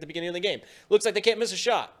yesterday at the beginning of the game. Looks like they can't miss a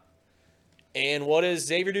shot. And what does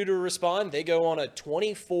Xavier do to respond? They go on a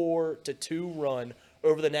 24-2 run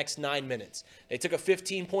over the next 9 minutes. They took a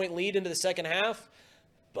 15-point lead into the second half.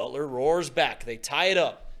 Butler roars back. They tie it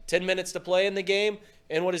up. 10 minutes to play in the game.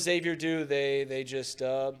 And what does Xavier do? They just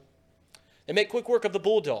they make quick work of the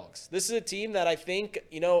Bulldogs. This is a team that I think,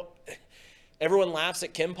 everyone laughs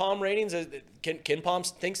at KenPom ratings. KenPom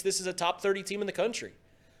thinks this is a top 30 team in the country.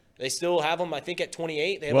 They still have them, I think, at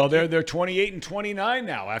 28. They're 28 and 29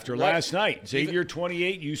 now after last night. Xavier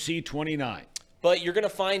 28, UC 29. But you're going to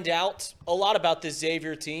find out a lot about this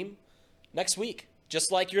Xavier team next week,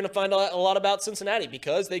 just like you're going to find out a lot about Cincinnati,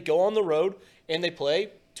 because they go on the road and they play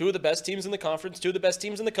two of the best teams in the conference, two of the best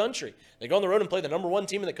teams in the country. They go on the road and play the number one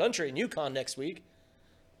team in the country in UConn next week.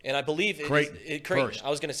 And I believe Creighton. I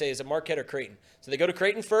was going to say, is it Marquette or Creighton? So they go to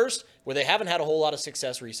Creighton first, where they haven't had a whole lot of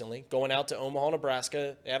success recently. Going out to Omaha,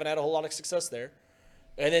 Nebraska, they haven't had a whole lot of success there.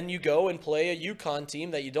 And then you go and play a UConn team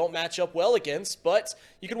that you don't match up well against, but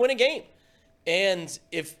you can win a game. And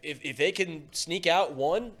if they can sneak out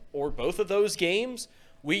one or both of those games,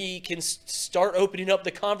 we can start opening up the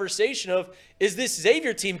conversation of, is this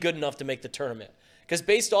Xavier team good enough to make the tournament? Because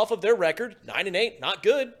based off of their record, 9-8, not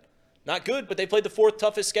good. Not good, but they played the fourth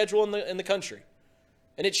toughest schedule in the country.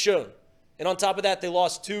 And it's shown. And on top of that, they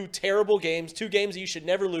lost two terrible games, two games that you should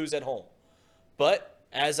never lose at home. But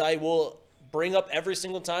as I will bring up every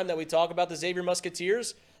single time that we talk about the Xavier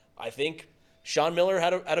Musketeers, I think Sean Miller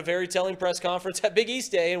had a very telling press conference at Big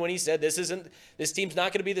East Day, and when he said this team's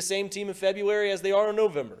not going to be the same team in February as they are in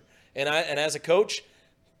November. And as a coach,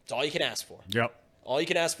 it's all you can ask for. Yep. All you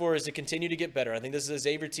can ask for is to continue to get better. I think this is a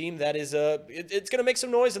Xavier team that is it's going to make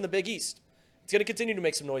some noise in the Big East. It's going to continue to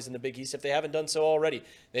make some noise in the Big East if they haven't done so already.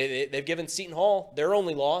 They've given Seton Hall their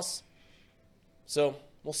only loss. So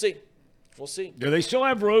we'll see. We'll see. Do they still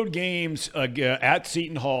have road games at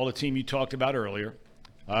Seton Hall, the team you talked about earlier?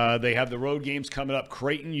 They have the road games coming up,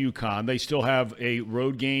 Creighton, UConn. They still have a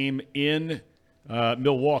road game in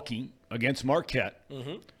Milwaukee against Marquette.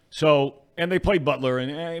 Mm-hmm. So, and they play Butler,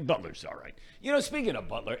 and Butler's all right. Speaking of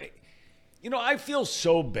Butler, I feel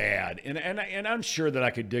so bad, and I'm sure that I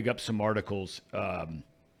could dig up some articles to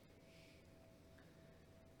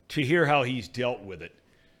hear how he's dealt with it.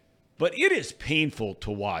 But it is painful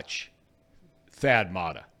to watch Thad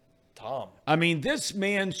Matta. Tom. I mean, this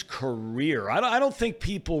man's career. I don't think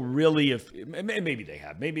people really have. Maybe they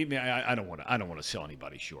have. Maybe I don't want to sell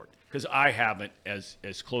anybody short because I haven't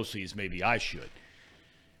as closely as maybe I should.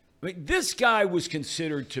 I mean, this guy was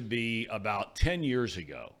considered to be about 10 years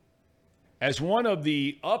ago as one of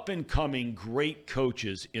the up and coming great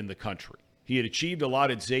coaches in the country. He had achieved a lot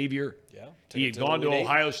at Xavier. Yeah. He had gone to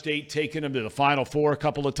Ohio State, taken him to the Final Four a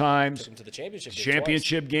couple of times. Took him to the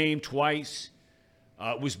championship game twice.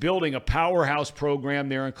 Was building a powerhouse program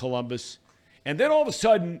there in Columbus. And then all of a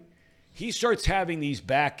sudden, he starts having these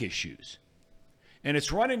back issues. And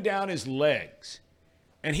it's running down his legs.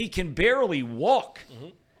 And he can barely walk. Mm-hmm.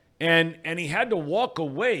 And he had to walk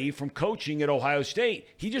away from coaching at Ohio State.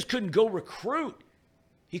 He just couldn't go recruit.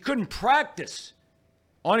 He couldn't practice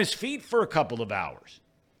on his feet for a couple of hours.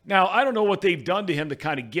 Now, I don't know what they've done to him to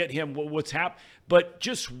kind of get him what's happened. But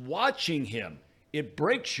just watching him, it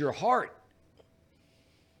breaks your heart.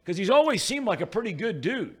 Because he's always seemed like a pretty good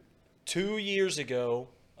dude. 2 years ago,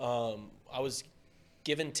 I was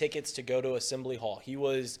given tickets to go to Assembly Hall. He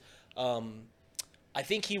was, I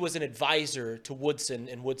think he was an advisor to Woodson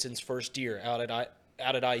in Woodson's first year out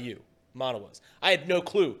at IU. Mana was. I had no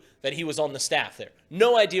clue that he was on the staff there.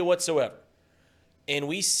 No idea whatsoever. And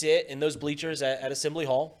we sit in those bleachers at Assembly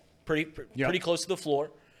Hall, pretty close to the floor.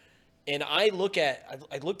 And I look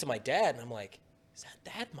to my dad, and I'm like, is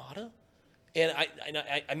that Dad Mata? And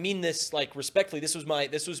I mean this like respectfully. This was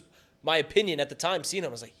my opinion at the time. Seeing him,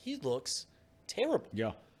 I was like, he looks terrible.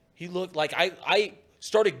 Yeah, he looked like I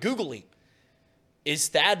started Googling, is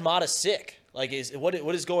Thad Matta sick? Like, what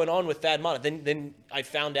is going on with Thad Matta? Then I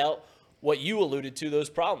found out what you alluded to, those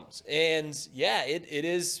problems. And yeah, it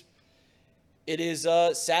is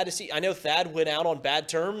sad to see. I know Thad went out on bad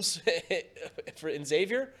terms in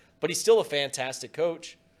Xavier, but he's still a fantastic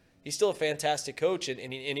coach. He's still a fantastic coach,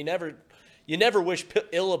 and he never. You never wish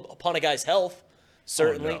ill upon a guy's health.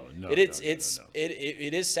 Certainly,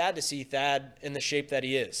 it is sad to see Thad in the shape that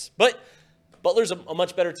he is. But Butler's a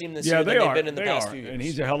much better team this year than they've been in the past few years. And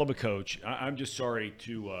he's a hell of a coach. I'm just sorry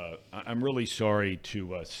I'm really sorry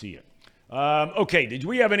to see it. Okay, did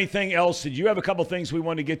we have anything else? Did you have a couple things we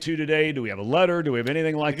wanted to get to today? Do we have a letter? Do we have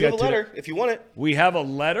anything like that? We have a letter, if you want it. We have a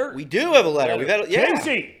letter? We do have a letter.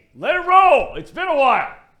 Casey, let it roll. It's been a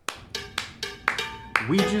while.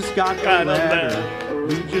 We just got a letter.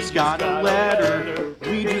 We just got a letter.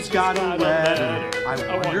 We just got a letter.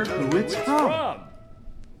 I wonder who it's from.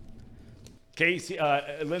 Casey,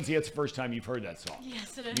 Lindsay, it's the first time you've heard that song.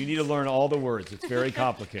 Yes, it is. You need to learn all the words. It's very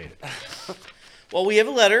complicated. Well, we have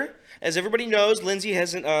a letter. As everybody knows, Lindsay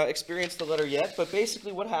hasn't experienced the letter yet, but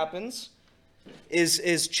basically what happens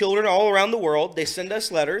is children all around the world, they send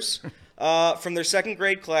us letters from their second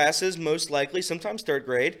grade classes, most likely, sometimes third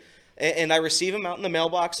grade, and I receive them out in the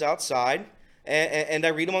mailbox outside, and I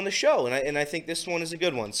read them on the show, and I think this one is a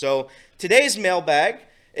good one. So today's mailbag,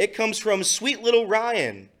 it comes from sweet little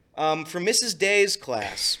Ryan from Mrs. Day's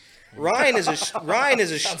class. Ryan is a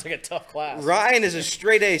sounds like a tough class. Ryan is a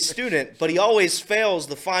straight A student, but he always fails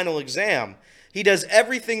the final exam. He does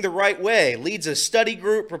everything the right way, leads a study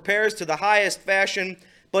group, prepares to the highest fashion,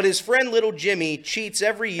 but his friend little Jimmy cheats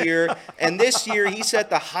every year, and this year he set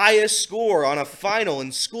the highest score on a final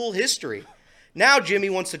in school history. Now Jimmy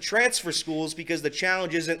wants to transfer schools because the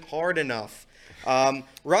challenge isn't hard enough.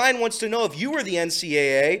 Ryan wants to know, if you were the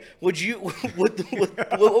NCAA, what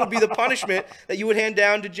would be the punishment that you would hand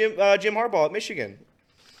down to Jim Harbaugh at Michigan?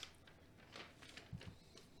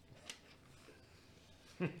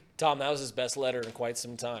 Tom, that was his best letter in quite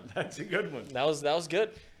some time. That's a good one. That was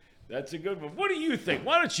good. That's a good one. What do you think?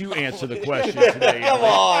 Why don't you answer the question today? Come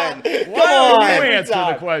on. Why don't you answer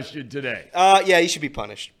the question today? Yeah, he should be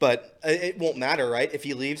punished, but it won't matter, right? If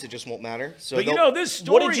he leaves, it just won't matter. So but you know, this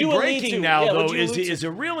story breaking now, though, is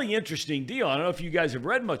a really interesting deal. I don't know if you guys have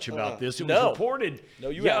read much about this. It was reported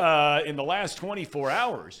in the last 24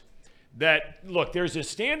 hours that, look, there's a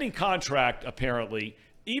standing contract, apparently,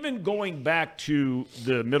 even going back to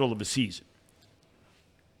the middle of the season,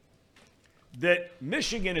 that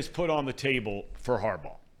Michigan has put on the table for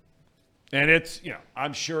Harbaugh. And it's,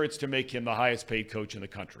 I'm sure it's to make him the highest paid coach in the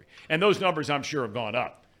country. And those numbers, I'm sure, have gone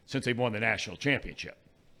up since they've won the national championship.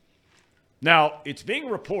 Now, it's being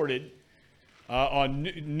reported on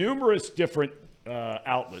numerous different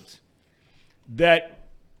outlets that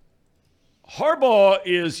Harbaugh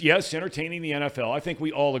is, yes, entertaining the NFL. I think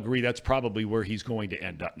we all agree that's probably where he's going to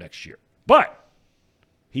end up next year. But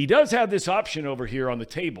he does have this option over here on the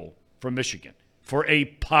table from Michigan for a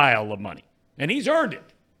pile of money. And he's earned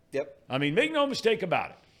it. Yep. I mean, make no mistake about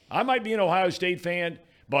it. I might be an Ohio State fan,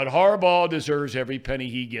 but Harbaugh deserves every penny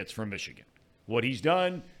he gets from Michigan. What he's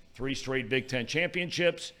done, 3 straight Big Ten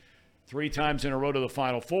championships, 3 times in a row to the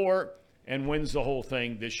Final Four, and wins the whole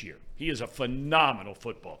thing this year. He is a phenomenal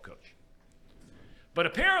football coach. But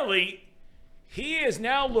apparently, he is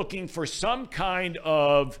now looking for some kind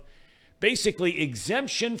of basically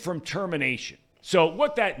exemption from termination. So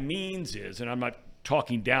what that means is, and I'm not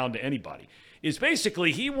talking down to anybody, is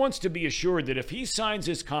basically he wants to be assured that if he signs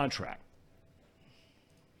his contract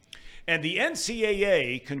and the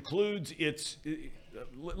NCAA concludes its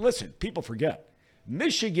listen, people forget,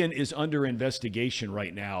 Michigan is under investigation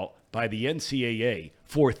right now by the NCAA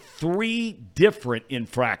for 3 different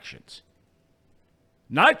infractions.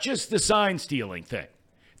 Not just the sign stealing thing.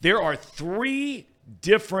 There are 3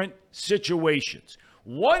 different situations.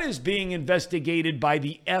 One is being investigated by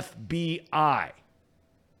the FBI.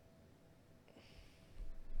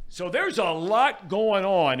 So there's a lot going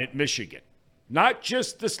on at Michigan. Not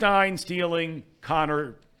just the sign stealing,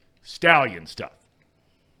 Connor Stallion stuff.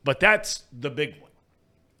 But that's the big one.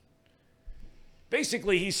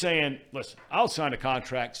 Basically, he's saying, listen, I'll sign a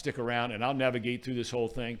contract, stick around, and I'll navigate through this whole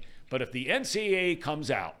thing. But if the NCAA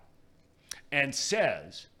comes out and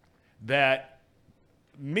says that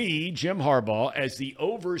me, Jim Harbaugh, as the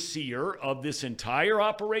overseer of this entire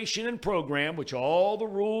operation and program, which all the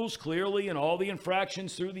rules clearly and all the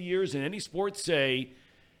infractions through the years in any sport say,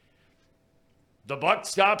 the buck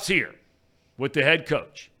stops here with the head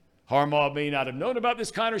coach. Harbaugh may not have known about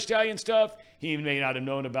this Connor Stallion stuff. He may not have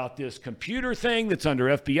known about this computer thing that's under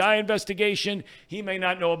FBI investigation. He may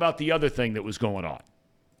not know about the other thing that was going on.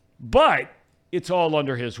 But it's all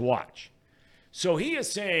under his watch. So he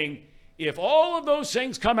is saying, if all of those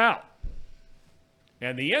things come out,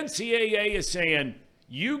 and the NCAA is saying,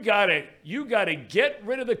 you gotta get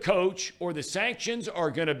rid of the coach or the sanctions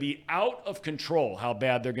are going to be out of control, how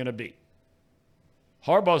bad they're going to be.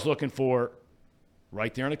 Harbaugh's looking for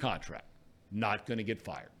right there in a contract, not going to get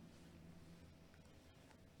fired.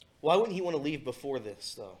 Why wouldn't he want to leave before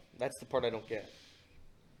this, though? That's the part I don't get.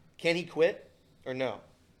 Can he quit or no?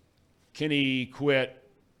 Can he quit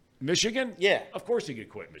Michigan? Yeah. Of course he could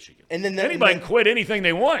quit Michigan. And then anybody can quit anything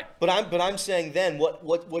they want. But I'm saying then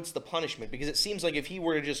what's the punishment? Because it seems like if he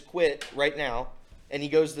were to just quit right now and he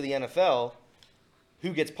goes to the NFL,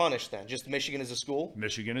 who gets punished then? Just Michigan as a school?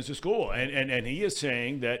 Michigan as a school. And he is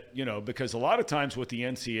saying that, you know, because a lot of times what the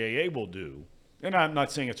NCAA will do, and I'm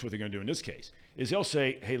not saying it's what they're going to do in this case, is they'll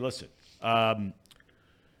say, hey, listen,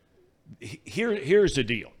 here's the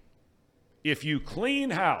deal. If you clean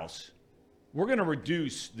house, we're going to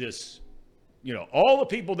reduce this, you know, all the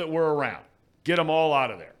people that were around, get them all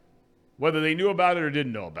out of there, whether they knew about it or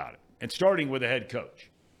didn't know about it, and starting with the head coach,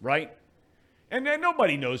 right? And then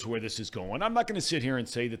nobody knows where this is going. I'm not going to sit here and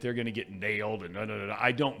say that they're going to get nailed and no.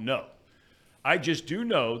 I don't know. I just do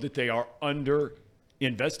know that they are under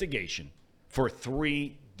investigation for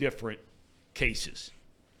 3 different cases.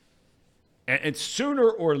 And sooner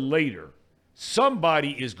or later,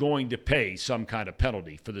 somebody is going to pay some kind of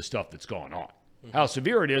penalty for the stuff that's going on. Mm-hmm. How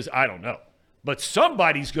severe it is, I don't know. But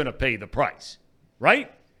somebody's going to pay the price,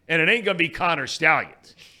 right? And it ain't going to be Connor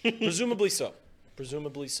Stallions. Presumably so.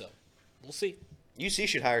 Presumably so. We'll see. UC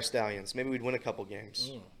should hire Stallions. Maybe we'd win a couple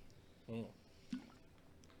games.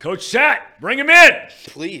 Coach Sat, bring him in.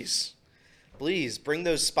 Please. Please, bring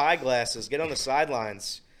those spy glasses. Get on the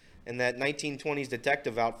sidelines in that 1920s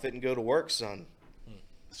detective outfit and go to work, son.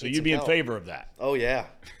 So you'd be in favor of that? Oh, yeah.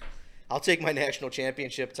 I'll take my national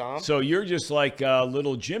championship, Tom. So you're just like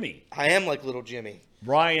little Jimmy. I am like little Jimmy.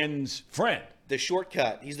 Ryan's friend. The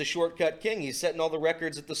shortcut. He's the shortcut king. He's setting all the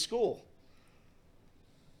records at the school.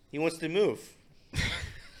 He wants to move.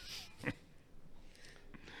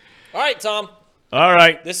 All right, Tom. All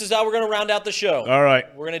right. This is how we're going to round out the show. All right.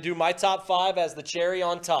 We're going to do my top 5 as the cherry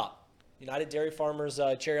on top. United Dairy Farmers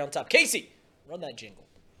cherry on top. Casey, run that jingle.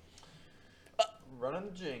 Running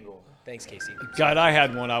the jingle. Thanks, Casey. God, I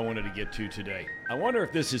had one I wanted to get to today. I wonder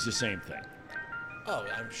if this is the same thing. Oh,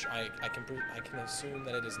 I'm sure I can assume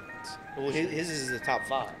that it is not. Well, his is the top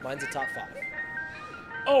 5. Mine's a top 5.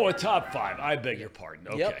 Oh, a top 5. I beg your pardon.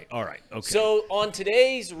 Okay. Yep. All right. Okay. So on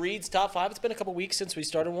today's Reed's top 5, it's been a couple weeks since we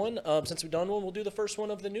started one. Since we've done one, we'll do the first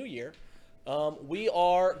one of the new year. We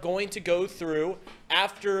are going to go through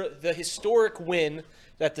after the historic win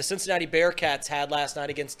that the Cincinnati Bearcats had last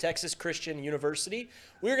night against Texas Christian University.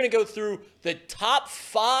 We're going to go through the top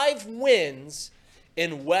 5 wins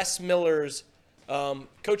in Wes Miller's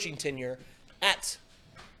coaching tenure at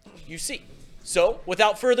UC. So,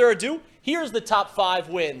 without further ado, here's the top 5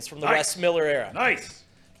 wins from the Wes Miller era. Nice.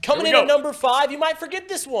 Coming in at number 5, you might forget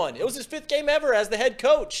this one. It was his 5th game ever as the head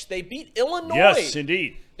coach. They beat Illinois. Yes,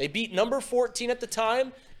 indeed. They beat number 14 at the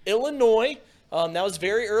time, Illinois. That was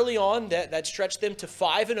very early on. That stretched them to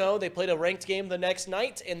 5-0. They played a ranked game the next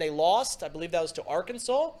night, and they lost. I believe that was to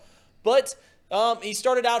Arkansas. But he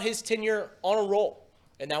started out his tenure on a roll,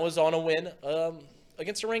 and that was on a win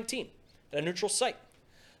against a ranked team at a neutral site.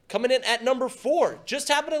 Coming in at number 4, just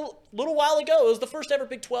happened a little while ago. It was the first ever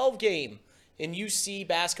Big 12 game in UC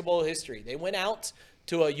basketball history. They went out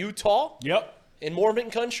to Utah in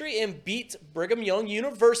Mormon country and beat Brigham Young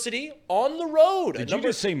University on the road. Did you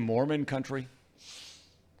just say Mormon country?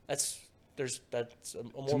 That's a It's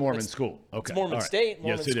a Mormon school. Okay. It's Mormon All right. state,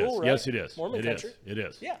 Mormon yes, it school, is. right? Yes, it is. Mormon it country. Is. It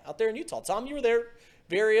is. Yeah, out there in Utah. Tom, you were there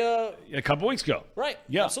very a couple weeks ago. right.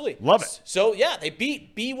 Yeah. Absolutely. Love it. So, yeah, they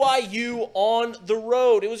beat BYU on the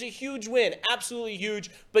road. It was a huge win, absolutely huge,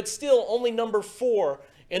 but still only number 4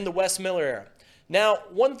 in the Wes Miller era. Now,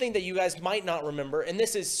 one thing that you guys might not remember, and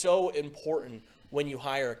this is so important when you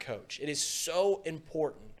hire a coach. It is so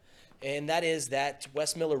important, and that is that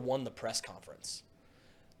Wes Miller won the press conference.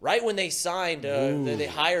 Right when they signed, they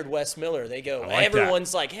hired Wes Miller, they go,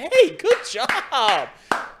 everyone's like, hey, good job.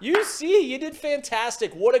 UC, you did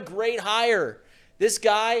fantastic. What a great hire. This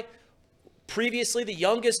guy, previously the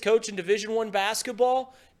youngest coach in Division I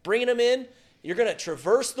basketball, bringing him in, you're going to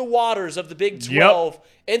traverse the waters of the Big 12. Yep.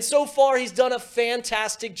 And so far, he's done a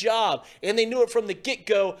fantastic job. And they knew it from the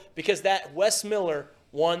get-go because that Wes Miller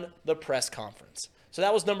won the press conference. So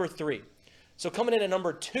that was number 3. So coming in at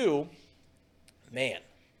number 2, man,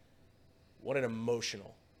 what an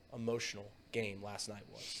emotional game last night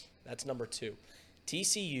was. That's number 2.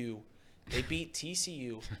 TCU, they beat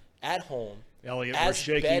TCU at home. Elliot, we're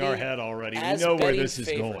shaking our head already. We know where this is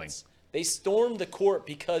going. They stormed the court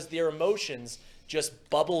because their emotions just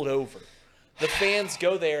bubbled over. The fans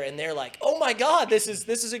go there and they're like, "Oh my God, this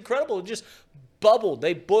is incredible!" It just bubbled.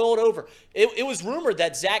 They boiled over. It was rumored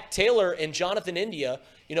that Zach Taylor and Jonathan India,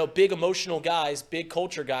 big emotional guys, big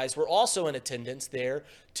culture guys, were also in attendance there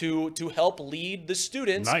to help lead the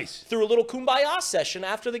students through a little kumbaya session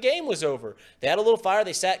after the game was over. They had a little fire.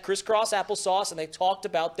 They sat crisscross applesauce and they talked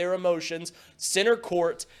about their emotions center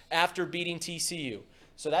court after beating TCU.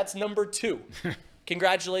 So that's number 2.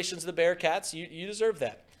 Congratulations to the Bearcats. You deserve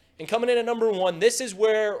that. And coming in at number 1, this is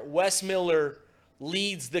where Wes Miller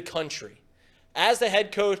leads the country. As the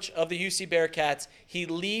head coach of the UC Bearcats, he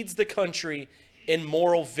leads the country in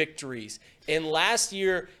moral victories. And last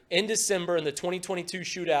year, in December, in the 2022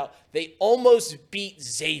 shootout, they almost beat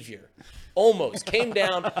Xavier. Almost. Came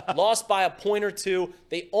down, lost by a point or 2.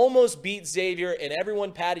 They almost beat Xavier, and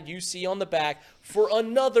everyone patted UC on the back for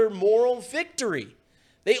another moral victory.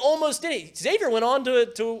 They almost did it. Xavier went on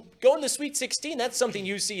to go in the Sweet 16. That's something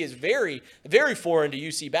UC is very, very foreign to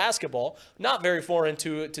UC basketball. Not very foreign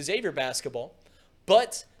to Xavier basketball.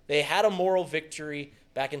 But they had a moral victory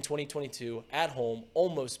back in 2022 at home,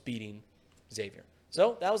 almost beating Xavier.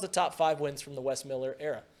 So that was the top 5 wins from the Wes Miller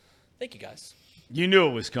era. Thank you, guys. You knew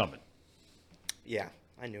it was coming. Yeah,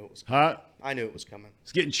 I knew it was coming. Huh? I knew it was coming.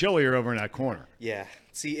 It's getting chillier over in that corner. Yeah.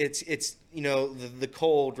 See, it's the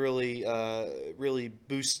cold really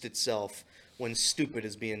boosts itself when stupid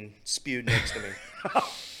is being spewed next to me.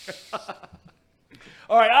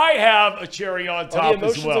 All right, I have a cherry on top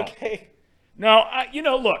as well. Okay? No,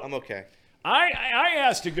 look. I'm okay. I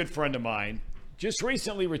asked a good friend of mine, just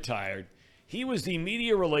recently retired. He was the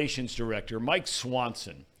media relations director, Mike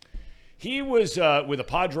Swanson. He was with the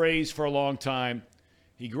Padres for a long time.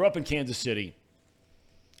 He grew up in Kansas City.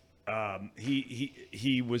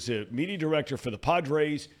 He was a media director for the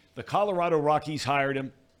Padres. The Colorado Rockies hired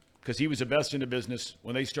him because he was the best in the business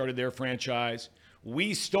when they started their franchise.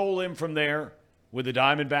 We stole him from there with the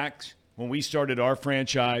Diamondbacks when we started our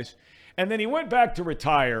franchise. And then he went back to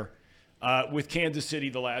retire with Kansas City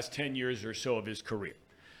the last 10 years or so of his career.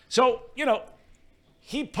 So,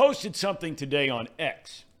 he posted something today on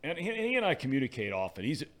X, and he and I communicate often.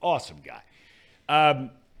 He's an awesome guy.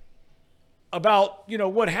 About,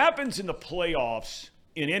 what happens in the playoffs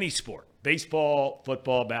in any sport, baseball,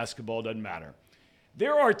 football, basketball, doesn't matter.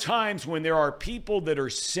 There are times when there are people that are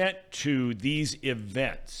sent to these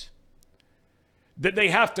events that they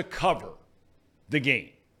have to cover the game.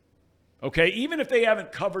 Okay, even if they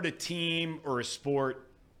haven't covered a team or a sport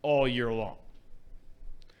all year long.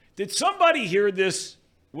 Did somebody hear this,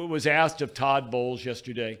 what was asked of Todd Bowles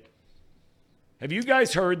yesterday? Have you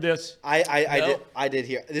guys heard this? I did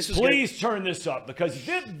hear. This was Please turn this up, because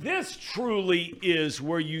this truly is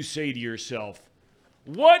where you say to yourself,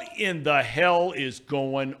 what in the hell is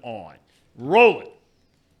going on? Roll it.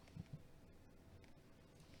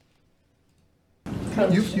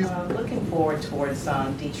 Coach, looking forward towards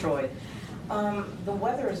Detroit. The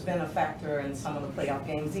weather has been a factor in some of the playoff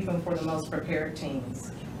games, even for the most prepared teams.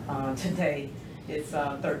 Today, it's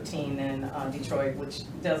 13 in Detroit, which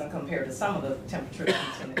doesn't compare to some of the temperatures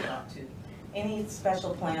we tend to go up to. Any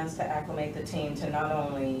special plans to acclimate the team to not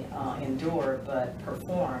only endure, but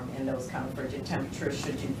perform in those kind of frigid temperatures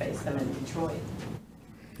should you face them in Detroit?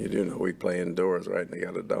 You do know we play indoors, right? And they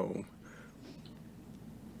got a dome.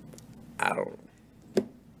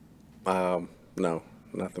 No,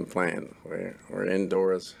 nothing planned. We're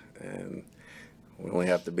indoors, and we only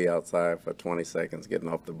have to be outside for 20 seconds getting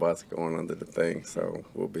off the bus, going under the thing, so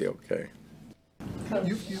we'll be okay.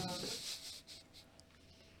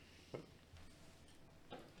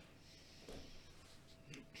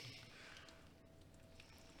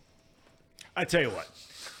 I tell you what,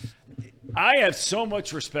 I have so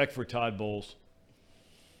much respect for Todd Bowles.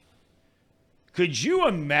 Could you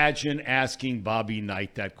imagine asking Bobby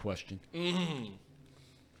Knight that question? Mm-hmm.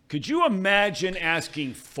 Could you imagine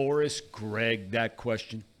asking Forrest Gregg that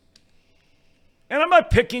question? And I'm not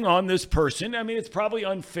picking on this person. I mean, it's probably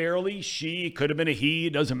unfairly. She, it could have been a he,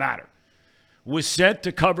 it doesn't matter. Was sent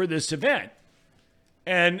to cover this event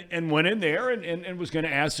and went in there and was going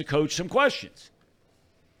to ask the coach some questions.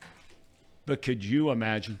 But could you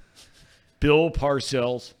imagine Bill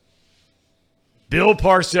Parcells,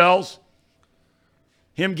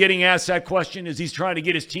 him getting asked that question as he's trying to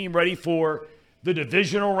get his team ready for the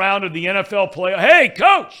divisional round of the NFL playoff? Hey,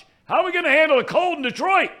 coach, how are we going to handle the cold in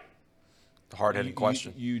Detroit? The hard-hitting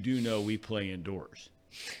question. You do know we play indoors.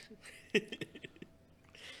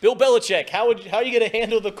 Bill Belichick, how are you going to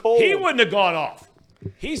handle the cold? He wouldn't have gone off.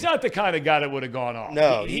 He's not the kind of guy that would have gone off.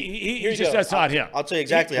 No. He just, that's not him. I'll tell you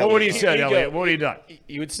exactly how. What would he say, Elliot? What would he done?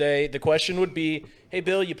 You would say, the question would be, hey,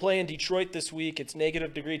 Bill, you play in Detroit this week. It's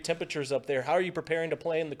negative degree temperatures up there. How are you preparing to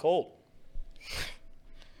play in the cold?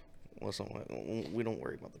 Listen, we don't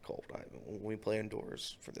worry about the cold. When we play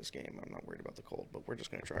indoors for this game, I'm not worried about the cold, but we're just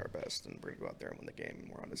going to try our best and go out there and win the game, and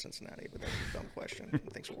we're on to Cincinnati. But that's a dumb question.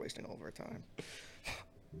 Thanks for wasting all of our time.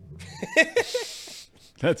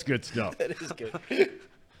 That's good stuff. That is good.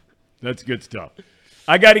 That's good stuff.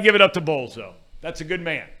 I got to give it up to Bowles, though. That's a good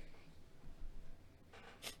man.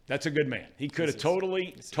 That's a good man. He could have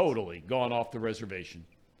totally gone off the reservation,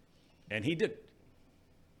 and he didn't.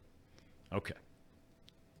 Okay.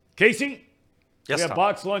 Casey? Yes, we have Tom.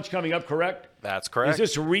 box lunch coming up, correct? That's correct.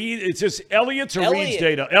 Is this Elliot's or Reed's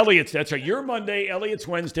day? Elliot's. That's right. You're Monday, Elliot's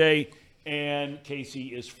Wednesday, and Casey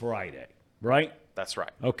is Friday, right? That's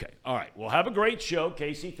right. Okay. All right. Well, have a great show.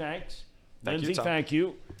 Casey, thanks. Thank you, Lindsay, Tom. thank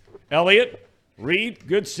you. Elliot, Reed,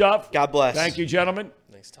 good stuff. God bless. Thank you, gentlemen.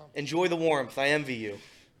 Thanks, Tom. Enjoy the warmth. I envy you.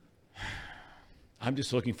 I'm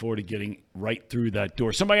just looking forward to getting right through that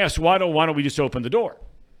door. Somebody asked, why don't we just open the door?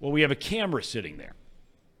 Well, we have a camera sitting there.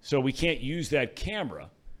 So we can't use that camera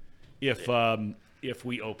if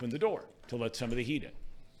we open the door to let some of the heat in.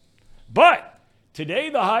 But today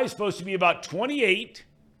the high is supposed to be about 28,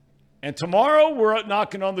 and tomorrow we're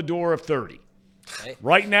knocking on the door of 30. Hey.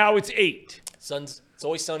 Right now it's 8. It's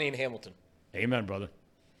always sunny in Hamilton. Amen, brother.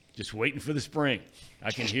 Just waiting for the spring. I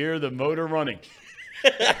can hear the motor running.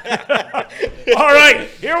 All right,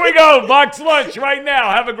 here we go. Box lunch right now.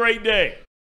 Have a great day.